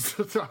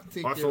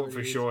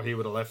for sure he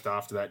would have left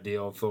after that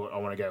deal. Thought I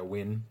want to go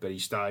win, but he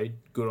stayed.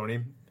 Good on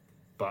him,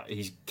 but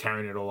he's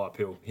carrying it all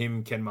uphill.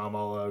 Him, Ken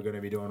Marmola are going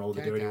to be doing all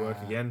the dirty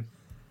work again,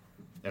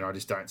 and I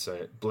just don't see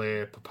it.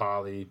 Blair,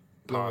 Papali,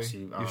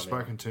 Parsi. You've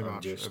spoken too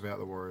much about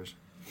the Warriors.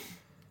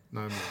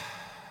 No more.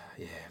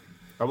 Yeah,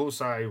 I will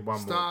say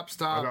one more.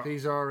 Stop!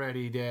 He's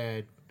already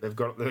dead. They've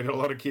got a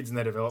lot of kids in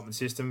their development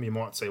system. You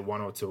might see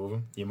 1 or 2 of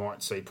them. You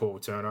might see Paul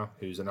Turner,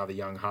 who's another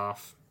young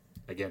half.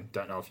 Again,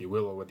 don't know if you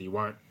will or whether you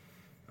won't.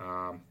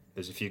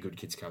 There's a few good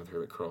kids coming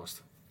through at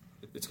Cross.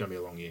 It's going to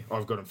be a long year.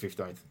 I've got them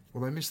 15th.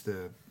 Well,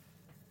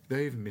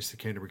 they even missed the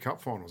Canterbury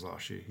Cup finals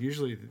last year.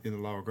 Usually in the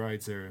lower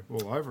grades, they're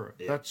all over it.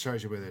 Yeah. That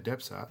shows you where their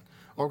depth's at.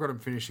 I've got them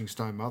finishing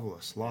stone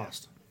motherless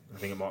last. Yeah. I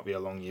think it might be a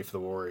long year for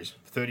the Warriors.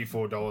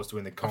 $34 to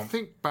win the comp. I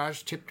think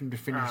Baz tipped him to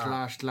finish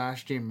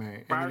last year,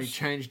 mate. And then he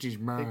changed his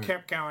mind. He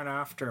kept going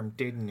after him,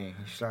 didn't he?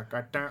 He's like,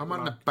 I'm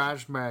on the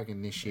Baz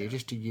wagon this year,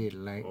 just a year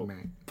late,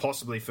 mate.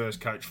 Possibly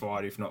first coach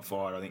fired, if not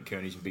fired. I think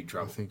Kearney's in big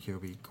trouble. I think he'll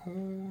be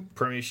gone.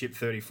 Premiership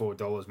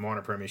 $34,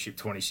 minor premiership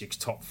 $26,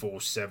 top 4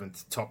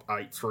 7th, top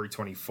 8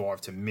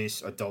 $3.25 to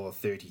miss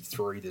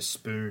 $1.33. The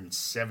spoon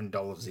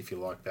 $7 if you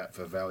like that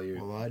for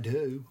value. Well, I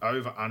do.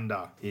 Over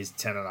under is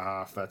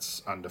 10.5.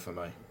 That's under for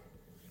me.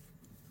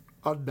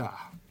 Under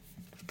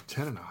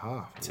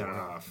 10.5.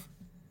 10.5.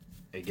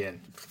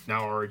 Again, no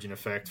Origin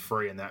effect,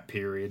 free in that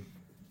period.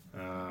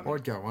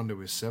 I'd go under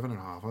with 7.5.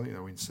 I think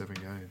they'll win 7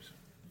 games.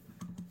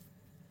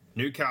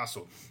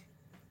 Newcastle,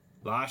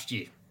 last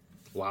year,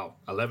 wow,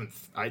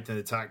 11th, 8th in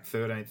attack,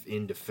 13th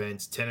in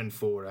defence, 10 and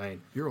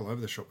 14. You're all over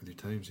the shop with your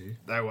teams here.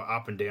 They were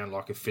up and down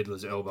like a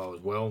fiddler's elbow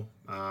as well.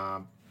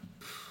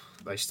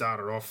 They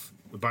started off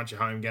a bunch of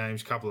home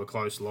games, couple of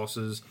close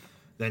losses.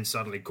 Then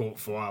suddenly caught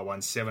fire, won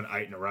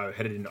 7-8 in a row,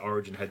 headed into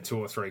Origin, had 2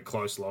 or 3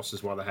 close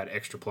losses while they had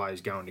extra players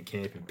going to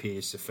camp in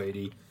Pearce,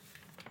 Safidi.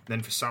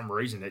 Then for some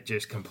reason it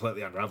just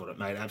completely unravelled. It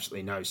made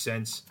absolutely no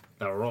sense.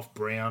 They were off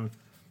Brown,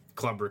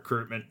 club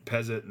recruitment,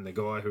 Pezzett, and the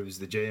guy who was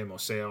the GM or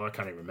CEO. I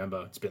can't even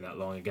remember. It's been that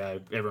long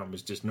ago. Everyone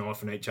was just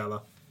knifing each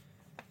other.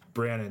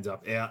 Brown ends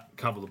up out. A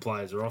couple of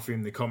players are off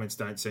him. The comments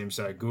don't seem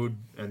so good.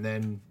 And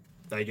then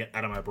they get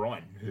Adam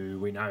O'Brien, who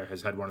we know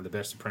has had one of the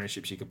best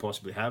apprenticeships you could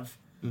possibly have.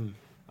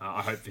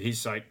 I hope for his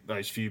sake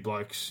those few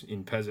blokes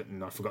in Pezzett,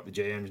 and I forgot the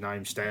GM's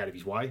name, stay out of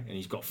his way, and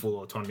he's got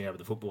full autonomy over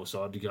the football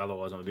side, because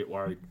otherwise I'm a bit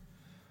worried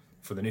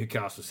for the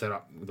Newcastle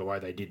setup, the way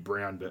they did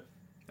Brown. But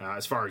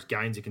as far as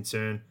gains are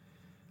concerned,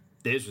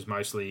 theirs was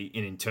mostly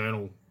an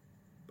internal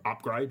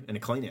upgrade and a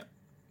clean-out.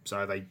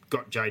 So they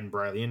got Jaden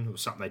Brayley in. It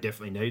was something they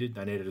definitely needed.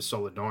 They needed a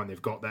solid 9.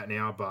 They've got that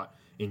now, but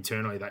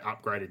internally they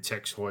upgraded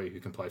Tex Hoy, who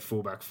can play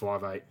fullback,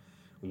 5'8",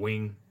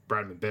 wing.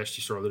 Bradman Best,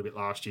 you saw a little bit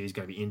last year, he's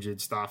going to be injured.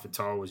 Stafford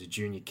Toll was a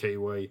junior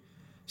Kiwi,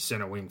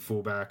 centre wing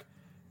fullback.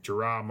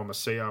 Gerard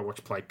Momasia,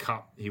 watch play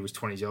Cup. He was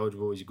 20s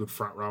eligible. He's a good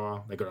front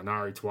rower. They got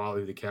Anari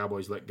Tualu, who the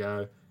Cowboys let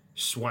go.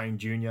 Swain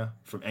Jr.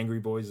 from Angry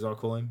Boys, as I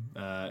call him.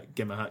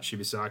 Gemahat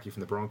Shibasaki from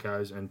the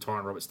Broncos. And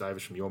Tyron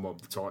Roberts-Davis from your mob,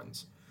 the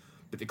Titans.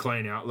 But the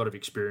clean out, a lot of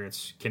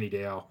experience. Kenny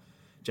Dow,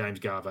 James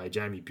Garvey,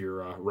 Jamie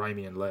Bura,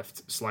 Ramian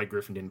left. Slade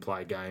Griffin didn't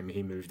play a game.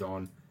 He moved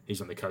on. He's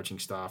on the coaching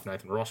staff.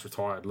 Nathan Ross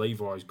retired.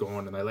 Levi's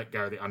gone, and they let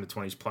go of the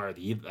under-20s player of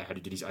the year that they had,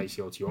 who did his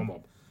ACL to your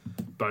mob.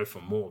 Both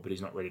for more, but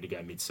he's not ready to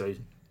go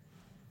mid-season.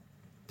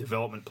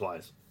 Development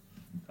players.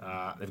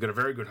 They've got a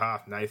very good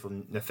half.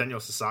 Nathaniel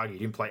Sasagi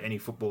didn't play any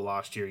football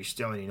last year. He's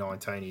still only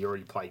 19. He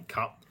already played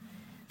Cup.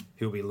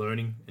 He'll be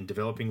learning and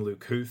developing.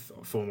 Luke Huth,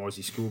 former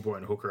Aussie schoolboy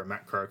and hooker, and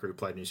Matt Croker, who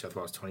played New South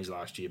Wales 20s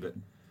last year. But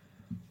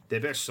their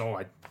best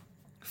side,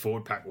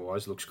 forward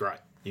pack-wise, looks great.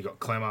 You got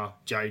Clemmer,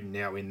 Jaden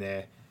now in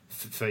there.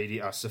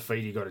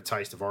 Safidi got a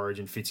taste of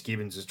origin.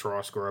 Fitzgibbons is a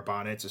try scorer.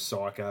 Barnett's a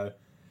psycho.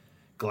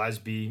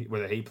 Glasby,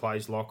 whether he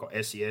plays lock or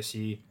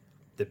SESE.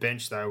 The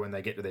bench, though, when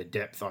they get to their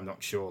depth, I'm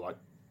not sure. Like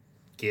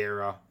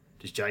Guerra,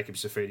 does Jacob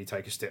Safidi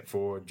take a step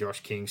forward? Josh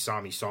King,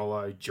 Sami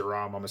Solo,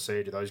 Gerard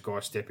Momasia, do those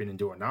guys step in and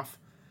do enough?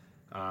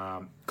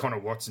 Connor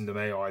Watson, to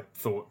me, I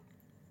thought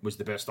was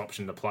the best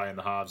option to play in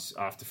the halves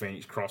after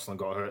Phoenix Crossland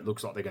got hurt.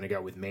 Looks like they're going to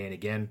go with Mann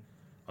again.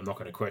 I'm not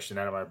going to question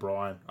Adam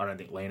O'Brien. I don't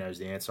think Leno's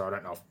the answer. I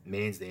don't know if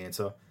Mann's the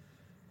answer.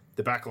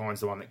 The back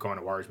line's the one that kind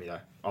of worries me, though.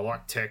 I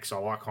like Tex. I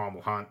like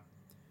Heimel Hunt.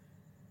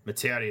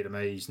 Matautia, to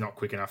me, he's not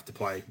quick enough to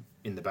play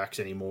in the backs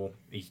anymore.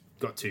 He's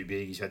got too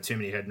big. He's had too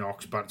many head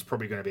knocks, but it's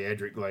probably going to be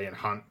Edric Lee and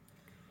Hunt,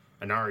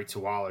 Anari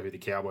Tuala, who the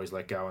Cowboys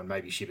let go, and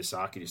maybe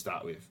Shibasaki to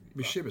start with.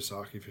 Be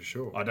Shibasaki for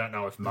sure. I don't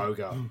know if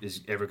Moga is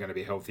ever going to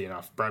be healthy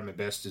enough. Bradman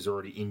Best is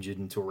already injured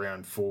until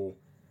round 4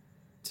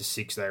 to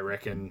 6, they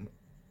reckon.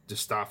 To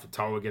start for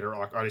Toa get it.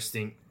 Like, I just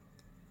think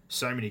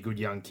so many good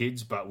young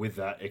kids, but with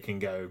that, it can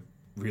go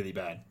really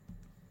bad.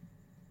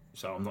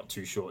 So I'm not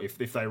too sure. If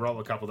they roll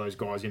a couple of those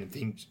guys in and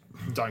things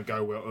don't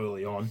go well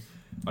early on,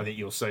 I think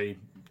you'll see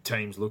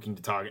teams looking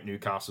to target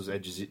Newcastle's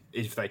edges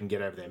if they can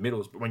get over their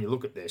middles. But when you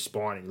look at their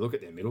spine and you look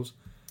at their middles,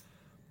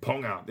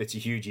 Ponga, it's a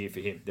huge year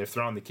for him. They've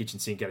thrown the kitchen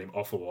sink at him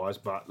offer-wise,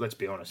 but let's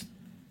be honest.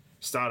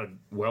 Started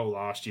well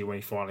last year when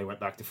he finally went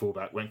back to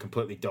fullback, went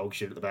completely dog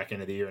shit at the back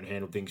end of the year and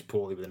handled things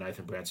poorly with the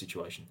Nathan Brown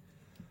situation.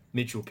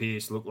 Mitchell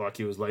Pearce looked like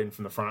he was leading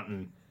from the front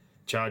and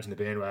charging the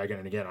bandwagon,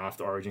 and again,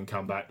 after Origin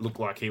come back, looked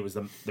like he was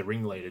the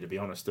ringleader, to be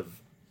honest,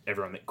 of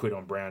everyone that quit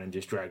on Brown and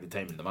just dragged the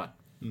team in the mud.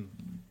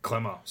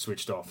 Clemmer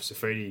switched off.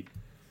 Safidi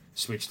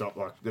switched off.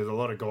 Like, there's a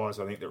lot of guys,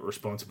 I think, that were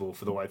responsible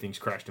for the way things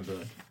crashed and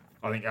burned.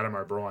 I think Adam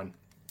O'Brien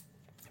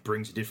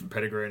brings a different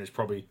pedigree and is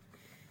probably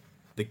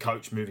the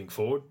coach moving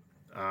forward.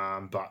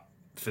 But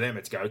for them,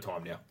 it's go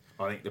time now.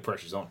 I think the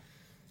pressure's on.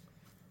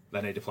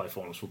 They need to play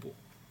finals football.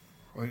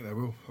 I think they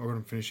will. I've got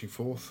them finishing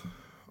 4th.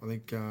 I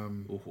think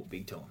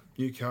big time.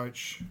 New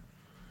coach.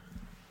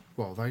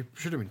 Well, they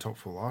should have been top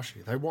 4 last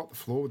year. They wiped the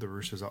floor with the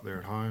Roosters up there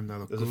at home. They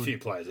look There's good. a few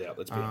players out,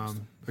 let's be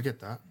honest. I get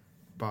that.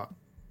 But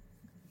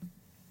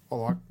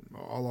I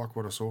like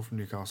what I saw from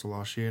Newcastle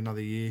last year.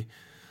 Another year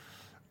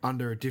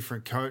under a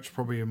different coach,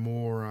 probably a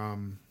more I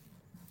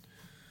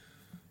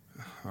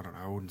don't know,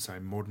 I wouldn't say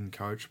modern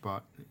coach,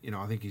 but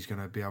I think he's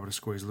going to be able to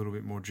squeeze a little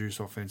bit more juice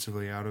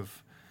offensively out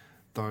of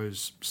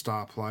those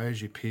star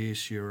players. Your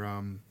Pearce, your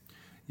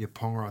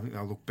Ponga, I think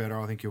they'll look better.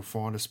 I think you'll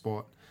find a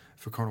spot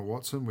for Connor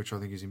Watson, which I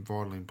think is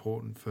vitally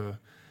important for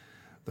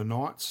the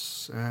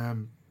Knights. They're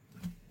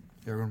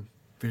going to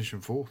finish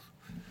in 4th.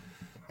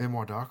 They're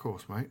my dark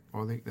horse, mate.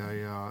 I think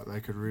they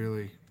could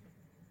really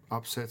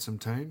upset some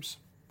teams.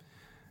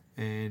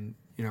 And,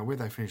 where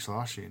they finished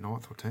last year,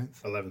 9th or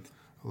 10th?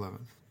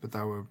 11th. But they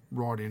were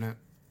right in it.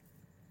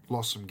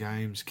 Lost some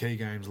games, key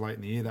games late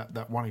in the year.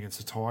 That one against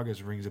the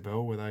Tigers rings a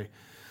bell where they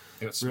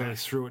really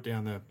threw it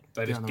down the road.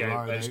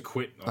 They just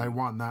quit. They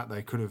won that.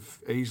 They could have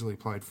easily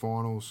played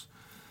finals.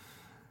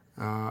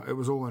 It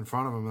was all in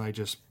front of them and they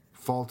just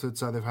faltered.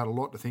 So they've had a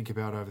lot to think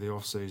about over the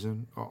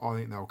off-season. I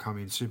think they'll come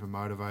in super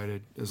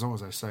motivated as long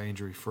as they stay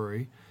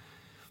injury-free.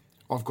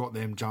 I've got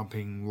them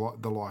jumping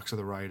the likes of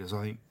the Raiders.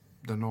 I think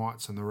the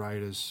Knights and the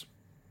Raiders,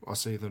 I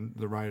see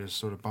the Raiders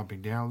sort of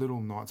bumping down a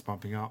little, Knights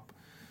bumping up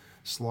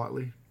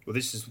slightly. Well,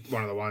 this is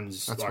one of the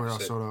ones. That's like where I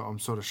said, I'm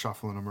sort of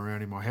shuffling them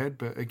around in my head.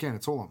 But again,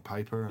 it's all on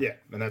paper. Yeah,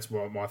 and that's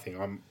my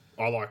thing.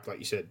 I like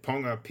you said,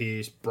 Ponga,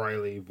 Pearce,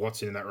 Brayley,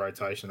 Watson in that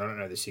rotation. I don't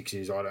know the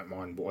sixes. I don't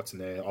mind what's in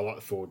there. I like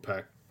the forward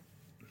pack.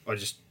 I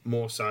just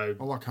more so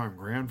I like home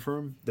ground for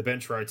them. the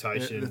bench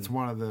rotation. That's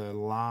one of the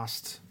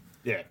last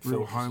real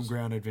forces. home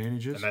ground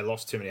advantages. And they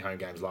lost too many home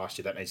games last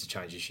year. That needs to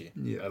change this year.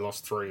 Yeah. They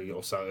lost 3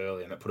 or so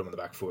early, and that put them on the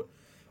back foot.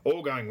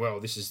 All going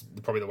well. This is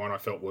probably the one I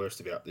felt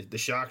worst about. The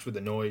Sharks with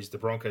the noise, the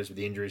Broncos with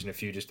the injuries, and a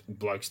few just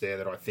blokes there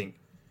that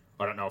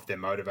I don't know if they're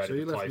motivated So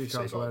you to left play for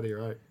Newcastle season. out of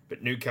your 8.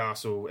 But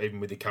Newcastle, even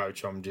with the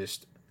coach, I don't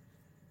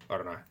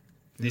know.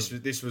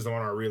 This was the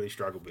one I really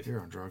struggled with.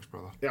 You're on drugs,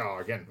 brother. Yeah,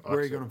 again. Where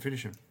are you going to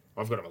finish him?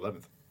 I've got him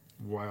 11th.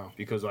 Wow.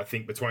 Because I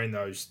think between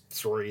those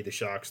 3, the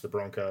Sharks, the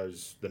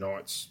Broncos, the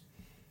Knights,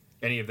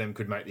 any of them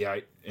could make the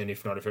 8. And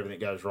if not, if everything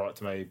goes right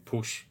to me,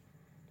 push.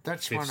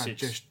 That's Fifth, one I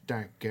sixth. just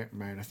don't get,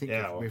 man. I think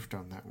Yeah, you've whiffed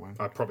on that one.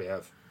 I probably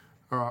have.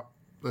 All right,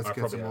 let's I get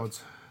probably some have.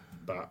 odds.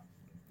 But,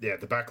 yeah,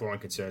 the back line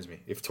concerns me.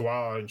 If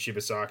Tuala and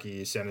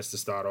Shibasaki sent us to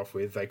start off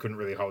with, they couldn't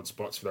really hold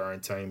spots for their own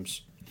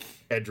teams.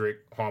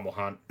 Edric, Heimel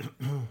Hunt.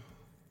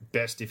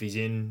 Best if he's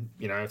in.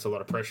 It's a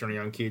lot of pressure on a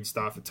young kid.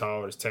 Stafford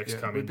Tower, his text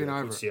Yeah, coming. we've been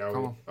over it.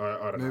 Seattle. Come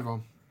on. I don't Move know.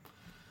 on.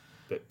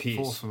 But Pearce.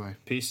 4th for me.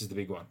 Pearce is the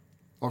big one.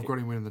 I've got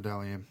him winning the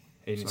Dally M.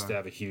 He needs to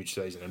have a huge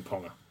season in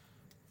Ponga.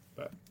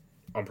 But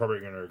I'm probably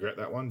going to regret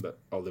that one, but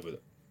I'll live with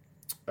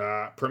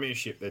it.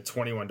 Premiership, they're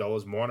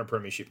 $21. Minor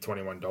Premiership,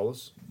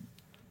 $21.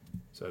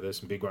 So there's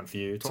some big one for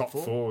you. Top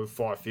 4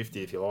 $5.50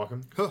 if you like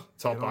them. Huh,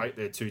 Top get on. 8,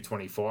 they're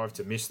 $2.25.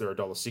 To miss, they're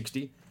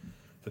 $1.60.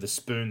 For the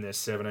spoon, they're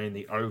 $17.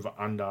 The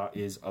over-under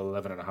is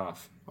 11.5.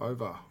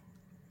 Over.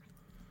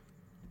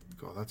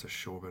 God, that's a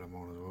sure bet of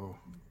mine as well.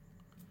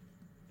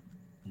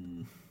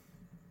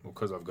 Well,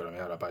 because I've got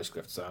them out, I basically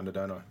have to say under,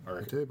 don't I? I You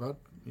reckon do, bud.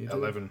 You do.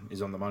 11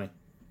 is on the money.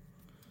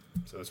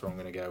 So that's what I'm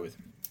going to go with.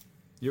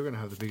 You're going to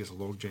have the biggest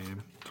log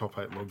jam, top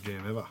 8 log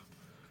jam ever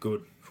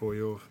Good. for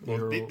your.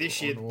 Well,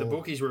 this year, the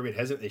bookies were a bit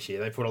hesitant this year.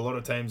 They put a lot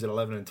of teams at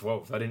 11 and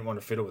 12. They didn't want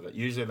to fiddle with it.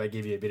 Usually they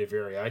give you a bit of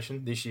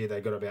variation. This year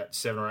they got about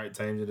 7 or 8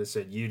 teams that have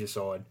said, you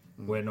decide.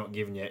 We're not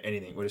giving you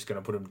anything. We're just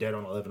going to put them dead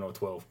on 11 or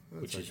 12,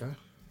 which is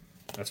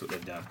that's what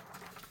they've done.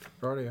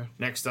 Rightio.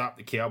 Next up,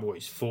 the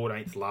Cowboys,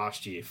 14th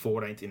last year,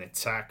 14th in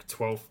attack,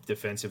 12th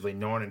defensively,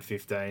 9 and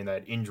 15. They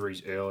had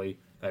injuries early.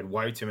 They had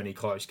way too many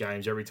close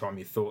games. Every time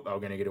you thought they were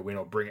going to get a win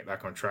or bring it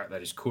back on track, they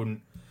just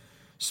couldn't.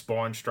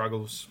 Spine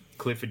struggles.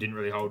 Clifford didn't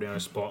really hold down a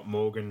spot.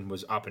 Morgan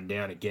was up and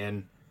down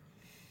again.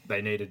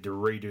 They needed to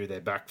redo their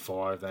back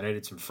 5. They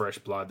needed some fresh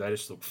blood. They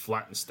just looked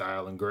flat and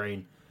stale and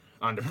green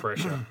under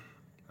pressure.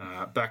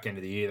 Back end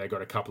of the year, they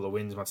got a couple of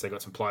wins once they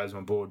got some players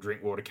on board.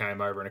 Drinkwater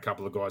came over and a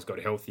couple of guys got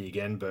healthy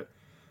again. But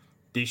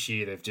this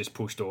year, they've just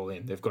pushed all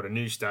in. They've got a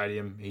new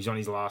stadium. He's on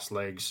his last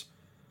legs.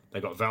 They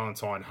got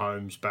Valentine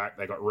Holmes back.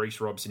 They got Reece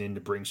Robson in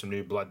to bring some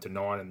new blood to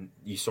 9. And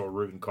you saw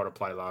Ruben Cotter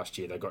play last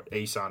year. They got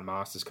Isan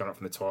Masters coming up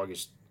from the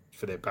Tigers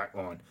for their back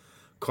line.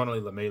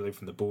 Connolly Lemilu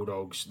from the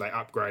Bulldogs. They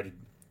upgraded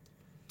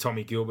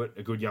Tommy Gilbert,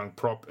 a good young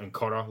prop, and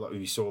Cotter, like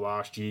we saw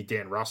last year.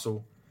 Dan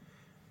Russell.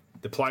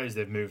 The players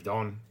they've moved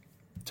on.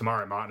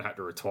 Tamari Martin had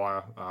to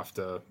retire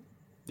after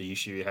the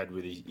issue he had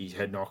with his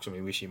head knocks, and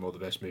we wish him all the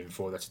best moving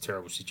forward. That's a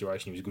terrible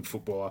situation. He was a good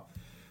footballer.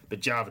 But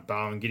Jarvid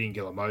Bowen, Gideon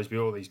Gillan-Mosby,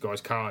 all these guys,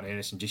 Carlin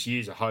Anderson, just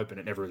years of hope, and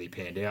it never really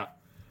panned out.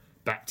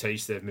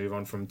 Baptiste, they've moved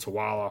on from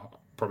Tuala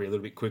probably a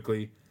little bit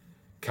quickly.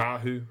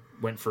 Kahu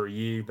went for a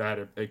year. They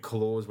had a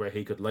clause where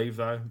he could leave,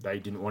 though. They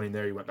didn't want him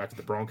there. He went back to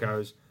the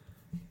Broncos.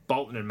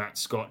 Bolton and Matt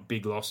Scott,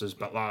 big losses,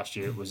 but last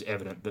year it was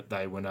evident that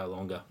they were no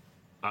longer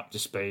up to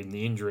speed. And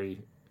the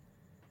injury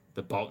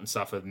that Bolton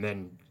suffered, and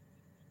then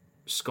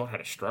Scott had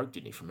a stroke,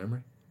 didn't he, from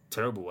memory?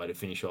 Terrible way to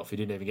finish off. He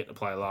didn't even get to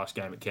play a last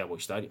game at Cowboy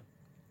Stadium.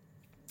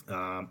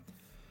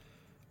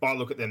 I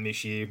look at them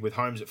this year with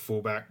Holmes at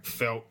fullback,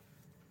 Felt,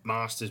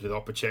 Masters with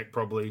Opacek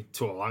probably,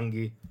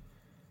 Tuolangi.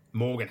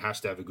 Morgan has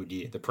to have a good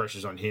year. The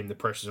pressure's on him. The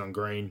pressure's on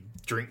Green.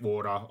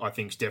 Drinkwater, I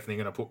think, is definitely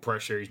going to put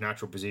pressure. His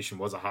natural position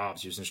was a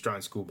halves. He was an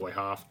Australian schoolboy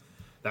half.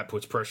 That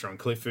puts pressure on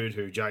Clifford,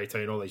 who JT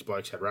and all these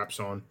blokes had raps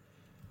on.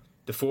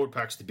 The forward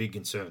pack's the big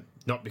concern.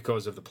 Not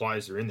because of the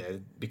players that are in there,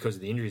 because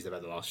of the injuries they've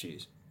had the last few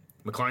years.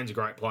 McLean's a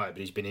great player, but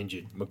he's been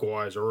injured.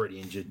 Maguire's already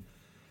injured.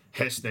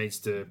 Hess needs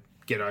to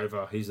get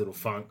over his little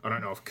funk. I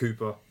don't know if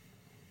Cooper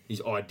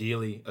is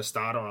ideally a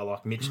starter. I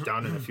like Mitch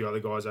Dunn and a few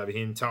other guys over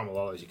him.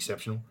 Taumalolo's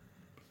exceptional.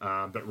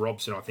 But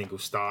Robson, I think, will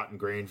start in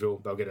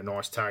Greenville. They'll get a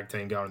nice tag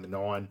team going in the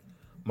 9.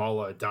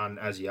 Molo, Dunn,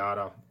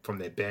 Asiata from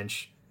their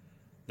bench.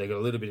 They got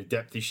a little bit of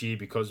depth this year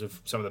because of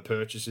some of the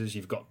purchases.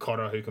 You've got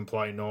Cotter, who can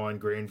play 9,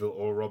 Greenville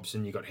or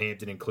Robson. You've got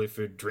Hampton and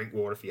Clifford,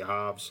 Drinkwater for your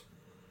halves.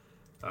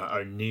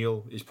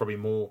 O'Neill is probably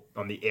more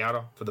on the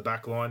outer for the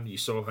back line. You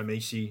saw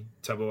Hamisi,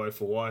 Tabuai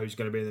Fawai, who's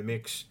going to be in the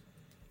mix.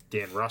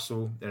 Dan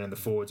Russell. And in the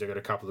forwards, they've got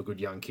a couple of good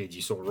young kids.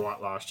 You saw Wright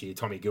last year.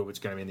 Tommy Gilbert's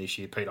going to be in this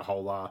year. Peter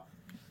Holar.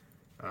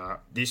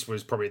 This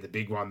was probably the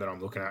big one that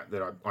I'm looking at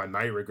that I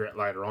may regret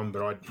later on,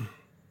 but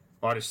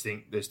I just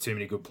think there's too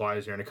many good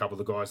players here and a couple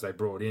of the guys they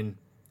brought in.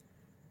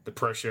 The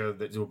pressure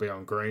that will be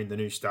on Green, the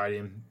new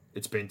stadium,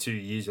 It's been 2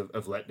 years of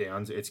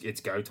letdowns.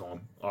 It's go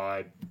time.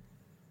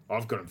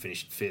 I've got him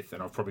finishing 5th,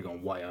 and I've probably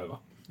gone way over.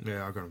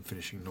 Yeah, I've got him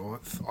finishing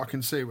 9th. I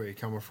can see where you're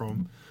coming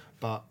from,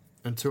 but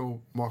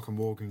until Michael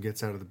Morgan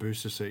gets out of the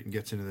booster seat and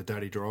gets into the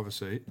daddy driver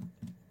seat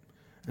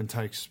and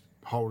takes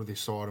hold of this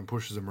side and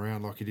pushes them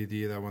around like he did the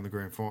year they won the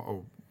grand final,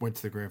 or went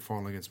to the grand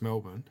final against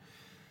Melbourne,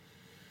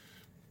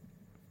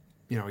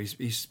 you know,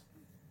 he's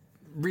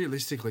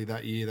realistically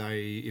that year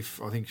I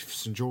think if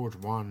St George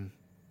won,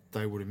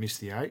 they would have missed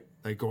the 8.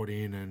 They got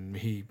in and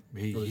he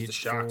It was hit the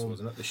Sharks, form.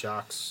 wasn't it? The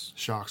Sharks.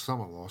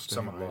 Someone lost.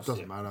 Someone Anyway. lost, It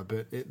doesn't yeah. matter.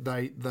 But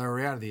they were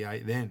out of the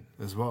 8 then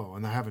as well,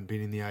 and they haven't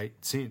been in the 8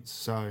 since.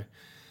 So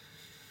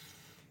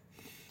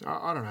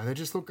I don't know. They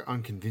just look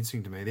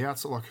unconvincing to me. The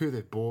outside, like who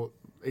they've bought,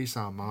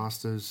 Esau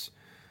Masters,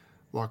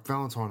 like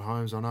Valentine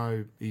Holmes. I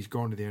know he's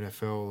gone to the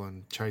NFL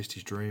and chased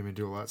his dream and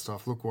do all that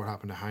stuff. Look what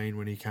happened to Hayne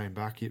when he came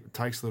back. It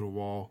takes a little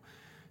while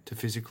to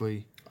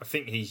physically. I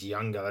think he's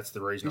younger. That's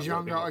the reason. He's I've got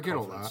a bit younger. more I get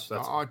all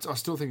confidence. that. I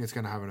still think it's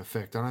going to have an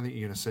effect. I don't think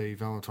you're going to see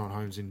Valentine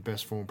Holmes in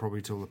best form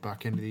probably till the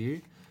back end of the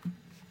year.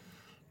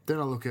 Then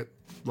I look at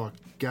like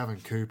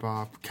Gavin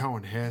Cooper,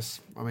 Cohen Hess.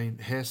 I mean,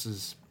 Hess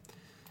is.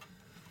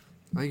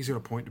 I think he's got a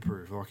point to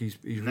prove. Like he's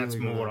And really. that's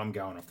more what I'm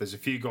going off. There's a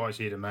few guys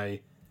here to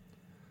me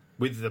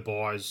with the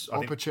buys. I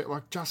think Opachet,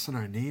 like Justin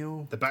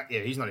O'Neill. the back,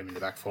 yeah, he's not even in the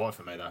back 5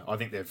 for me though. I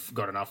think they've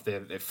got enough there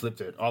that they've flipped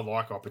it. I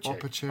like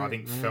Opachet. I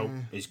think yeah. Felt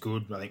is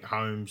good. I think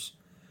Holmes,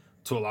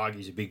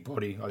 Tuolagi's a big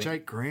body. I think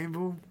Jake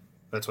Granville.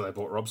 that's what they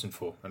bought Robson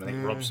for, and I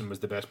think Robson was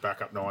the best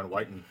backup 9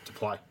 waiting to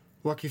play.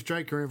 Like if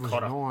Jake Granville's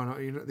Cotter.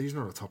 a 9, he's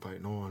not a top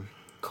 8 9.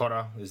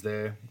 Cotter is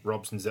there.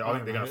 Robson's there. I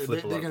think they're going to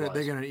flip a lot of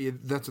players. Yeah,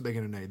 that's what they're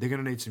going to need. They're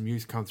going to need some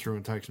youth come through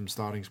and take some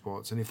starting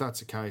spots. And if that's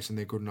the case and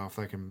they're good enough,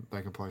 they can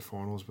play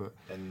finals. But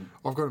And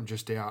I've got them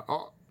just out.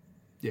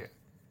 Yeah.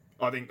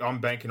 I think I'm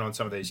banking on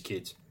some of these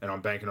kids, and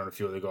I'm banking on a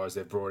few of the guys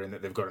they've brought in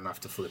that they've got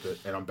enough to flip it.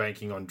 And I'm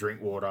banking on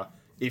Drinkwater,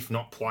 if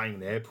not playing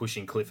there,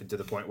 pushing Clifford to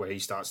the point where he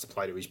starts to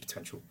play to his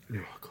potential. Oh,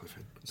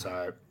 Clifford.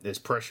 So there's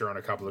pressure on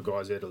a couple of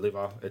guys there to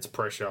deliver. It's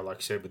pressure, like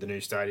I said, with the new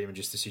stadium and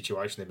just the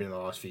situation they've been in the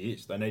last few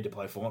years. They need to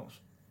play finals.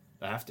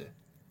 They have to.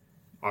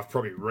 I've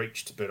probably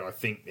reached, but I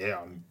think,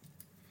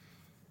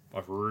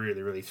 I've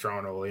really, really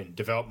thrown all in.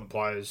 Development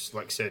players,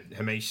 like I said,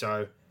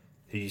 Hamiso,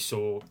 who you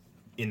saw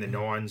in the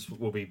 9s,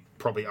 will be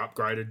probably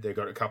upgraded. They've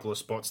got a couple of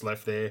spots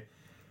left there.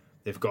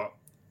 They've got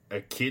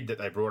a kid that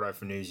they brought over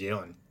from New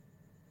Zealand,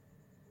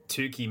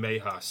 Tuki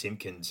Miha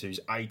Simpkins,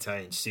 who's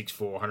 18,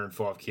 6'4",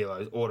 105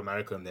 kilos,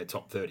 automatically in their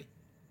top 30.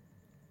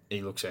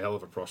 He looks a hell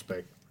of a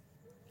prospect.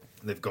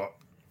 They've got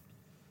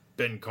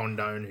Ben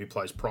Condone, who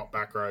plays prop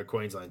back row,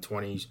 Queensland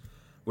 20s.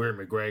 Weir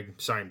McGregor,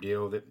 same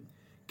deal. That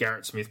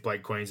Garrett Smith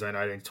played Queensland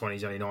 18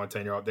 20s, only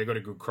 19-year-old. They've got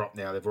a good crop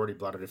now. They've already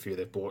blooded a few.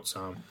 They've bought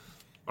some.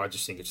 I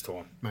just think it's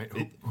time. Mate,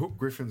 Hook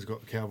Griffin's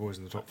got the Cowboys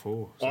in the top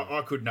 4. So.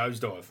 I could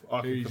nosedive.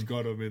 He's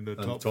got them in the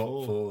top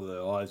 4.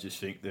 Though. I just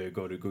think they've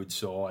got a good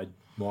side.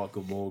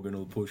 Michael Morgan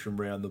will push them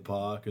around the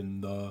park,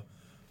 and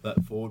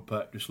that forward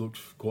pack just looks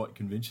quite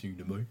convincing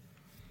to me.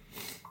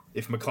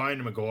 If McLean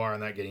and Maguire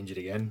and that get injured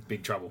again,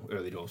 big trouble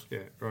early doors. Yeah,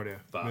 right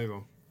here. But- Move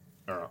on.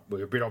 All right,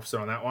 we're a bit opposite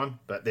on that one,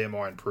 but they're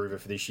my improver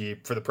for this year.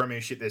 For the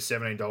Premiership, they're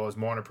 $17.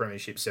 Minor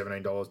Premiership,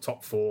 $17.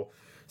 Top 4,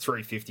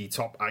 $3.50.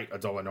 Top 8,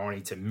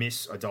 $1.90. To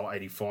miss,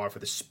 $1.85. For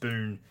the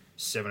Spoon,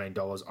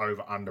 $17.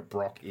 Over under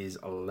Brock is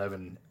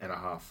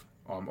 11.5.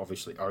 I'm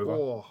obviously over.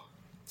 Oh,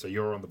 So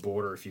you're on the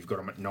border if you've got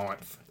them at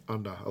 9th.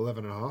 under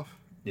 11.5.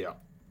 Yeah.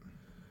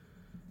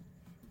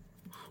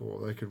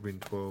 Oh, they could win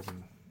 12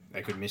 and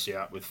They could miss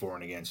out with 4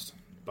 and against,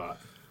 but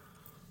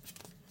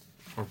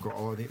I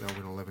think they'll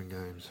win 11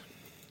 games.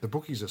 The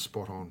bookies are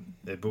spot on.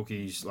 their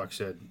bookies, like I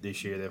said,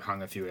 this year they've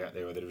hung a few out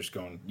there where they've just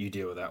gone, you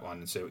deal with that one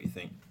and see what you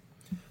think.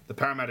 The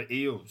Parramatta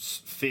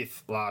Eels,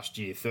 5th last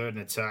year, 3rd in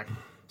attack,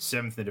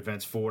 7th in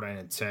defence, 14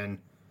 and 10.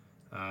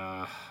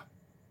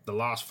 The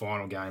last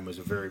final game was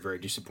a very, very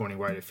disappointing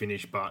way to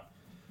finish, but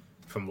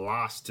from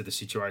last to the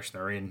situation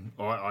they're in,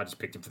 I just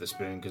picked them for the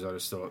Spoon because I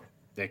just thought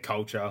their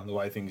culture, the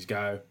way things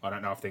go, I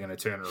don't know if they're going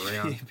to turn it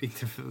around.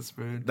 Picked it for the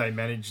Spoon. They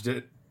managed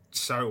it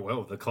so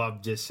well. The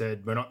club just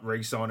said, we're not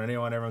re-signing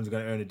anyone. Everyone's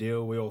going to earn a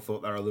deal. We all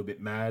thought they were a little bit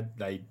mad.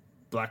 They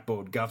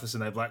blackballed Gutherson.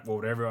 They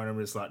blackballed everyone. And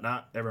we're just like,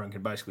 nah, everyone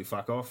can basically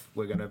fuck off.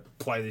 We're going to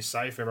play this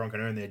safe. Everyone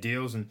can earn their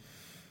deals. And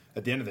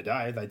at the end of the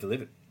day, they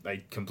delivered.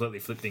 They completely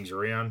flipped things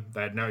around.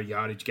 They had no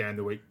yardage game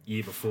the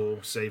year before.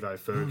 Sevo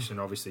Ferguson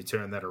obviously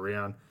turned that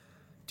around.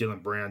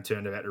 Dylan Brown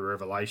turned it out to a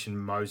revelation.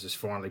 Moses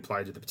finally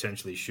played to the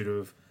potential he should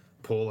have.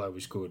 Paulo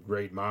was good.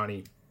 Reid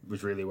Marnie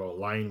was really well.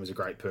 Lane was a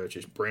great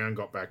purchase. Brown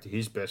got back to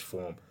his best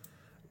form.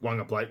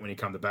 Wanga Blake, when he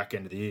come the back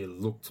end of the year,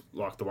 looked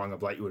like the Wanga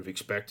Blake you would have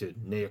expected.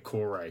 Nia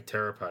Corey,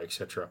 Terape,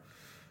 etc.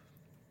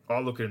 I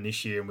look at him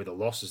this year and with the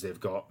losses they've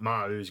got,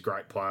 Ma'u's a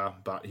great player,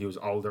 but he was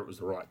older. It was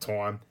the right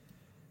time.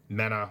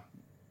 Mana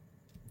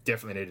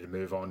definitely needed to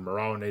move on.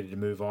 Moreau needed to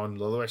move on.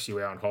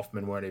 Leluesiua and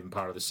Hoffman weren't even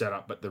part of the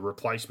setup, but the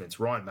replacements,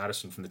 Ryan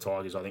Madison from the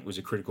Tigers, I think was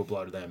a critical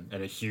blow to them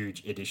and a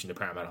huge addition to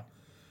Parramatta.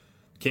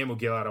 Campbell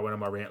Gillard, I went on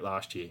my rant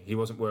last year. He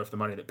wasn't worth the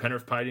money that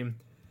Penrith paid him.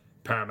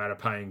 Parramatta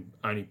paying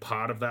only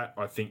part of that.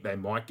 I think they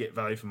might get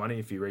value for money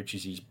if he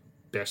reaches his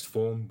best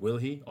form. Will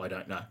he? I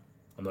don't know.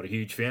 I'm not a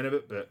huge fan of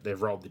it, but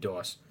they've rolled the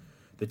dice.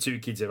 The two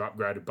kids have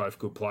upgraded, both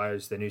good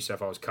players. The New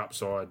South Wales Cup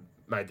side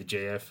made the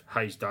GF.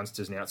 Hayes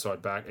Dunster's an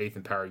outside back.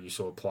 Ethan Parry, you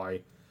saw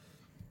play.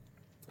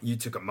 You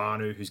took a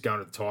Manu, who's going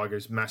to the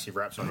Tigers. Massive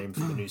raps on him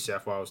for the New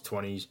South Wales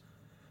 20s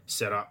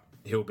setup.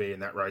 He'll be in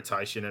that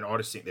rotation, and I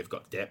just think they've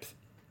got depth.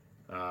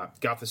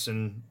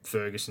 Gutherson,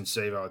 Ferguson,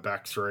 Sevo are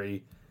back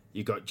three.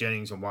 You got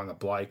Jennings and Wanga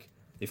Blake.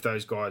 If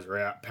those guys are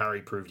out,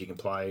 Parry proved he can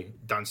play.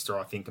 Dunster,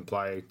 I think, can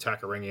play.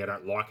 Takarangi, I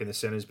don't like in the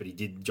centres, but he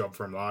did the job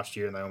for him last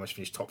year, and they almost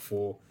finished top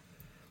four.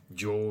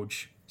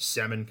 George,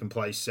 Salmon can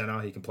play centre.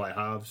 He can play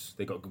halves.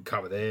 They got good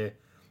cover there.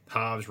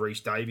 Halves,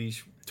 Reece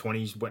Davies,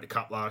 20s, went to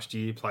Cup last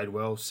year, played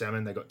well.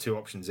 Salmon, they got two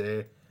options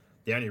there.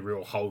 The only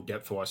real hole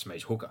depth-wise for me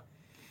is hooker.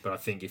 But I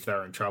think if they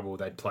were in trouble,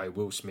 they'd play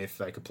Will Smith.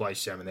 They could play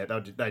Salmon there.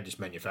 They'd just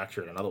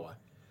manufacture it another way.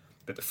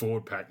 But the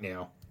forward pack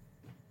now,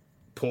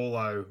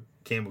 Paulo,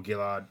 Campbell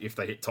Gillard, if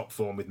they hit top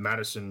form with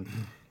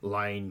Madison,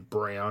 Lane,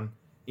 Brown,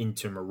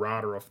 into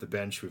Murata off the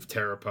bench with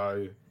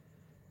Terapo.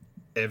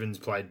 Evans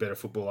played better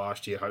football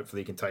last year.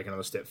 Hopefully he can take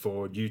another step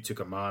forward. You took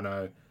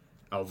Amano.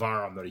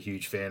 Alvaro, I'm not a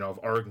huge fan of.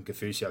 Oregon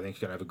Kafusi, I think,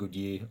 is going to have a good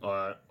year.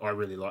 I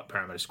really like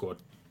Parramatta squad.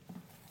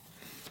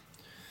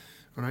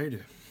 I know you do.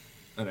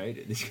 I know you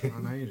do.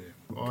 I know you do.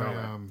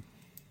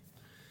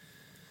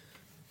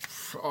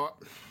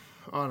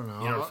 I don't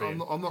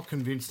know. I'm not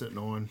convinced at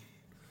 9.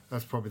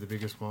 That's probably the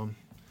biggest one.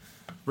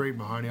 Reid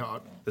Mahoney.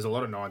 There's a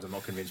lot of 9s I'm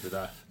not convinced with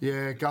that.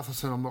 Yeah,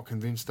 Gutherson, I'm not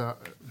convinced that.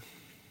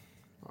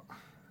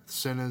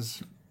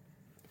 Centres,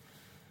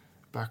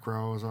 back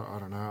rowers, I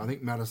don't know. I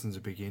think Madison's a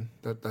big in.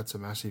 That's a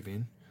massive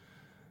in.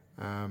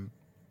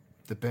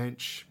 The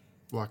bench,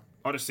 like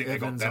I just think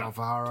Evans, they got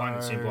better. Alvaro, Plain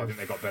and simple, I think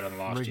they got better than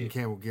last Regan year.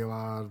 Campbell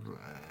Gillard.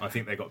 I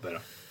think they got better.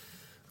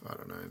 I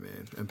don't know,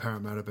 man. And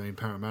Parramatta being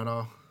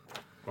Parramatta.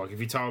 Like, if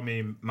you told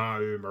me Mau,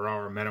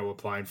 Moroa, and Mena were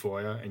playing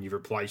for you and you've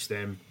replaced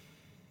them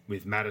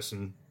with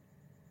Madison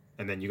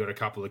and then you got a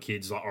couple of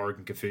kids like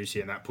Oregon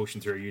Kafusi and that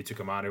pushing through you to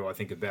Kamanu, I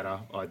think are better.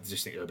 I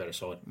just think they're a better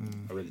side.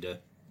 I really do.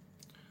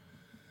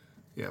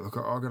 Yeah, look,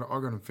 I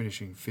got them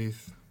finishing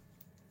 5th.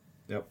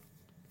 Yep.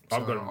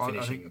 I've got them I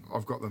finishing. think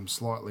I've got them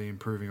slightly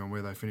improving on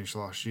where they finished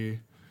last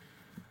year.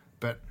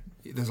 But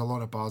there's a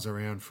lot of buzz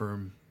around for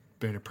them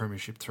being a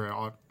premiership threat.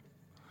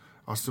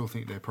 I still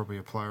think they're probably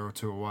a player or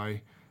two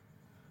away.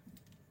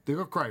 They've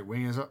got great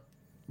wingers.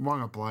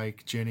 Wanga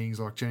Blake, Jennings.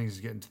 Like, Jennings is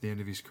getting to the end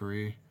of his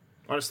career.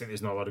 I just think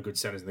there's not a lot of good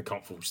centres in the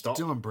comp full stop.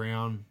 Dylan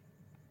Brown.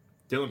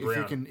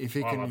 If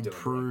he can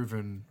improve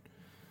and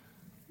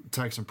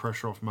take some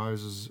pressure off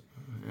Moses,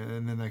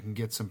 and then they can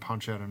get some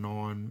punch out of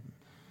 9.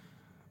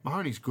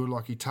 Mahoney's good.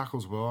 Like, he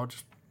tackles well.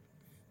 Just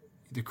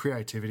the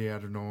creativity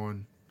out of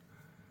 9.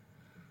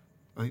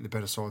 I think the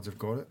better sides have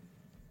got it.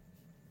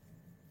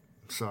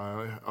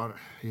 So,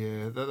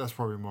 that's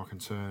probably my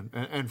concern.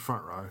 And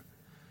front row.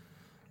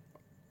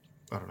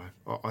 I don't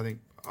know. I think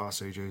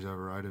RCG's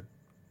overrated.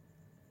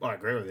 I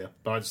agree with you.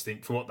 But I just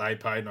think for what they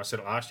paid, and I said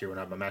it last year when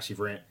I had my massive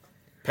rant,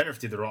 Penrith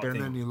did the right thing.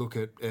 And then you look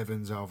at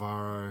Evans,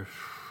 Alvaro,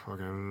 I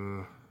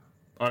don't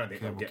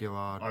think Campbell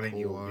Gillard, I think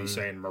you'll be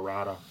seeing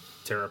Murata,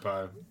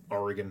 Terapo,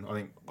 Oregon. I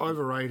think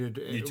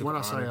overrated. When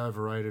I say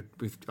overrated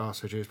with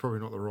RCG, it's probably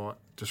not the right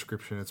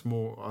description. It's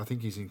more, I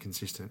think he's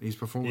inconsistent. His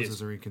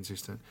performances are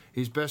inconsistent.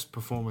 His best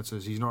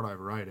performances, he's not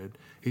overrated.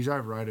 He's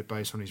overrated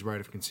based on his rate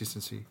of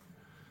consistency.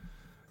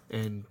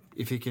 And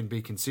if he can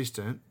be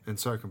consistent, and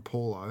so can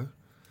Paulo,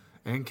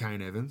 and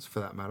Kane Evans for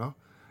that matter,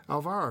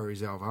 Alvaro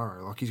is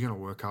Alvaro. Like, he's going to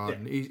work hard,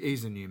 and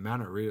he's the new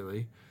manner,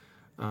 really.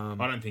 I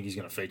don't think he's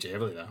going to feature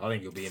heavily, though. I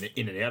think he'll be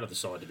in and out of the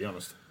side, to be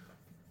honest.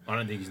 I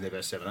don't think he's in their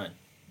best 17.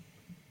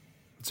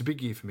 It's a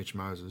big year for Mitch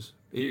Moses.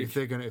 If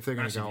they're going to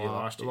go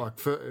up, like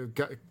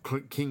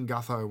King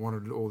Gutho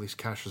wanted all this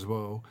cash as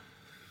well.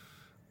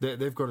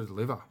 They've got to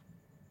deliver.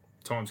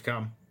 Time's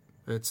come.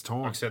 It's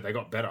time. Like I said, they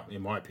got better,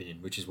 in my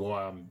opinion, which is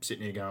why I'm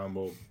sitting here going,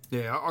 well...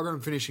 Yeah, I got them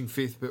finishing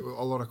 5th, but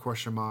a lot of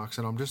question marks,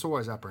 and I'm just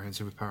always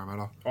apprehensive with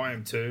Parramatta. I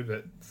am too,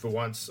 but for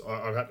once,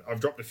 I've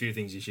dropped a few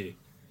things this year.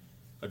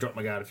 I dropped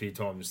my guard a few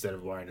times instead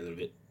of worrying a little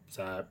bit.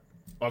 So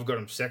I've got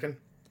them 2nd.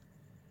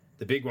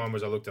 The big one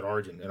was I looked at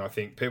Origin, and I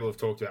think people have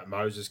talked about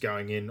Moses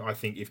going in. I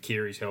think if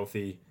Keary's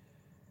healthy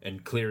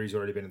and Cleary's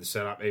already been in the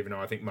setup, even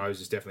though I think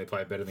Moses definitely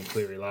played better than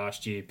Cleary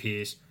last year,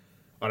 Pearce,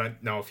 I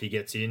don't know if he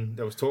gets in.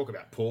 There was talk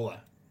about Paulo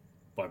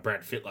by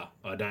Brad Fittler.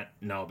 I don't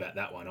know about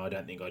that one. I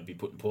don't think I'd be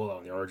putting Paulo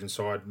on the Origin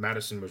side.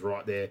 Madison was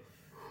right there.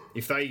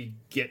 If they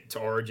get to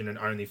Origin and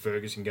only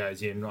Ferguson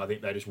goes in, I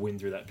think they just win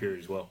through that period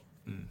as well.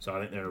 So I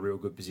think they're in a real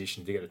good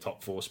position to get a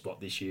top 4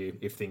 spot this year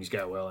if things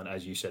go well. And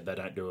as you said, they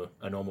don't do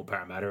a normal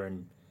Parramatta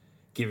and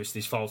give us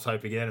this false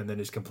hope again and then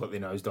just completely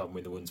nosedive and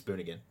win the wooden spoon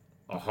again.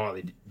 I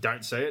highly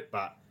don't see it,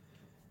 but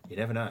you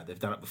never know. They've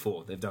done it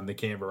before. They've done the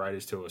Canberra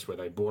Raiders to us where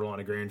they borderline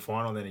a grand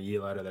final and then a year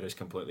later they just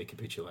completely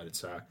capitulated.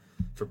 So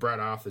for Brad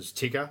Arthur's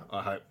ticker,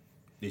 I hope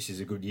this is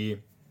a good year.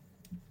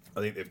 I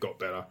think they've got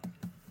better.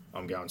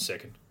 I'm going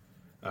 2nd.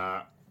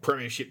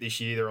 Premiership this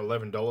year, they're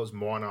 $11.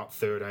 Mine up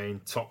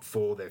 13. Top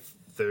 4, they're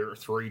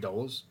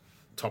 $3.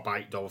 Top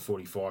 8,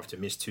 $1.45 to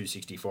miss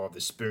 265.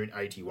 The Spoon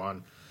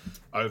 81.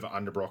 Over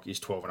Underbrock is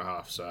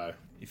 12.5. So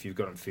if you've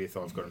got them fifth,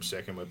 I've got them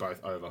second. We're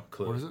both over.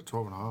 Clear. What is it?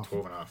 12.5.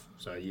 12.5.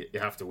 So you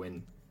have to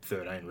win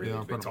 13 really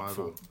Yeah, to be top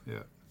over. 4. Yeah.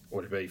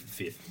 Or to be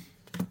fifth.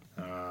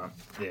 Yeah.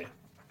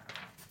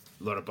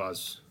 A lot of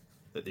buzz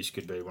that this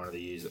could be one of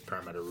the years that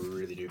Parramatta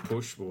really do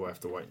push. We'll have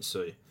to wait and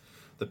see.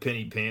 The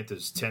Penny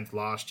Panthers, 10th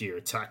last year,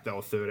 attacked. They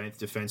were 13th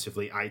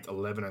defensively, 8th,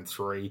 11 and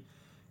 3.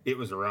 It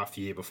was a rough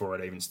year before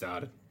it even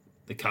started.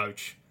 The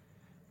coach,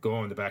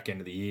 gone the back end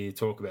of the year,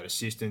 talk about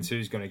assistants,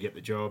 who's going to get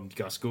the job.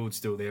 Gus Gould's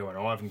still there when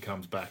Ivan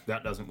comes back.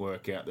 That doesn't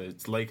work out.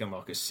 It's leaking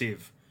like a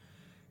sieve.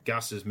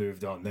 Gus has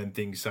moved on. Then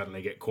things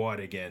suddenly get quiet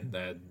again. They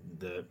had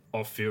the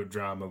off-field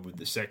drama with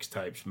the sex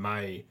tapes,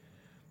 May,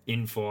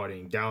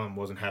 infighting. Dallin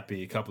wasn't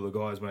happy. A couple of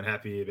guys weren't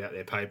happy about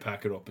their pay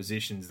packet or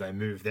positions. They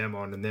moved them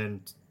on. And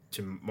then,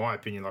 to my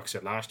opinion, like I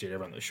said last year,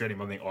 everyone that shredded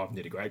him, I think Ivan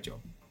did a great job.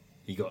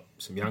 He got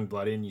some young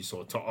blood in. You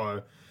saw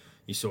Toto,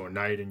 you saw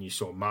Naden, you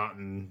saw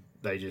Martin.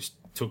 They just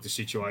took the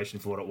situation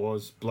for what it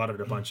was, blooded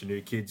a bunch of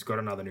new kids, got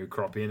another new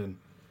crop in, and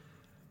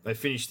they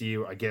finished the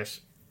year, I guess,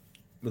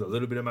 with a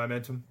little bit of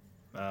momentum.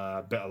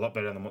 A lot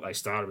better than what they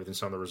started with in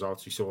some of the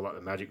results we saw, like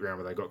the Magic round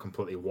where they got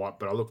completely wiped.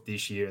 But I looked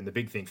this year, and the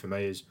big thing for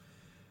me is,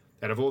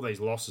 out of all these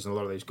losses, and a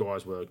lot of these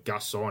guys were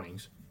Gus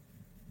signings,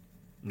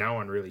 no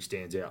one really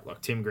stands out. Like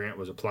Tim Grant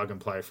was a plug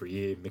and play for a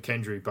year.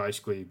 McKendry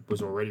basically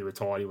was already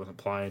retired. He wasn't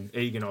playing.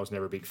 Egan I was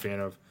never a big fan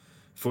of.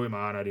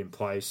 Fuimano didn't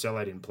play.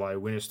 Sele didn't play.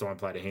 Winterstein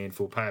played a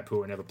handful.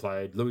 Payapua never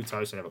played. Louis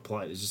Tosa never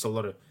played. There's just a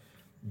lot of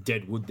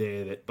dead wood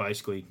there that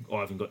basically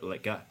Ivan got to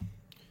let go.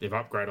 They've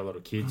upgraded a lot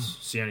of kids.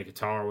 Sione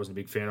Katara I wasn't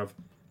a big fan of.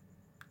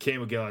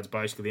 Campbell Gillard's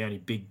basically the only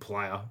big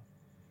player,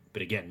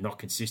 but again, not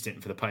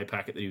consistent for the pay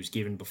packet that he was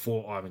given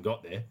before Ivan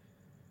got there.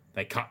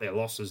 They cut their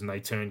losses and they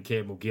turned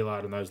Campbell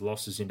Gillard and those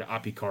losses into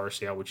Uppy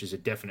Coruscant, which is a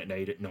definite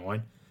need at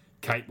 9.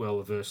 Catewell,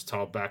 a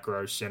versatile back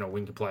row centre,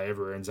 wing can play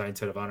everywhere, and Zane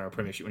Tedavano, a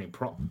premiership winning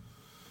prop.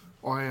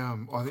 I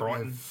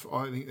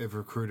think they've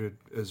recruited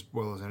as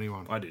well as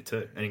anyone. I do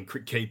too, and in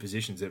key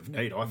positions they've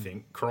need. I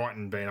think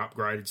Crichton being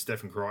upgraded,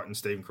 Stephen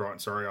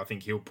Crichton. I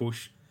think he'll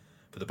push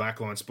for the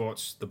backline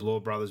spots. The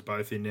Bloor brothers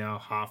both in now,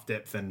 half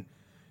depth, and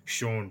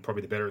Sean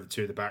probably the better of the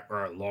two. The back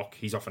row lock,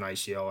 he's off an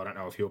ACL. I don't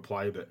know if he'll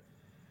play, but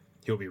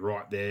he'll be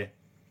right there.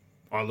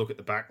 I look at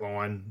the back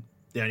line.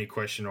 The only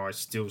question I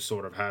still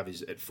sort of have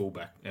is at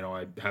fullback, and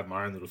I have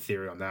my own little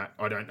theory on that.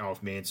 I don't know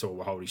if Mansour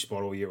will hold his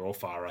spot all year or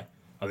Farah.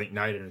 I think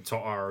Naden and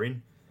Toto are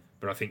in,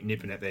 but I think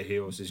nipping at their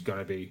heels is going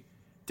to be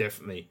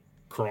definitely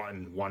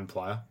Crichton, one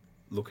player,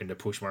 looking to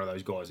push one of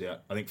those guys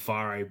out. I think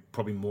Farah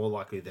probably more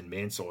likely than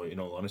Mansour, in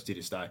all honesty,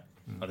 to stay.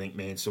 I think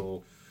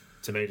Mansour,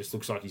 to me, just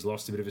looks like he's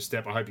lost a bit of a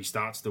step. I hope he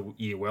starts the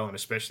year well, and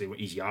especially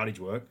his yardage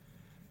work.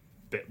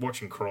 But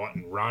watching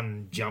Crichton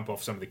run, jump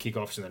off some of the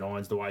kickoffs in the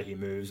nines, the way he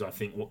moves, I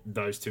think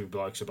those two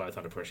blokes are both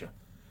under pressure.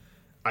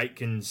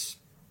 Aitken's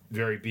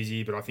very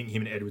busy, but I think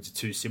him and Edwards are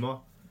too similar.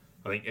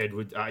 I think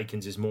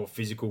Aikens is more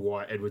physical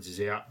while Edwards is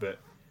out, but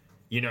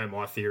you know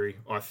my theory.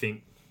 I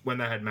think when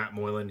they had Matt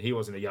Moylan, he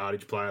wasn't a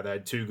yardage player. They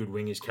had two good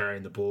wingers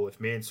carrying the ball. If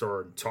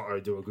Mansour and Toto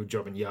do a good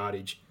job in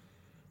yardage,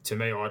 to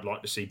me, I'd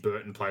like to see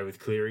Burton play with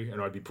Cleary,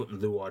 and I'd be putting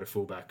Luai to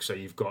fullback. So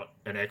you've got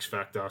an X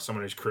factor,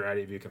 someone who's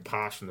creative, who can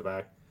pass from the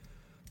back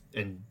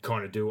and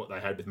kind of do what they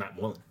had with Matt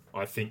Moylan.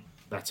 I think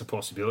that's a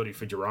possibility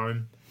for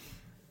Jerome.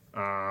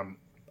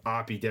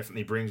 Arpey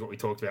definitely brings what we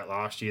talked about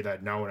last year. They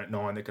had no one at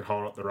 9 that could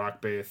hold up the ruck,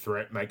 be a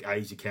threat, make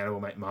A's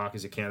accountable, make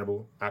Marcus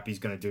accountable. Arpey's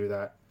going to do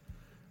that.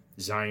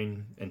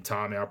 Zane and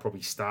Tarmow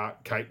probably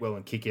start. Catewell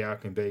and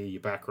Kickout can be your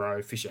back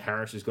row. Fisher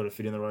Harris has got to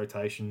fit in the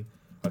rotation.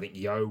 I think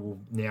Yo will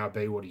now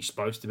be what he's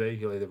supposed to be.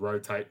 He'll either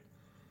rotate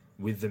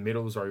with the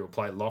middles or he'll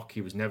play lock. He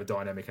was never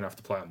dynamic enough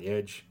to play on the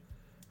edge.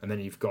 And then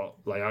you've got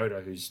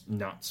Leota, who's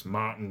nuts.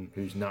 Martin,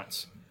 who's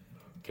nuts.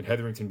 Can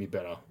Hetherington be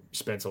better?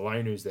 Spencer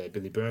Lane, who's there.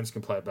 Billy Burns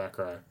can play back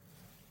row.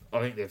 I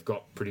think they've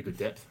got pretty good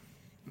depth.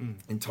 And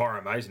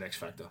Tyron May's an X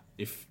factor.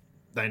 If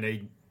they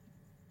need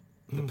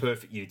the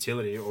perfect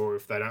utility, or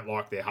if they don't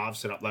like their half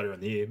set up later in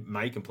the year,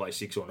 May can play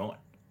 6 or 9.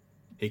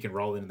 He can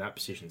roll into that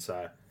position.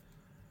 So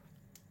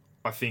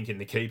I think in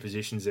the key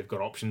positions they've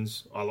got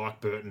options. I like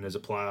Burton as a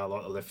player. I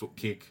like the left foot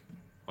kick.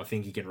 I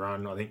think he can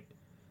run. I think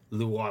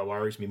Luai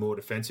worries me more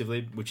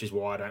defensively, which is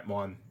why I don't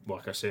mind.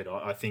 Like I said,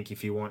 I think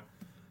if you want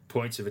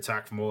points of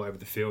attack from all over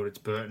the field, it's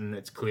Burton,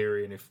 it's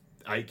Cleary, and if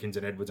Aikens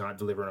and Edwards aren't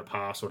delivering a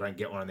pass or don't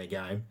get one in their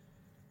game,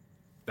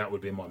 that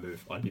would be my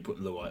move. I'd be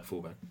putting Luai at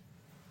fullback.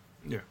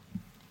 Yeah.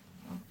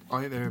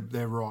 I think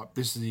they're right.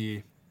 This is the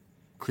year.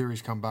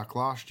 Cleary's come back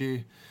last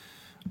year.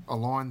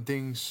 Aligned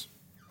things.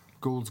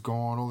 Gould's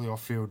gone. All the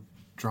off-field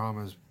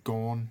drama's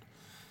gone.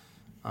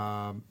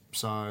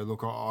 So,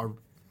 look, I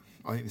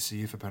think this is the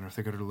year for Penrith.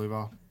 They've got to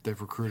deliver.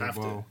 They've recruited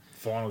well.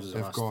 Finals is a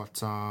must. They've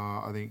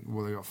got,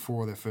 they got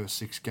 4 of their first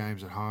 6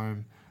 games at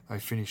home. They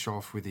finish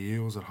off with the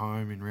Eels at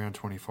home in round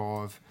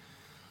 25.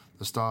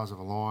 The Stars have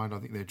aligned. I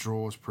think their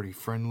draw is pretty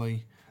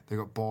friendly. They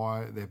got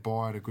their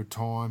bye at a good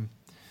time.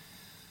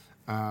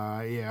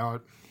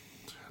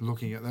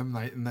 Looking at them,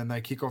 and then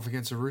they kick off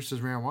against the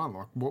Roosters round one.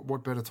 Like,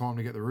 what better time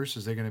to get the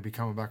Roosters? They're going to be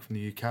coming back from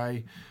the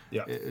UK.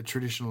 Yeah.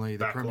 Traditionally,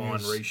 the Back line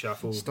Premiers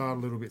reshuffle. start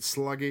a little bit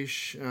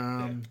sluggish.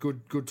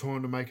 Good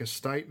time to make a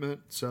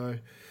statement. So,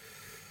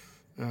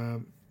 I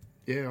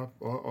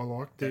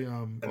like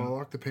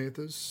the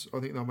Panthers. I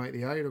think they'll make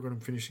the 8. I've got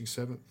them finishing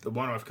 7th. The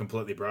one I've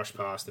completely brushed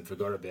past and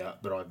forgot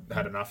about, but I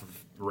had enough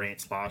of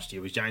rants last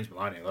year, was James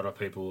Maloney. A lot of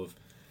people have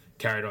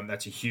carried on.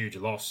 That's a huge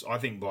loss. I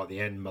think by the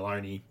end,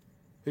 Maloney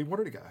He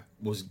wanted to go.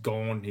 was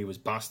gone. He was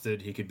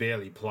busted. He could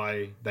barely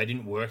play. They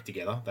didn't work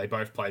together. They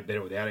both played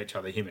better without each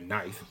other, him and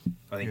Nath.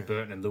 I think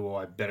Burton and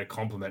Luai better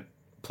complement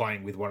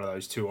playing with one of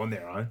those two on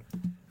their own.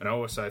 And I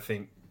also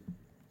think,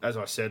 as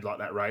I said, like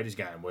that Raiders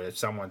game where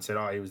someone said,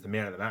 he was the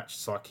man of the match.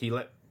 It's like he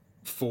let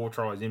 4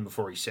 tries in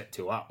before he set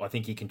 2 up. I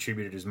think he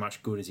contributed as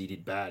much good as he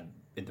did bad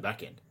in the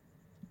back end.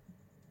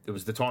 It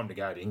was the time to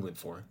go to England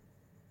for him.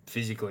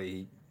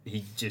 Physically,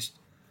 he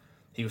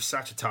was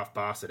such a tough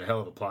bastard, a hell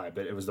of a player,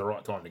 but it was the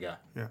right time to go.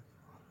 Yeah.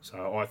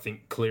 So I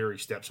think Cleary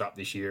steps up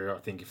this year. I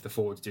think if the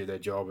forwards do their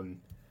job and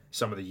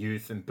some of the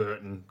youth and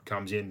Burton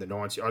comes in, the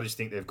 9s, I just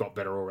think they've got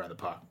better all around the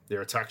park.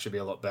 Their attack should be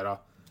a lot better.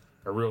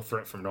 A real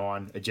threat from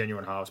 9, a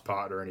genuine halves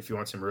partner, and if you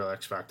want some real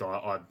X factor,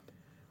 I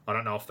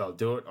don't know if they'll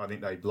do it. I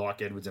think they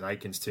like Edwards and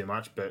Aikens too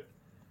much, but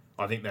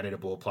I think they need a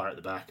ball player at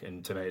the back,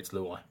 and to me it's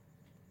Luai.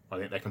 I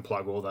think they can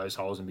plug all those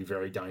holes and be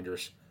very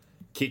dangerous.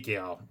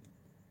 Kikau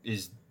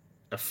is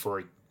a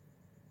freak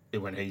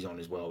when he's on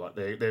as well. Like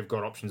they've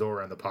got options all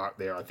around the park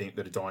there, I think,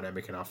 that are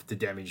dynamic enough to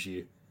damage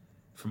you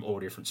from all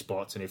different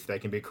spots. And if they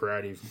can be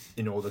creative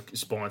in all the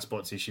spine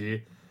spots this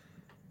year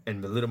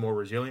and a little more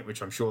resilient,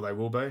 which I'm sure they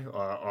will be,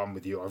 I'm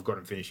with you. I've got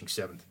them finishing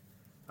 7th.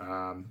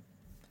 I'm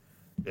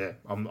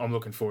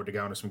looking forward to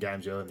going to some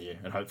games early in the year,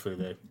 and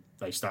hopefully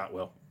they start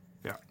well.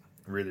 Yeah.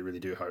 I really, really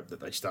do hope that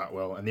they start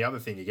well. And the other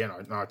thing, again,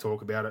 I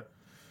talk about it,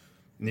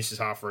 and this is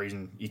half the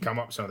reason you come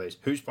up with some of these.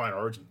 Who's playing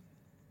Origin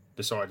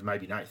besides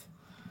maybe Nath?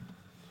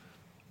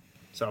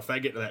 So if they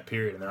get to that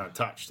period and they're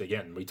untouched,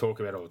 again, we talk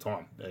about it all the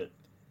time. It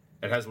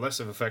has less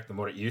of an effect than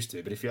what it used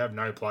to. But if you have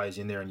no players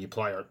in there and you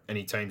play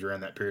any teams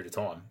around that period of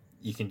time,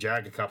 you can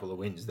jag a couple of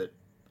wins that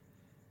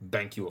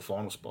bank you a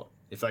final spot.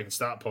 If they can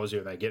start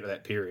positive and they get to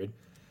that period,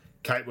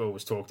 Catewell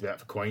was talked about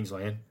for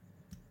Queensland.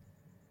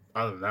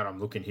 Other than that, I'm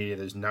looking here.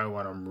 There's no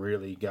one I'm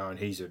really going,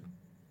 he's a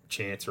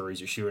chance or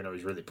he's a shoe-in or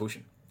he's really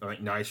pushing. I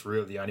think Nate's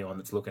really the only one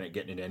that's looking at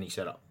getting into any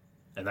setup.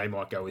 And they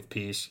might go with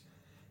Pearce,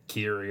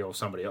 Keary or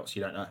somebody else.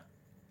 You don't know.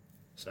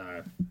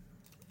 So,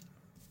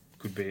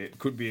 could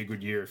be a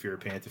good year if you're a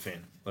Panther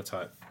fan. Let's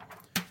hope.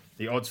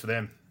 The odds for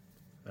them,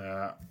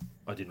 I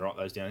didn't write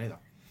those down either.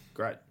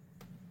 Great.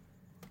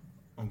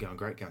 I'm going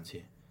great guns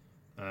here.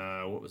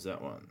 What was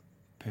that one?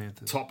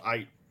 Panthers. Top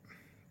 8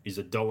 is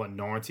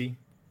 $1.90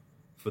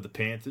 for the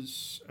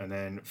Panthers, and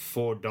then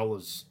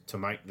 $4 to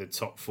make the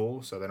top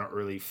 4, so they're not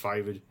really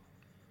favoured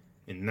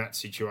in that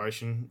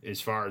situation.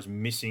 As far as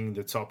missing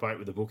the top 8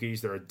 with the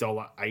bookies, they're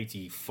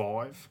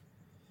 $1.85.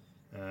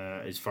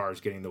 As far as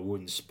getting the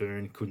wooden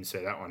spoon, couldn't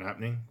see that one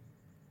happening.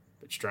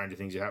 But stranger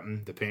things are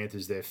happening. The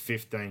Panthers, they're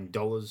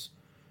 $15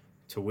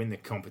 to win the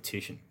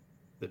competition.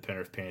 The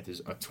Penrith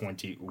Panthers are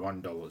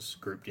 $21,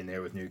 grouped in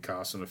there with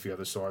Newcastle and a few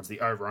other sides. The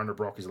over-under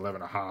Brock is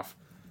 11.5.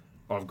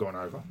 I've gone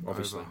over,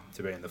 obviously,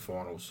 to be in the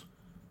finals.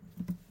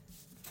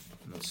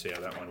 Let's see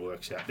how that one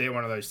works out. They're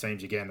one of those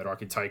teams, again, that I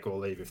could take or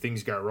leave. If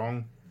things go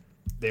wrong,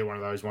 they're one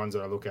of those ones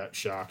that I look at,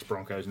 Sharks,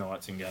 Broncos,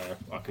 Knights, and go,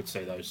 I could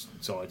see those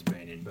sides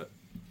being in, but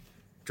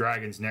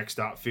Dragons next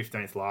up,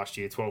 15th last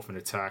year, 12th in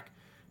attack.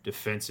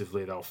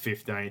 Defensively, they were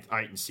 15th,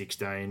 8 and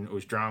 16. It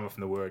was drama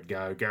from the word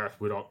go. Gareth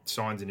Widdop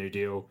signs a new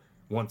deal,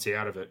 wants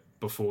out of it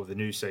before the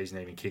new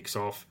season even kicks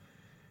off.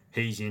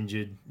 He's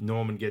injured.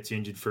 Norman gets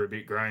injured for a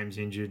bit. Graham's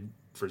injured.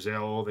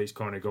 Frizzell, all these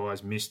kind of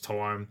guys miss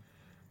time.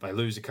 They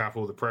lose a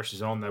couple. The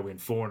pressure's on. They win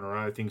 4 in a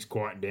row. Things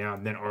quieten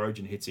down. Then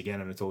Origin hits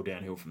again, and it's all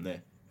downhill from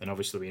there. And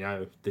obviously, we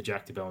know the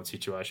Jack DeBellin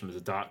situation was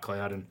a dark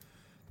cloud, and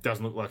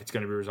doesn't look like it's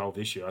going to be resolved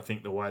this year. I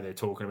think the way they're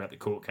talking about the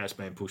court case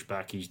being pushed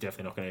back, he's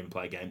definitely not going to even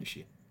play a game this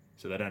year.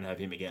 So they don't have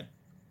him again.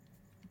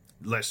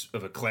 Less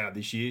of a cloud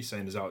this year,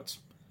 seeing as though it's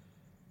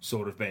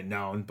sort of been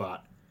known.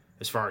 But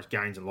as far as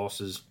gains and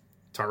losses,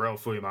 Tyrell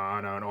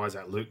Fuimaano and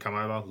Isaac Luke come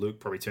over. Luke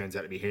probably turns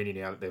out to be handy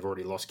now that they've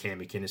already lost Cam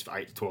McInnes for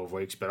 8 to 12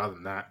 weeks. But other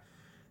than that,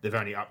 they've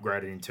only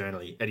upgraded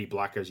internally. Eddie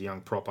Blacker's a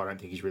young prop. I don't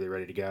think he's really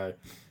ready to go.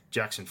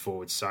 Jackson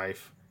Ford's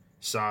safe.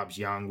 Saab's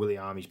young. Willie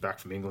Army's back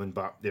from England,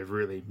 but they've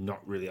really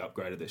not really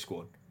upgraded their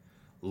squad.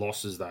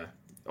 Losses, though.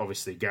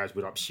 Obviously, Gaz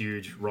Widdop's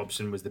huge.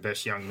 Robson was the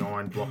best young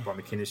 9. Blocked by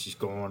McInnes. He's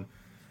gone.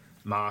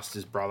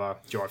 Masters' brother.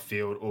 Jai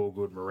Field, all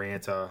good.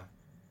 Maranta.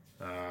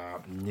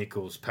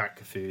 Nichols, Pat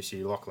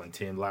Kafusi, Lachlan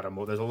Tim,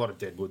 Lattimore. There's a lot of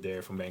deadwood there,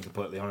 if I'm being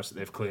completely honest, that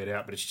they've cleared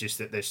out, but it's just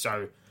that they're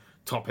so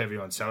top-heavy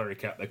on salary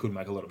cap, they couldn't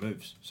make a lot of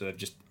moves. So they've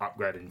just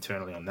upgraded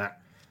internally on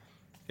that.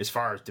 As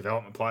far as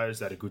development players,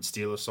 they had a good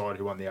Steelers side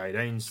who won the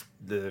 18s.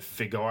 The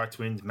Figai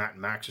twins, Matt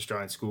and Max,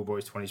 Australian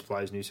schoolboys, 20s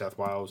players, New South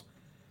Wales.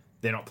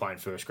 They're not playing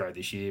first grade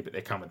this year, but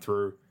they're coming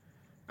through.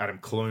 Adam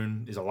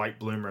Clune is a late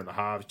bloomer in the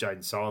halves.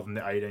 Jaden Sullivan,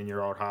 the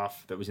 18-year-old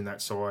half that was in that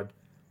side.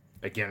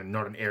 Again,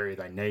 not an area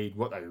they need.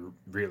 What they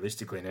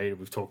realistically need,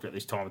 we've talked about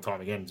this time and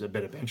time again, is a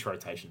better bench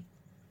rotation.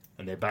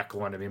 And their back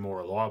line to be more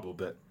reliable.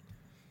 But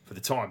for the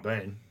time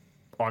being,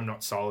 I'm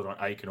not sold on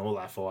Aiken or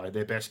Laffey.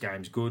 Their best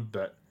game's good,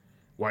 but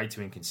way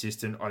too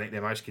inconsistent. I think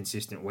their most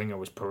consistent winger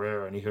was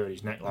Pereira, and he hurt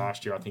his neck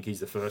last year. I think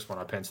he's the first one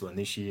I pencil in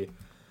this year.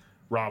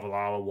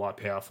 Ravalawa, why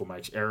powerful,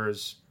 makes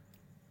errors.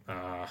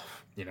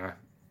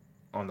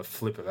 On the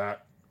flip of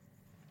that,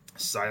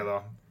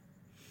 Sailor,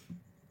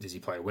 does he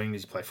play wing?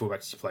 Does he play fullback?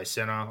 Does he play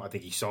centre? I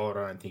think he's solid.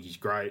 I don't think he's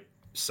great.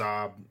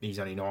 Saab, he's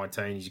only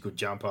 19. He's a good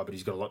jumper, but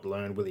he's got a lot to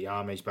learn. Willie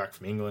Army's back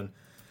from England.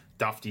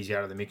 Dufty's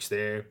out of the mix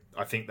there.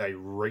 I think they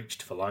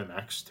reached for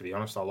Lomax, to be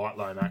honest. I like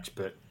Lomax,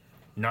 but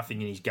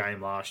nothing in his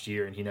game last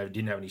year, and he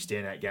didn't have any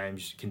standout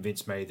games,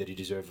 convinced me that he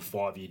deserved a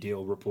 5-year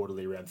deal,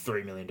 reportedly around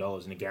 $3 million,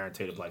 and a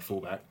guarantee to play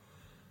fullback.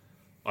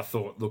 I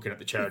thought, looking at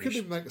the charity... He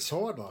couldn't even make the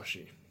side last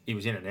year. He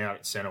was in and out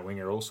at centre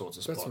winger, all sorts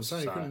of spots. That's what I'm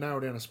saying. He couldn't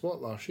narrow down a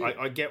spot last year.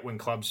 I get when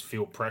clubs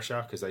feel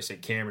pressure because they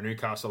said Canberra,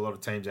 Newcastle, a lot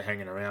of teams are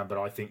hanging around, but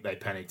I think they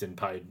panicked and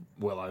paid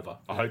well over.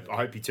 I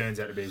hope he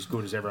turns out to be as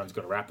good as everyone's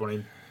got a rap on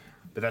him.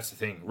 But that's the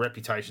thing.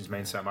 Reputations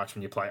mean so much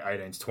when you play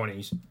 18s,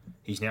 20s.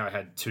 He's now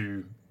had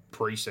 2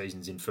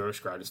 pre-seasons in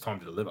first grade. It's time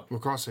to deliver.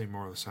 Look, I see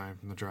more of the same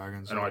from the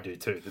Dragons. And I do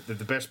too.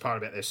 The best part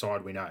about their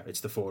side, we know, it's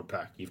the forward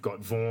pack. You've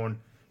got Vaughan,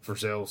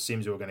 Frizzell,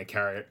 Sims who are going to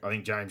carry it. I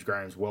think James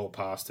Graham's well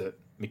past it.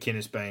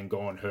 McInnes being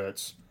gone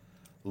hurts.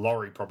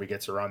 Laurie probably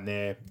gets a run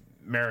there.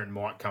 Merrin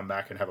might come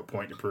back and have a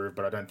point to prove,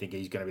 but I don't think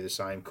he's going to be the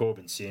same.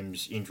 Corbin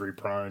Sims, injury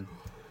prone.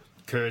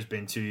 Kerr's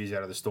been 2 years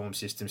out of the Storm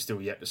system,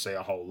 still yet to see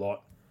a whole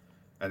lot.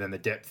 And then the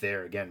depth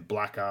there, again,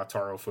 Blacker,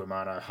 Tyrell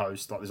Fumano,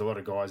 Host. There's a lot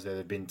of guys there that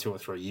have been 2 or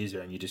 3 years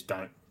there, and you just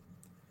don't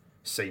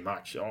see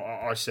much.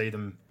 I see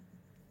them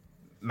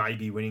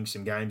maybe winning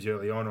some games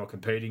early on or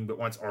competing, but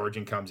once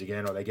Origin comes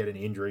again or they get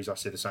any injuries, I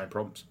see the same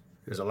problems.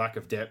 There's a lack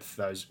of depth.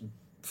 Those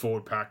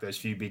forward pack, those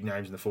few big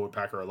names in the forward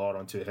pack are relied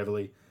on too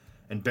heavily.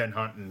 And Ben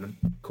Hunt and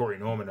Corey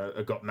Norman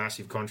have got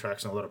massive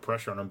contracts and a lot of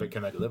pressure on them, but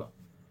can they deliver?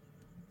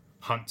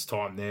 Hunt's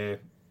time there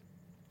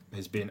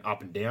has been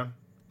up and down.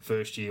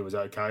 First year was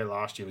okay.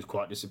 Last year was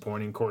quite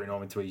disappointing. Corey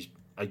Norman, to his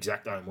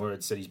exact own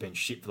words, said he's been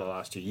shit for the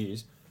last 2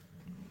 years.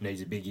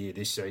 Needs a big year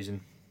this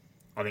season.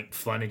 I think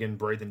Flanagan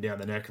breathing down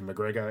the neck of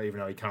McGregor, even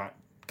though he can't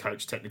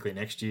coach technically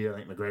next year. I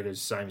think McGregor's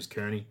the same as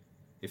Kearney.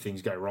 If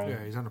things go wrong,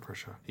 yeah, he's under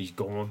pressure. He's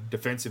gone.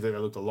 Defensively, they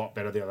looked a lot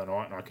better the other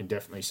night, and I can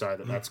definitely say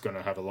that that's going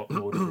to have a lot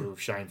more to do with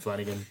Shane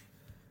Flanagan.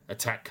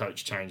 Attack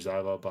coach changed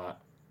over, but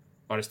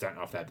I just don't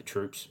know if they have the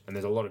troops. And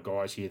there's a lot of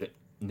guys here that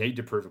need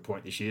to prove a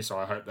point this year, so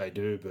I hope they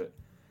do. But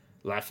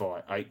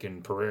Laffey,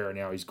 Aiken, Pereira,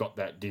 now he's got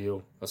that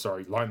deal.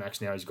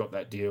 Lomax now he's got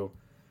that deal.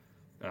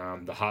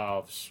 The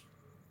halves,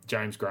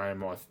 James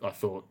Graham, I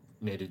thought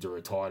needed to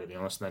retire, to be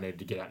honest. They needed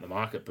to get out in the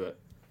market, but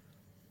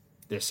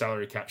their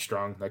salary cap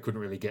strong. They couldn't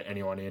really get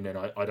anyone in, and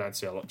I don't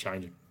see a lot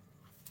changing.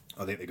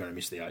 I think they're going to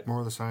miss the 8. More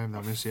of the same.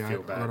 They'll miss the 8.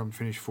 I've got them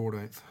finish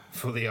 14th.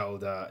 For the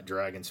old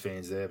Dragons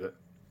fans there, but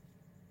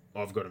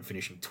I've got them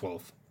finishing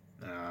 12th.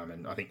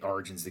 And I think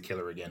Origin's the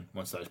killer again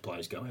once those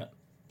players go out.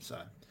 So,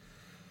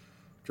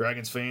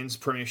 Dragons fans,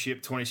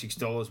 Premiership,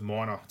 $26,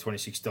 minor,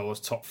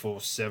 $26, top 4,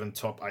 7,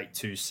 top 8,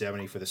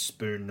 $2.70 for the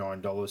spoon,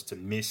 $9 to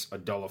miss,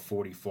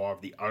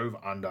 $1.45. The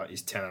over-under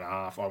is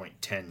 10.5. I went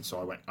 10,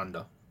 so I went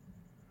under.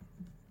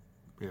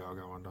 Yeah, I'll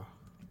go under.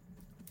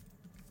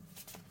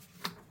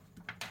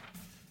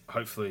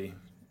 Hopefully,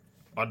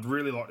 I'd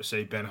really like to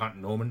see Ben Hunt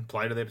and Norman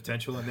play to their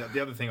potential. And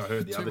the other thing I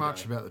heard the other day... Too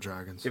much about the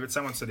Dragons. Yeah, but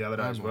someone said the other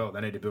day as well, they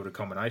need to build a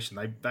combination.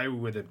 They were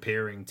with a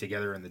pairing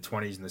together in the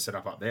 20s and the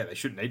setup up there. They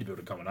shouldn't need to build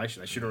a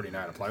combination. They should already know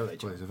how to play with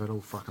each other. Please, they've had all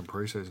fucking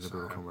pre-season to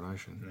build a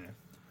combination. Yeah.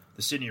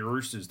 The Sydney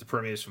Roosters, the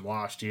premiers from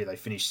last year, they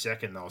finished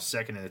second. They were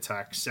second in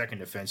attack, second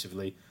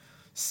defensively,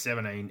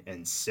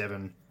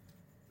 17-7.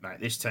 Mate,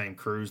 this team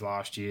cruised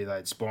last year. They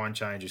had spine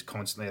changes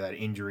constantly. They had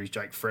injuries.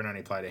 Jake Fred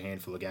only played a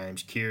handful of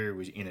games. Keary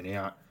was in and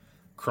out.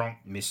 Cronk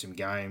missed some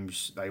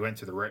games. They went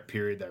to the rep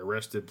period. They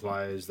rested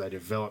players. They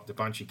developed a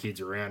bunch of kids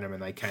around them,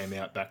 and they came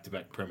out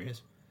back-to-back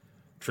premiers.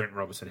 Trent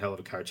Robertson, hell of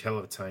a coach, hell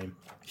of a team.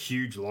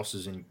 Huge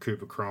losses in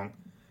Cooper Cronk,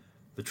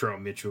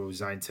 Latrell Mitchell,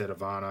 Zane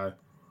Tedavano,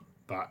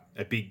 but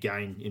a big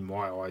gain in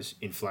my eyes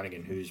in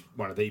Flanagan, who's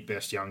one of the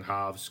best young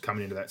halves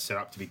coming into that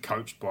setup to be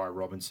coached by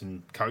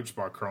Robinson, coached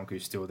by Cronk,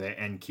 who's still there,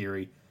 and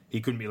Keary. He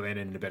couldn't be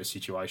landed in a better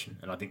situation,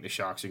 and I think the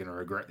Sharks are going to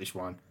regret this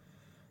one.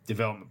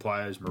 Development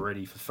players,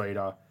 Moretti,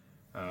 Fafita,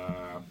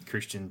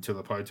 Christian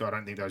Tulipoto. I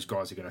don't think those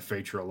guys are going to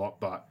feature a lot,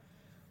 but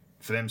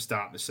for them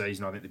starting the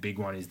season, I think the big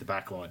one is the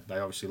back line. They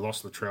obviously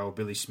lost Latrell.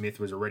 Billy Smith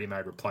was a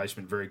ready-made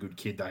replacement, very good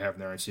kid they have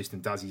in their own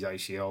system, does his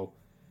ACL.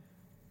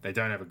 They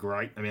don't have a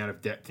great amount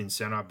of depth in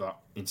centre, but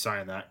in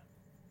saying that,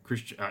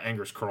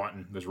 Angus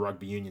Crichton was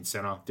rugby union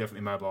centre,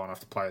 definitely mobile enough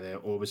to play there.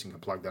 Orbison can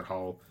plug that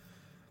hole.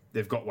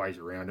 They've got ways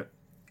around it.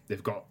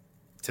 They've got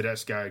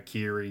Tedesco,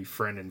 Keary,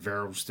 Friend and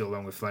Verrill still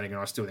along with Flanagan.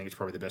 I still think it's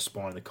probably the best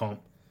spine in the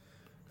comp.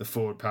 The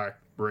forward pack,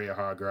 Ria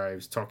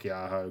Hargraves,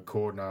 Tokiaho,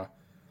 Cordner.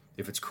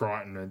 If it's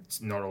Crichton, it's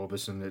not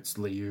Orbison, it's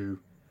Liu.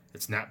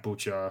 It's Nat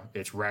Butcher,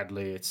 it's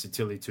Radley, it's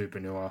Satili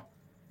Tupanua.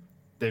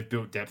 They've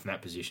built depth in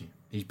that position.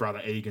 His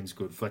brother Egan's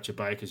good. Fletcher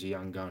Baker's a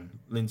young gun.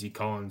 Lindsay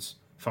Collins,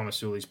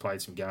 Famasuli's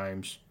played some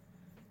games.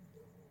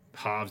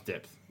 Halves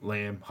depth.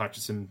 Lamb,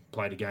 Hutchinson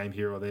played a game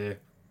here or there.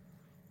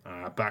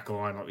 Back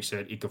line, like we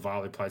said,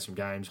 Ikavali played some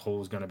games.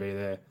 Hall's going to be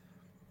there.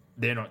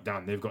 They're not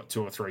done. They've got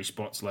 2 or 3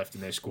 spots left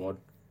in their squad.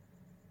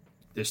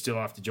 They're still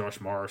after Josh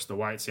Morris. The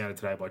way it sounded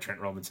today by Trent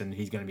Robinson,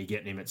 he's going to be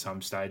getting him at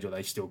some stage, or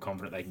they're still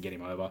confident they can get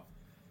him over.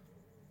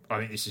 I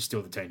think this is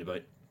still the team to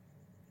beat.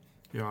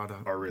 Yeah, I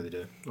don't. I really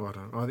do. I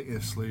don't. I think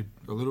they've slid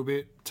a little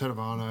bit.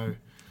 Tedovano,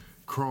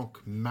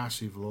 Cronk,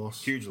 massive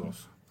loss. Huge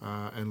loss.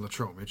 And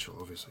Latrell Mitchell,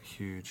 obviously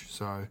huge.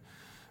 So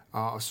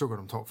I've still got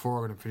them top 4.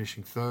 I've got them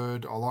finishing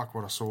 3rd. I like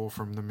what I saw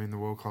from them in the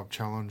World Club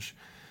Challenge.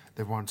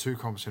 They've won 2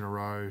 comps in a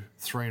row,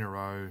 3 in a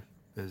row.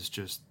 Is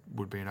just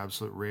would be an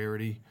absolute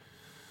rarity.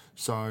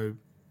 So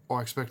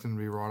I expect them to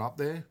be right up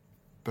there,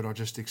 but I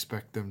just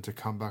expect them to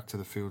come back to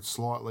the field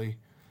slightly.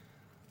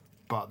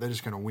 But they're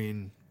just going to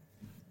win.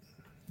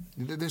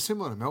 They're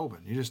similar to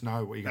Melbourne. You just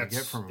know what you're going to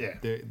get from them. Yeah.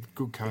 They're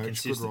good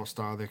coach, good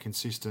roster. They're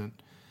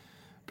consistent.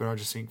 But I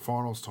just think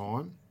finals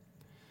time,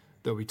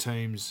 there'll be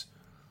teams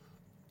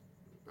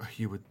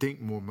you would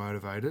think more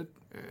motivated,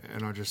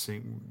 and I just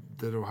think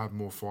that'll have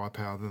more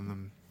firepower than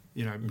them.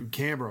 You know,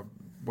 Canberra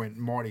went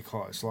mighty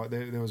close. Like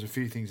there was a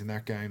few things in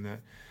that game that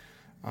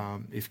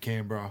if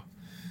Canberra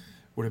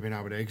would have been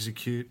able to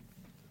execute,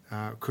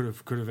 could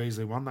have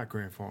easily won that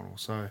grand final.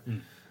 So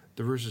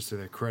the Roosters, to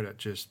their credit,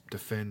 just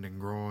defend and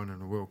grind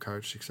and are well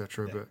coached,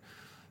 etc. Yeah.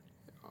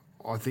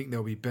 But I think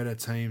there'll be better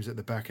teams at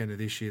the back end of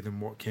this year than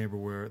what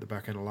Canberra were at the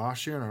back end of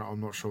last year, and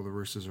I'm not sure the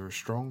Roosters are as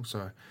strong.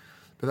 So,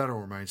 but that all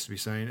remains to be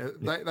seen.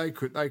 Yeah.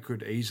 They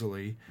could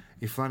easily,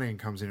 if Flanagan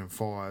comes in and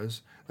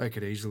fires, they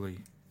could easily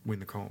win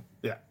the comp.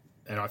 Yeah.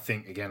 And I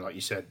think, again, like you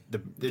said...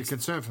 The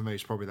concern for me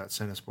is probably that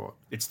centre spot.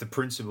 It's the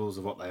principles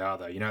of what they are,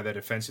 though. You know, they're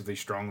defensively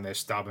strong, they're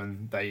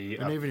stubborn.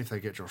 Even if they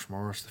get Josh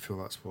Morris to fill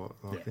that spot,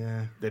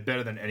 they're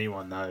better than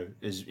anyone, though,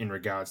 is in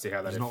regards to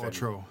how they defend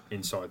Latrell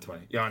inside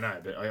 20. Yeah, I know,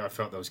 but I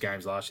felt there was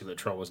games last year that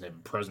Latrell wasn't even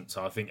present,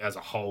 so I think as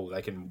a whole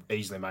they can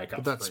easily make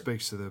up But that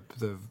speaks to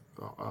the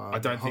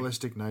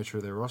holistic nature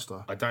of their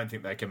roster. I don't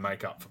think they can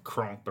make up for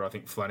Cronk, but I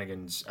think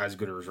Flanagan's as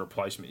good as a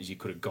replacement as you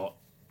could have got,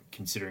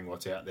 considering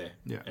what's out there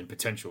and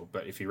potential.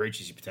 But if he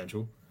reaches your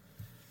potential,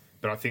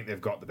 but I think they've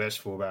got the best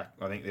fullback.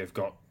 I think they've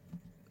got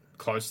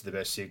close to the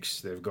best 6.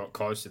 They've got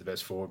close to the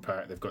best forward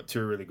pack. They've got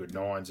 2 really good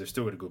 9s. They've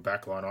still got a good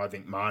back line. I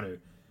think Manu,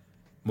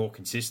 more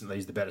consistently,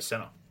 is the better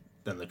centre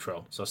than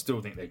Latrell. So I still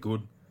think they're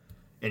good.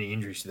 Any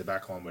injuries to the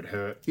back line would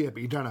hurt. Yeah,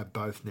 but you don't have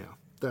both now.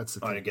 That's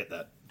the thing. I don't get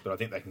that. But I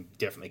think they can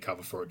definitely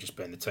cover for it, just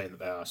being the team that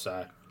they are.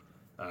 So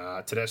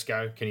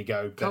Tedesco, can he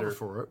go better? Cover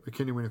for it, but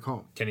can he win a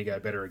comp? Can he go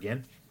better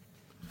again?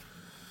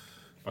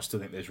 I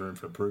still think there's room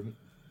for improvement.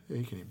 Yeah,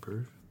 he can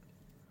improve.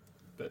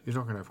 But he's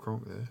not going to have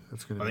Cronk there.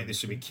 I think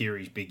this will be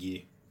Kiri's big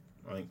year.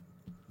 I think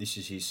this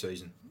is his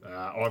season.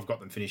 I've got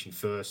them finishing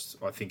first,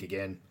 I think,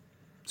 again.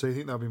 So you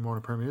think they'll be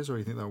minor premiers, or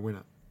you think they'll win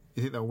it?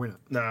 You think they'll win it?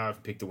 No, I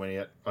haven't picked a winner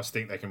yet. I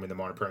think they can win the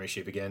minor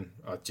premiership again.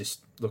 I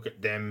just look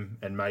at them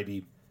and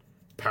maybe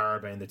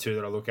Para being the 2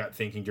 that I look at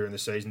thinking during the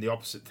season. The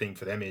opposite thing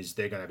for them is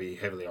they're going to be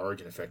heavily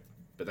Origin effect,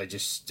 but they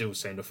just still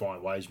seem to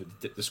find ways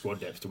with the squad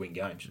depth to win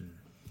games.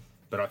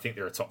 But I think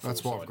they're a top 4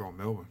 That's why side. I've gone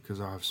Melbourne,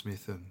 because I have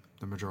Smith and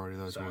the majority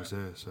of those boys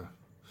there. So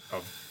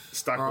I've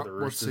stuck with the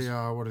Roosters.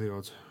 What are the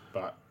odds?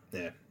 But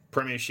yeah,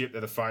 premiership they're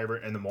the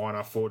favourite, and the minor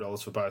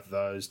 $4 for both of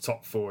those.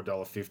 Top 4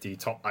 $1.50,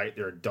 top 8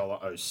 they're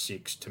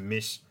 $1.06. To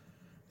miss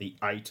the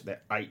 8,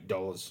 they're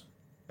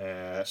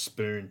 $8.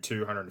 Spoon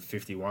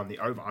 251. The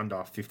over under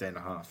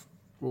 15.5.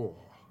 Oh,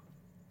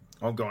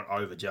 I'm going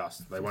over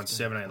just. They won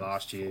 17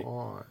 last year.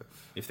 5.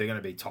 If they're going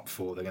to be top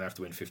 4, they're going to have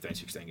to win 15,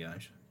 16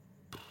 games.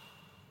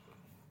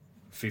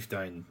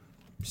 15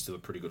 is still a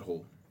pretty good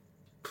haul.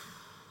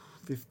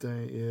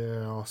 15,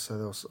 yeah, I'll say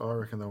I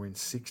reckon they'll win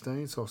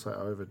 16, so I'll say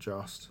over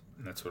just.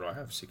 And that's what I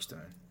have, 16.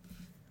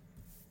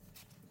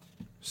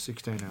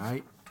 16 and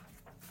 8.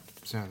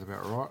 Sounds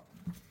about right.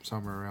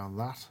 Somewhere around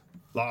that.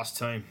 Last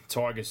team,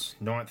 Tigers,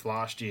 9th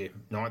last year.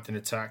 9th in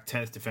attack,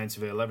 10th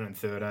defensively, 11 and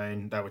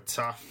 13. They were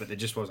tough, but there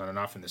just wasn't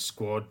enough in the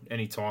squad.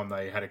 Anytime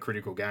they had a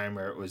critical game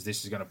where it was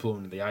this is going to pull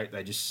them to the 8,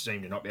 they just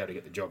seemed to not be able to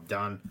get the job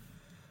done.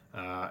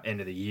 End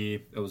of the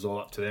year, it was all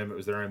up to them. It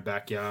was their own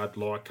backyard.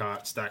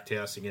 Leichhardt, stacked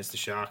house against the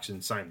Sharks,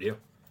 and same deal.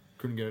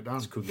 Couldn't get it done.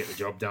 Just couldn't get the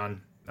job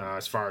done.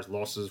 As far as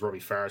losses,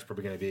 Robbie Farah's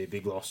probably going to be a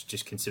big loss,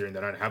 just considering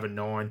they don't have a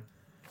 9.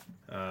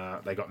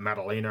 They got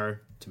Madalino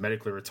to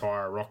medically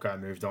retire. Rocco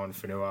moved on.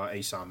 Fanua,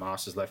 Isan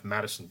Masters left.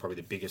 Madison probably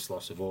the biggest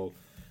loss of all.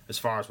 As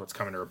far as what's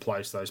coming to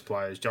replace those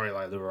players, Joey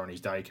Leilua on his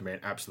day can be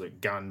an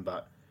absolute gun,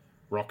 but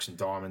rocks and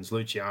diamonds.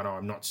 Luciano,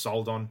 I'm not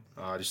sold on.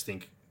 I just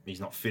think he's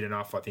not fit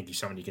enough. I think he's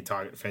someone you can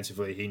target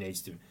defensively. He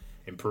needs to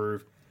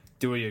improve.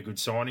 Dewey, a good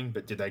signing,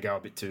 but did they go a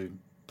bit too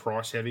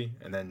price heavy?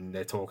 And then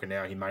they're talking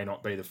now he may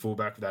not be the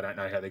fullback. They don't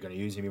know how they're going to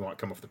use him. He might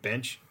come off the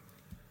bench.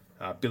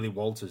 Billy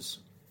Walters,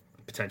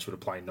 potential to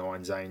play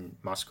 9. Zane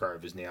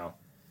Musgrove is now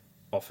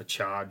off a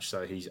charge,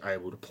 so he's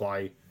able to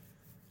play.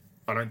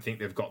 I don't think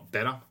they've got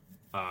better.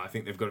 I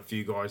think they've got a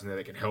few guys in there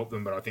that can help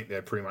them, but I think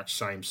they're pretty much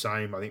same.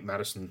 I think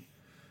Madison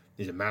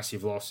is a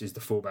massive loss. Is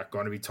the fullback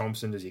going to be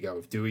Thompson? Does he go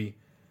with Dewey?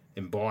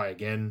 And By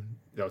again,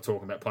 they were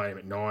talking about playing him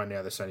at 9.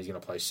 Now they're saying he's going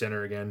to play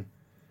centre again.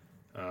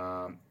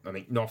 I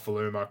think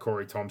Nofaluma,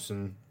 Corey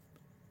Thompson,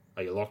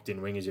 are you locked in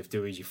wingers if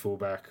Dewey's your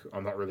fullback?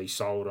 I'm not really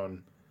sold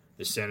on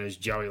the centres.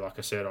 Joey, like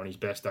I said, on his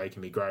best day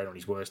can be great. On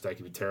his worst day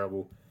can be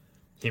terrible.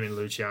 Him and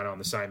Luciano on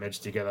the same edge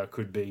together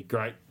could be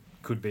great.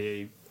 Could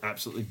be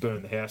absolutely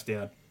burn the house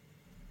down.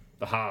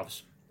 The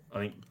halves. I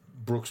think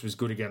Brooks was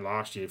good again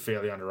last year,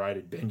 fairly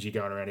underrated. Benji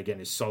going around again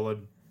is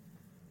solid.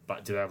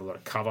 But do they have a lot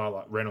of cover?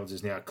 Like Reynolds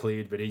is now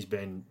cleared, but he's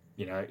been,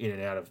 in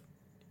and out of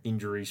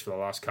injuries for the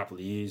last couple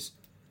of years.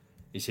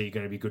 Is he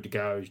going to be good to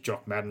go? Is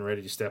Jock Madden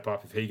ready to step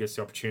up if he gets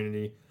the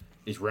opportunity?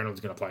 Is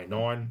Reynolds going to play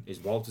 9? Is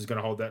Walters going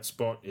to hold that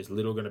spot? Is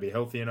Little going to be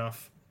healthy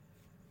enough?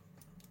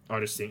 I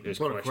just think there's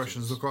a lot of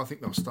questions. Look, I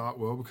think they'll start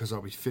well because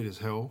they'll be fit as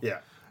hell. Yeah.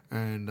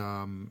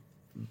 And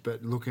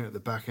but looking at the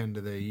back end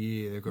of their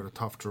year, they've got a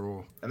tough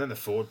draw. And then the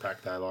forward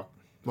pack, though,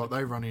 like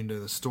they run into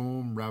the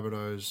Storm,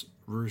 Rabbitohs,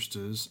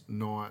 Roosters,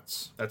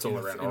 Knights. That's all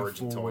around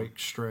Origin time. In a 4-week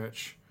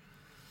stretch.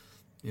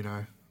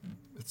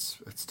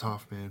 It's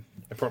tough, man.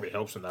 It probably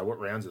helps them, though. What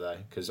rounds are they?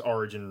 Because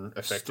Origin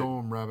affected...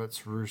 Storm,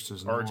 Rabbits,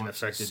 Roosters, Origin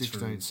Knights, affected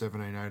 16,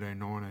 17, 18,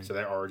 19. So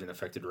they're Origin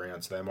affected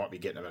rounds, so they might be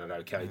getting them at an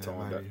okay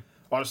time. Maybe.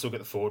 But I just look at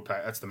the forward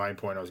pack. That's the main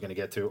point I was going to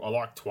get to. I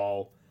like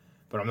Twal,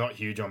 but I'm not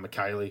huge on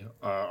McKaylee.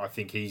 I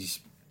think he's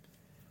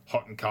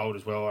hot and cold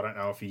as well. I don't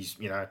know if he's,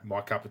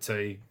 my cup of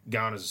tea.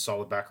 Garner's a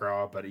solid back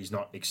rower, but he's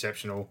not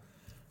exceptional.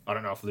 I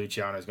don't know if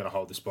Luciano's going to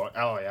hold the spot.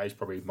 LIA is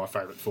probably my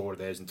favourite forward of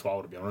theirs in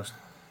Twal, to be honest.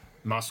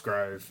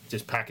 Musgrove,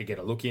 does Packer get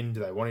a look in? Do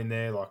they want him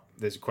there?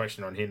 There's a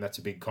question on him. That's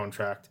a big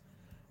contract.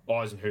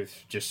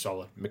 Eisenhuth, just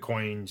solid.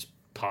 McQueen's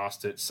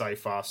past it.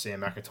 Safar,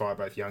 Sam McIntyre,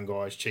 both young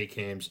guys.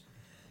 Cheekham's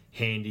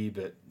handy,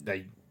 but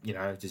they,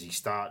 does he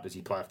start? Does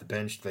he play off the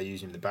bench? Do they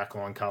use him in the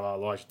backline colour?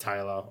 Elijah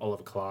Taylor,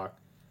 Oliver Clark.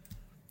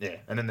 Yeah,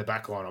 and then the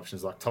backline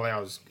options like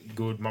Talau's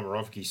good,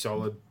 Momorovsky's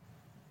solid.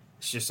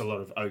 It's just a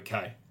lot of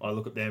okay. I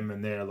look at them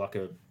and they're like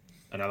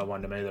another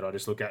one to me that I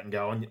just look at and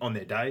go, on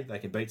their day, they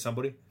can beat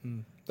somebody.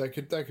 They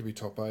could be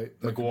top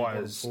 8.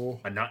 Maguire's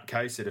a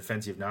nutcase, a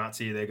defensive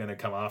Nazi. They're going to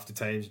come after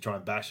teams and try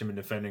and bash them and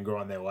defend and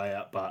grind their way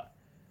out. But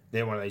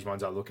they're one of these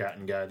ones I look at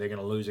and go, they're going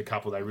to lose a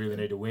couple they really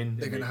need to win.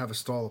 They're going to have a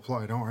style of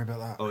play. Don't worry about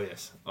that. Oh,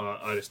 yes.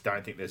 I just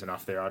don't think there's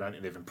enough there. I don't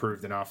think they've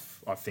improved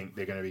enough. I think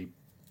they're going to be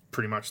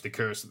pretty much the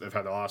curse that they've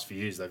had the last few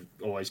years. They've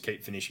always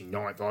keep finishing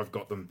 9th. I've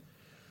got them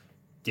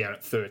down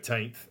at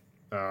 13th.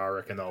 I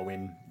reckon they'll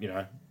win,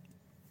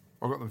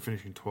 I've got them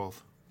finishing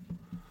 12th.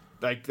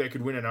 They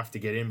could win enough to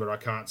get in, but I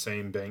can't see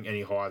them being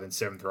any higher than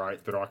 7th or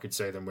 8th. But I could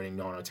see them winning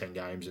 9 or 10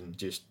 games and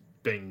just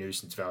being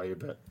nuisance value.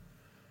 But,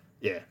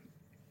 yeah,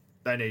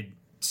 they need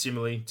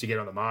Similarly to get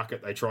on the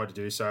market. They tried to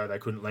do so. They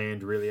couldn't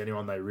land really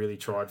anyone they really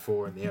tried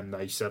for. In the end,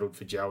 they settled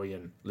for Joey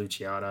and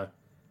Luciano.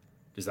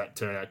 Does that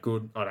turn out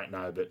good? I don't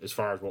know. But as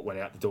far as what went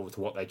out the door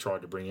to what they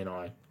tried to bring in,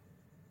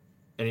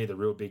 any of the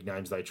real big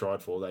names they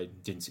tried for, they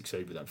didn't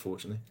succeed with,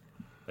 unfortunately.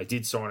 They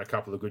did sign a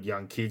couple of good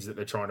young kids that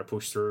they're trying to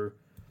push through.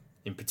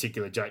 In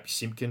particular, Jake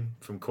Simpkin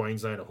from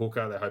Queensland, a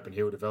hooker. They're hoping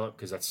he'll develop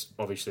because that's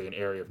obviously an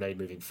area of need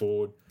moving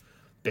forward.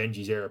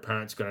 Benji's heir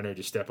apparent's going to need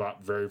to step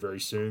up very, very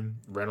soon.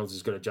 Reynolds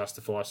has got to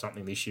justify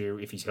something this year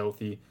if he's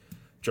healthy.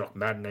 Jock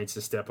Madden needs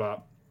to step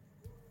up.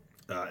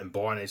 And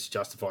By needs to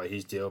justify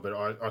his deal. But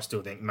I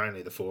still think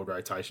mainly the forward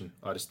rotation.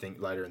 I just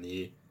think later in the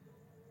year,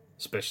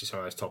 especially some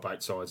of those top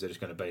 8 sides, they're just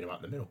going to beat them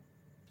up in the middle.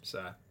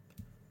 So,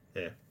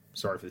 yeah.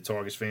 Sorry for the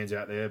Tigers fans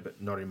out there,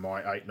 but not in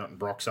my 8, not in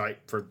Brock's 8.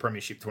 For the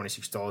Premiership,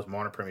 $26.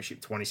 Minor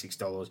Premiership,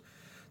 $26.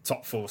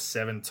 Top 4,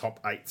 7. Top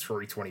 8,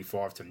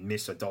 $3.25 to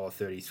miss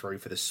 $1.33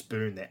 for the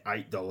Spoon. They're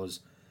 $8.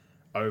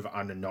 Over,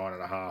 under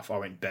 9.5. I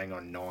went bang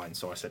on 9,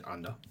 so I said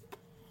under.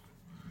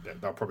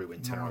 They'll probably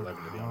win 10 or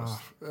 11, to be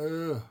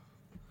honest.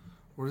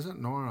 What is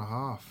it,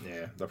 9.5?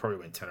 Yeah, they'll probably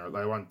win 10 or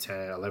they won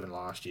 10, 11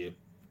 last year.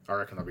 I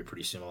reckon they'll be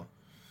pretty similar.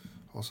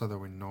 I'll say they'll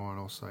win 9.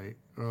 I'll say,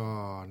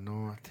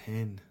 9,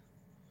 10.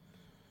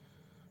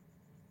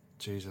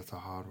 Jeez, that's a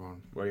hard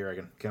one. What do you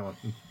reckon? Come on.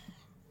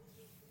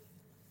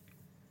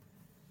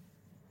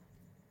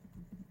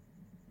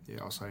 Yeah,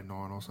 I'll say 9.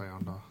 I'll say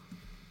under.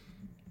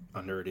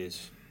 Under it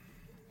is.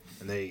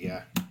 And there you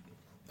go.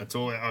 That's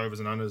all our overs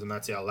and unders, and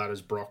that's our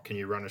ladders. Brock, can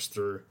you run us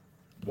through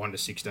 1 to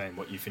 16,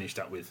 what you finished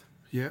up with?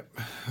 Yep.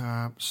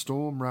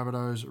 Storm,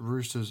 Rabbitohs,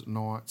 Roosters,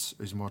 Knights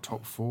is my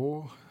top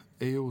 4.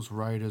 Eels,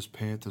 Raiders,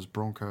 Panthers,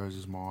 Broncos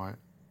is my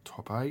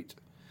top 8.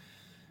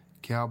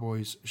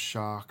 Cowboys,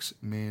 Sharks,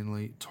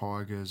 Manly,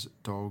 Tigers,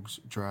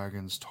 Dogs,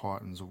 Dragons,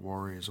 Titans,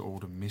 Warriors, all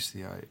to miss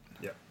the 8.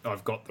 Yep.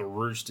 I've got the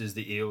Roosters,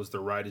 the Eels, the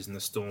Raiders, and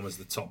the Storm as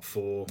the top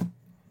 4.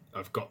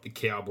 I've got the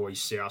Cowboys,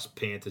 South,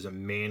 Panthers,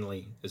 and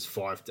Manly as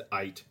 5 to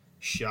 8.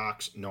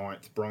 Sharks,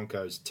 9th.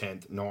 Broncos,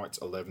 10th. Knights,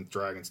 11th.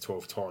 Dragons,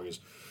 12th. Tigers,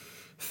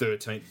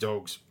 13th.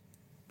 Dogs,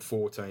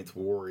 14th.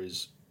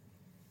 Warriors,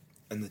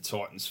 and the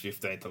Titans,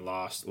 15th and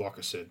last. Like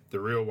I said, the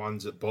real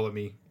ones that bother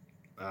me,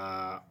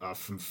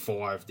 from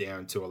 5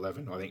 down to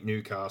 11. I think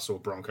Newcastle,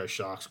 Broncos,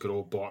 Sharks could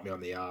all bite me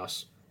on the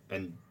arse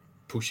and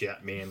push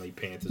out Manly,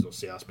 Panthers or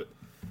South. But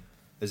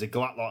there's a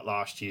glut like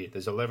last year.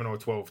 There's 11 or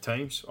 12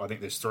 teams. I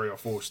think there's 3 or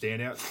 4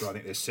 standouts, but I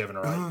think there's 7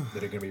 or 8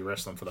 that are going to be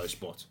wrestling for those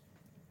spots.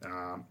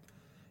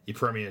 Your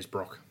Premiers,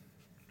 Brock.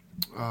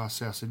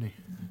 South Sydney.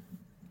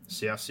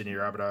 South Sydney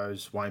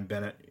Rabbitohs, Wayne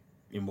Bennett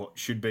in what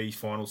should be his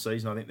final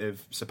season. I think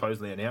they've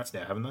supposedly announced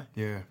now, haven't they?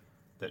 Yeah.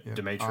 That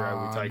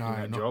Demetrio will take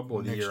that job,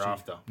 or the year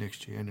after?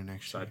 Next year, end of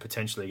next year. So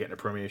potentially getting a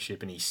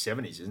premiership in his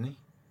 70s, isn't he?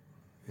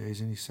 Yeah,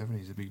 he's in his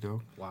 70s, a big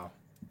dog. Wow.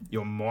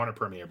 Your minor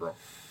premier, Brock.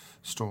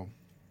 Storm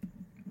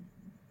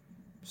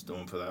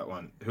for that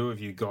one. Who have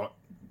you got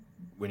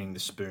winning the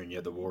spoon?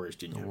 Yeah, the Warriors,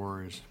 didn't you? The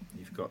Warriors.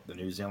 You've got the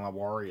New Zealand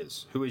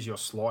Warriors. Who is your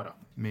slider?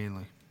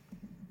 Manly.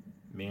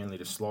 Manly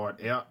to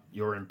slide out.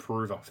 Your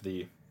improver for the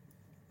year?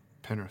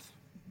 Penrith.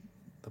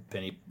 The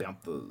Penny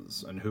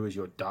Panthers. And who is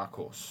your dark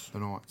horse? The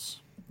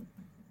Knights.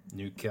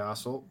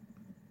 Newcastle.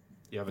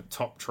 You have a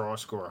top try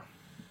scorer.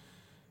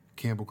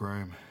 Campbell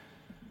Graham.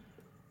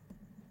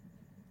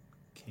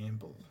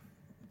 Campbell.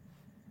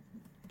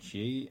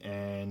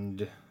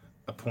 And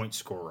a point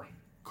scorer.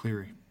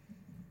 Cleary.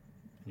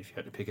 And if you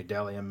had to pick a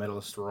Dally M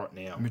medalist right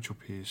now. Mitchell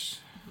Pearce.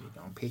 You're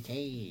going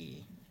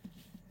Picky.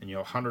 And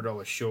your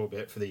 $100 sure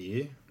bet for the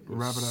year.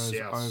 Rabbitohs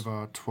South.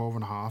 over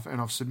 12.5.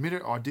 And I've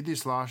submitted, I did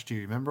this last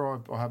year.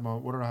 Remember, I had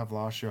what did I have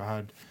last year? I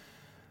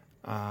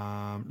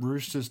had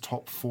Roosters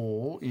top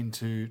 4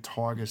 into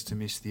Tigers to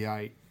miss the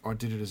 8. I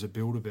did it as a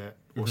builder bet.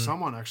 Or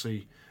someone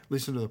actually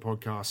listened to the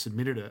podcast,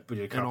 submitted it,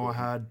 and I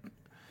had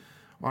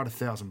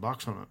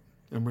 $1,000 on it.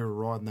 And we were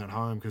riding that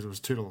home because it was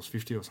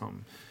 $2.50 or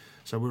something.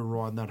 So we were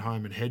riding that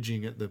home and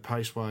hedging at the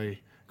Paceway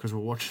because we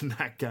were watching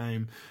that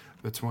game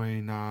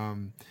between,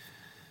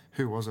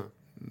 who was it?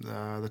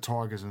 The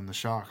Tigers and the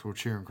Sharks. We were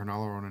cheering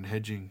Cronulla on and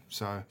hedging.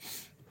 So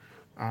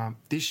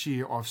this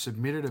year I've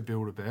submitted a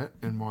builder bet,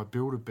 and my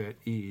builder bet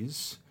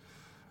is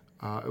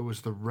it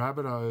was the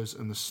Rabbitohs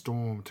and the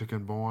Storm to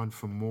combine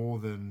for more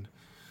than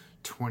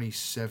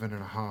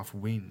 27.5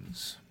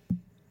 wins.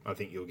 I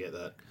think you'll get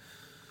that.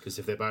 Because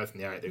if they're both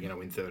in the 8, they're going to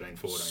win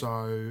 13-14.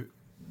 So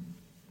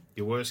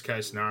your worst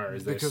case scenario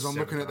is because I'm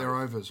looking at their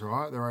overs,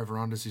 right? Their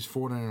over-unders is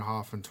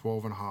 14.5 and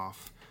 12.5.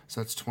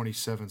 So that's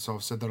 27. So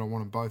I've said that I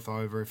want them both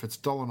over. If it's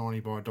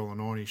 $1.90 by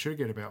 $1.90, you should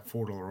get about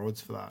 $4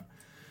 odds for that.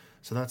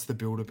 So that's the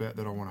builder bet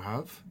that I want to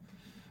have.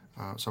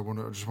 So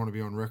I just want to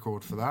be on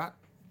record for that.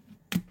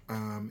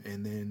 And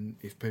then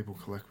if people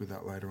collect with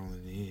that later on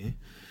in the year,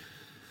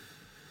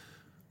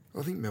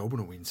 I think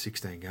Melbourne will win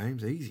 16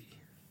 games easy.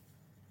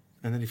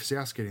 And then if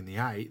South's getting the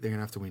 8, they're going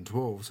to have to win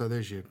 12. So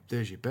there's your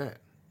bet.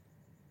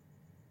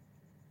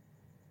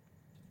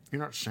 You're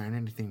not saying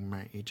anything,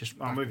 mate. You're just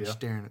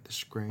staring at the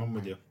screen. I'm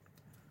with you.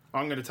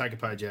 I'm going to take a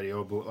page out of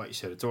your book. Like you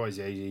said, it's always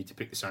easy to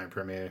pick the same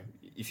premier.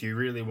 If you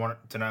really want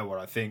to know what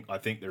I think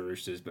the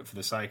Roosters. But for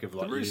the sake of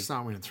the Roosters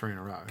aren't winning 3 in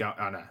a row.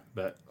 I know,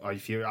 but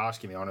if you're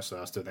asking me honestly,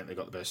 I still think they've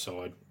got the best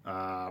side.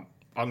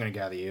 I'm going to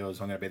go the Eels.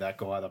 I'm going to be that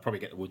guy. They'll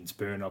probably get the wooden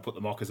spoon. I'll put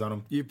the mockers on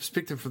them. You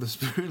picked them for the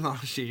spoon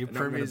last year.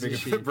 Premiers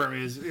this year.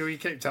 Premiers. You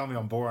keep telling me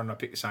I'm boring and I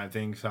pick the same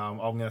thing, so I'm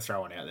going to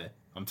throw one out there.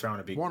 I'm throwing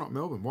a big... Why not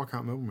Melbourne? Why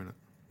can't Melbourne win it?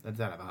 They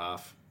don't have a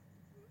half.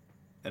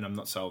 And I'm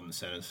not sold in the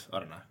centres. I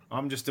don't know.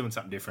 I'm just doing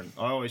something different.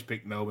 I always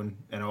pick Melbourne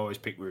and I always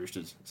pick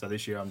Roosters. So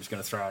this year I'm just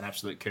going to throw an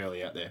absolute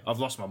curly out there. I've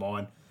lost my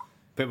mind.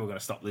 People are going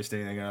to stop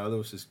listening. They're going,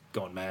 Lewis has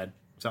gone mad.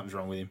 Something's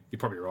wrong with him. You're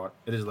probably right.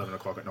 It is 11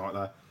 o'clock at night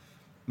though.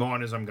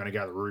 Mine is I'm going to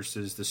go the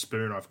Roosters. The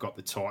spoon, I've got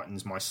the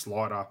Titans. My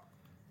slider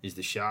is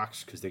the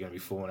Sharks because they're going to be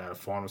falling out of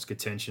finals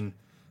contention.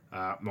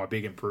 My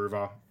big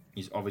improver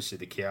is obviously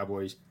the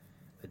Cowboys.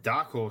 The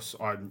dark horse,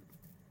 I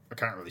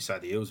can't really say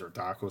the Eels are a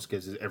dark horse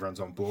because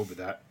everyone's on board with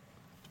that.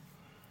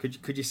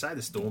 Could you say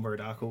the Storm are a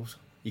dark horse?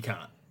 You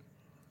can't.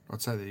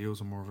 I'd say the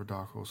Eels are more of a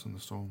dark horse than the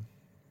Storm.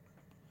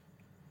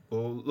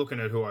 Well, looking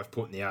at who I've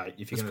put in the 8,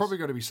 it's probably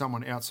got to be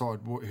someone outside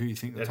who you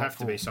think the top 4. It'd have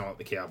to be someone like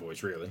the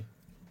Cowboys, really.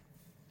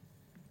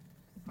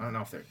 I don't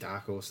know if they're a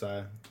dark horse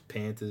though.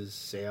 Panthers,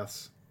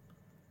 Souths,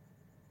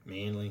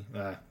 Manly.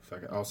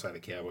 Fuck it. I'll say the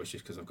Cowboys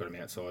just because I've got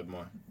them outside my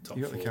top 4.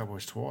 You got the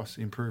Cowboys twice,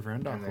 improver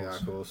and dark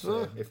horse.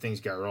 If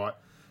things go right.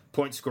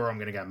 Point scorer, I'm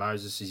going to go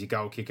Moses. He's your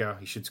goal kicker.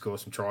 He should score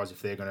some tries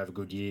if they're going to have a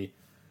good year.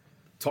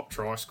 Top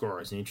try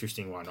scorer is an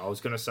interesting one. I was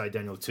going to say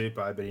Daniel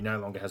Tupou, but he no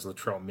longer has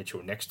Latrell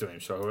Mitchell next to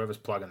him. So whoever's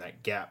plugging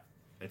that gap,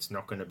 it's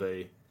not going to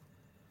be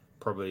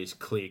probably as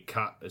clear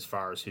cut as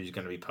far as who's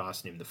going to be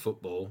passing him the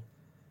football.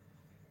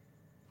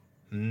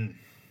 Ken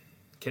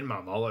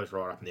Marmolo's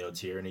right up in the odds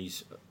here, and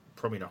he's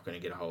probably not going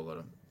to get a whole lot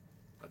of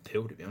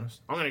appeal, to be honest.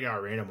 I'm going to go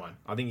a random one.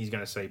 I think he's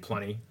going to see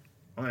plenty.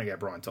 I'm going to go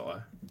Brian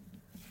Tyler.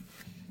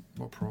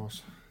 What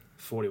price?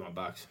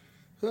 $41.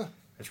 Yeah.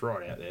 It's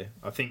right out there.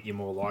 I think you're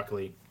more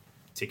likely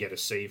to get a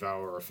Sevo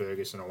or a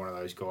Ferguson or one of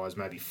those guys.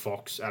 Maybe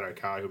Fox,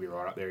 Addo he'll be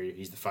right up there.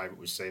 He's the favourite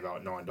with Sevo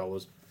at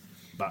 $9.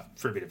 But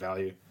for a bit of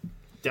value.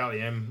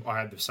 Dally M, I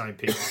had the same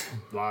pick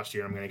last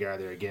year. I'm going to go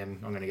there again.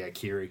 I'm going to go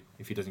Kiri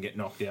if he doesn't get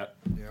knocked out.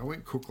 Yeah, I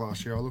went Cook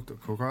last year. I looked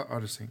at Cook. I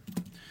just think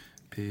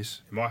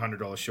Pierce. My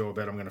 $100 sure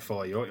bet I'm going to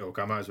follow your ilk.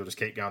 I might as well just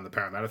keep going the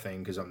Parramatta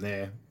thing because I'm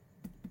there.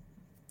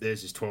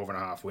 There's his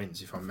 12.5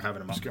 wins. If I'm having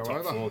them up Just the go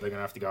top over. 4, they're going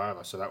to have to go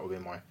over. So that will be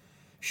my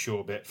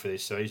sure bet for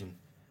this season.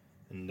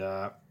 And,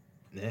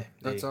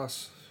 That's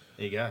us.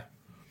 There you go.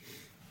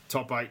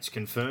 Top 8's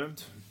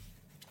confirmed.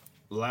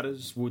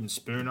 Ladders, Wood and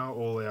Spooner,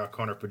 all our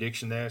kind of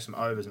prediction there. Some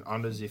overs and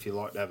unders if you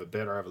like to have a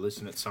bet or have a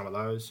listen at some of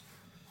those.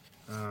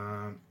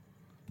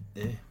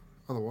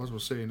 Otherwise, we'll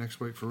see you next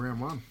week for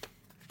round 1.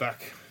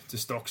 Back to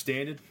stock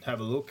standard. Have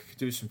a look.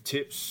 Do some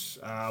tips.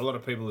 A lot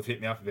of people have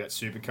hit me up about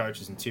super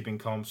coaches and tipping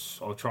comps.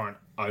 I'll try and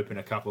open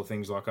a couple of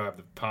things like over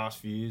the past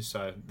few years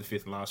so the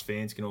fifth and last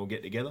fans can all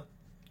get together.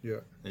 Yeah.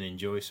 And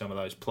enjoy some of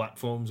those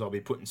platforms. I'll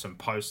be putting some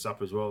posts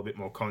up as well, a bit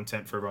more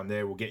content for everyone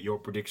there. We'll get your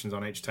predictions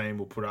on each team.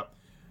 We'll put up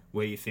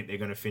where you think they're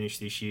going to finish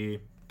this year,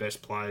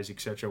 best players,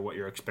 etc., what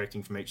you're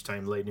expecting from each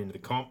team leading into the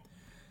comp.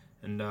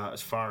 And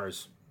as far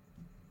as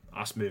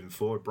us moving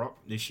forward, Brock,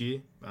 this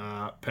year,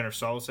 Penrith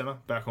Solar Centre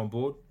back on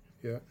board.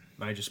 Yeah.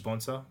 Major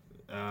sponsor.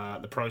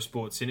 The Pro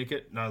Sport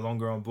Syndicate no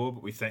longer on board,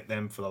 but we thank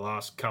them for the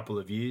last couple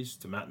of years.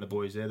 To Matt and the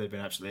boys there, they've been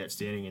absolutely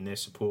outstanding in their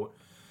support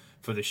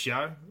for the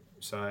show.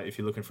 So if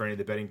you're looking for any of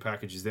the betting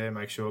packages there,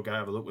 make sure go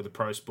have a look with the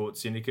Pro Sport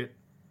Syndicate.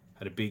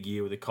 Had a big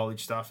year with the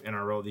college stuff.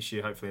 NRL this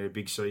year, hopefully had a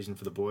big season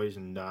for the boys.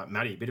 And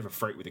Matty, a bit of a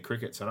freak with the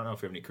cricket, so I don't know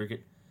if we have any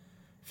cricket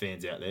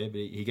fans out there,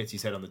 but he gets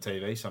his head on the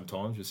TV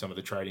sometimes with some of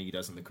the trading he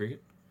does in the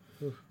cricket.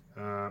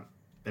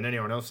 And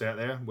anyone else out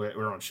there,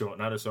 we're on short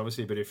notice,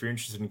 obviously, but if you're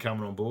interested in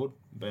coming on board,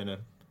 being a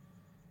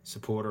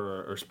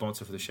supporter or a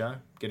sponsor for the show,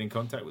 get in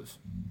contact with us.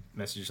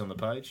 Messages on the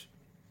page.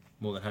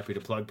 More than happy to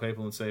plug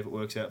people and see if it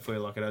works out for you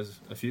like it has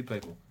a few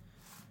people.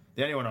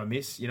 The only one I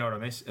miss, you know what I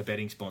miss? A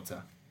betting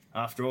sponsor.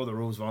 After all the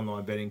rules of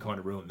online betting kind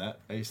of ruined that.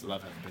 I used to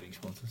love having betting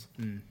sponsors.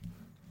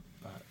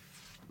 But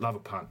love a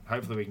punt.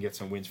 Hopefully we can get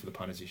some wins for the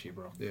punters this year,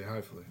 bro. Yeah,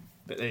 hopefully.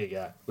 But there you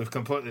go. We've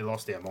completely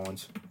lost our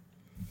minds.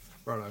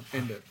 Righto,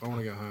 end it. I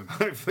want to go home.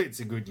 Hopefully it's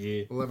a good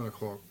year. 11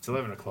 o'clock. It's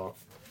 11 o'clock.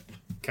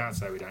 Can't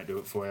say we don't do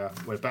it for you.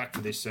 We're back for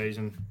this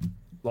season.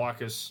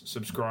 Like us,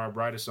 subscribe,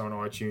 rate us on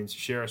iTunes,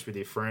 share us with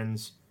your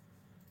friends.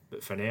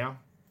 But for now,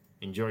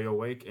 enjoy your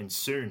week, and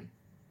soon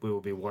we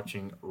will be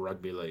watching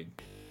Rugby League.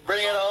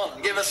 Bring it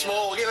on. Give us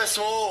more. Give us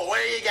more. Where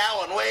are you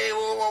going?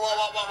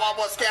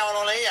 What's going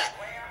on here?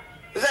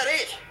 Is that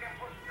it?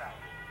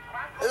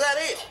 Is that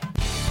it?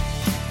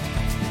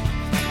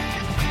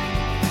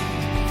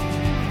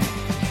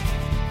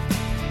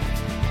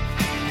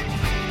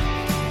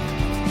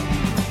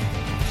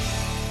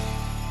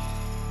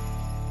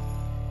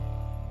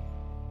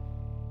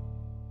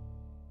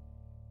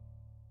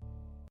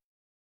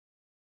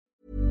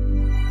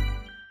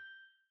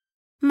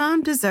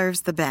 Mom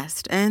deserves the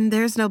best, and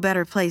there's no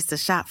better place to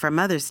shop for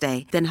Mother's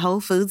Day than Whole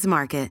Foods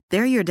Market.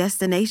 They're your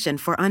destination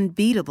for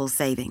unbeatable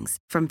savings,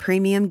 from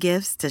premium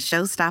gifts to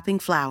show-stopping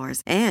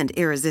flowers and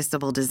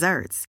irresistible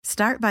desserts.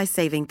 Start by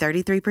saving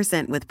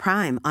 33% with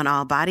Prime on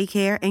all body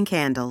care and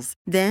candles.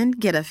 Then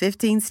get a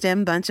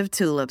 15-stem bunch of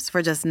tulips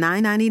for just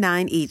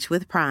 $9.99 each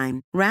with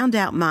Prime. Round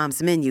out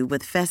Mom's menu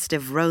with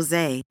festive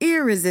rosé,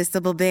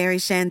 irresistible berry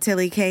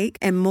chantilly cake,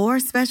 and more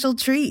special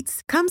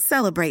treats. Come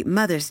celebrate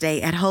Mother's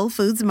Day at Whole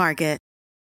Foods Market.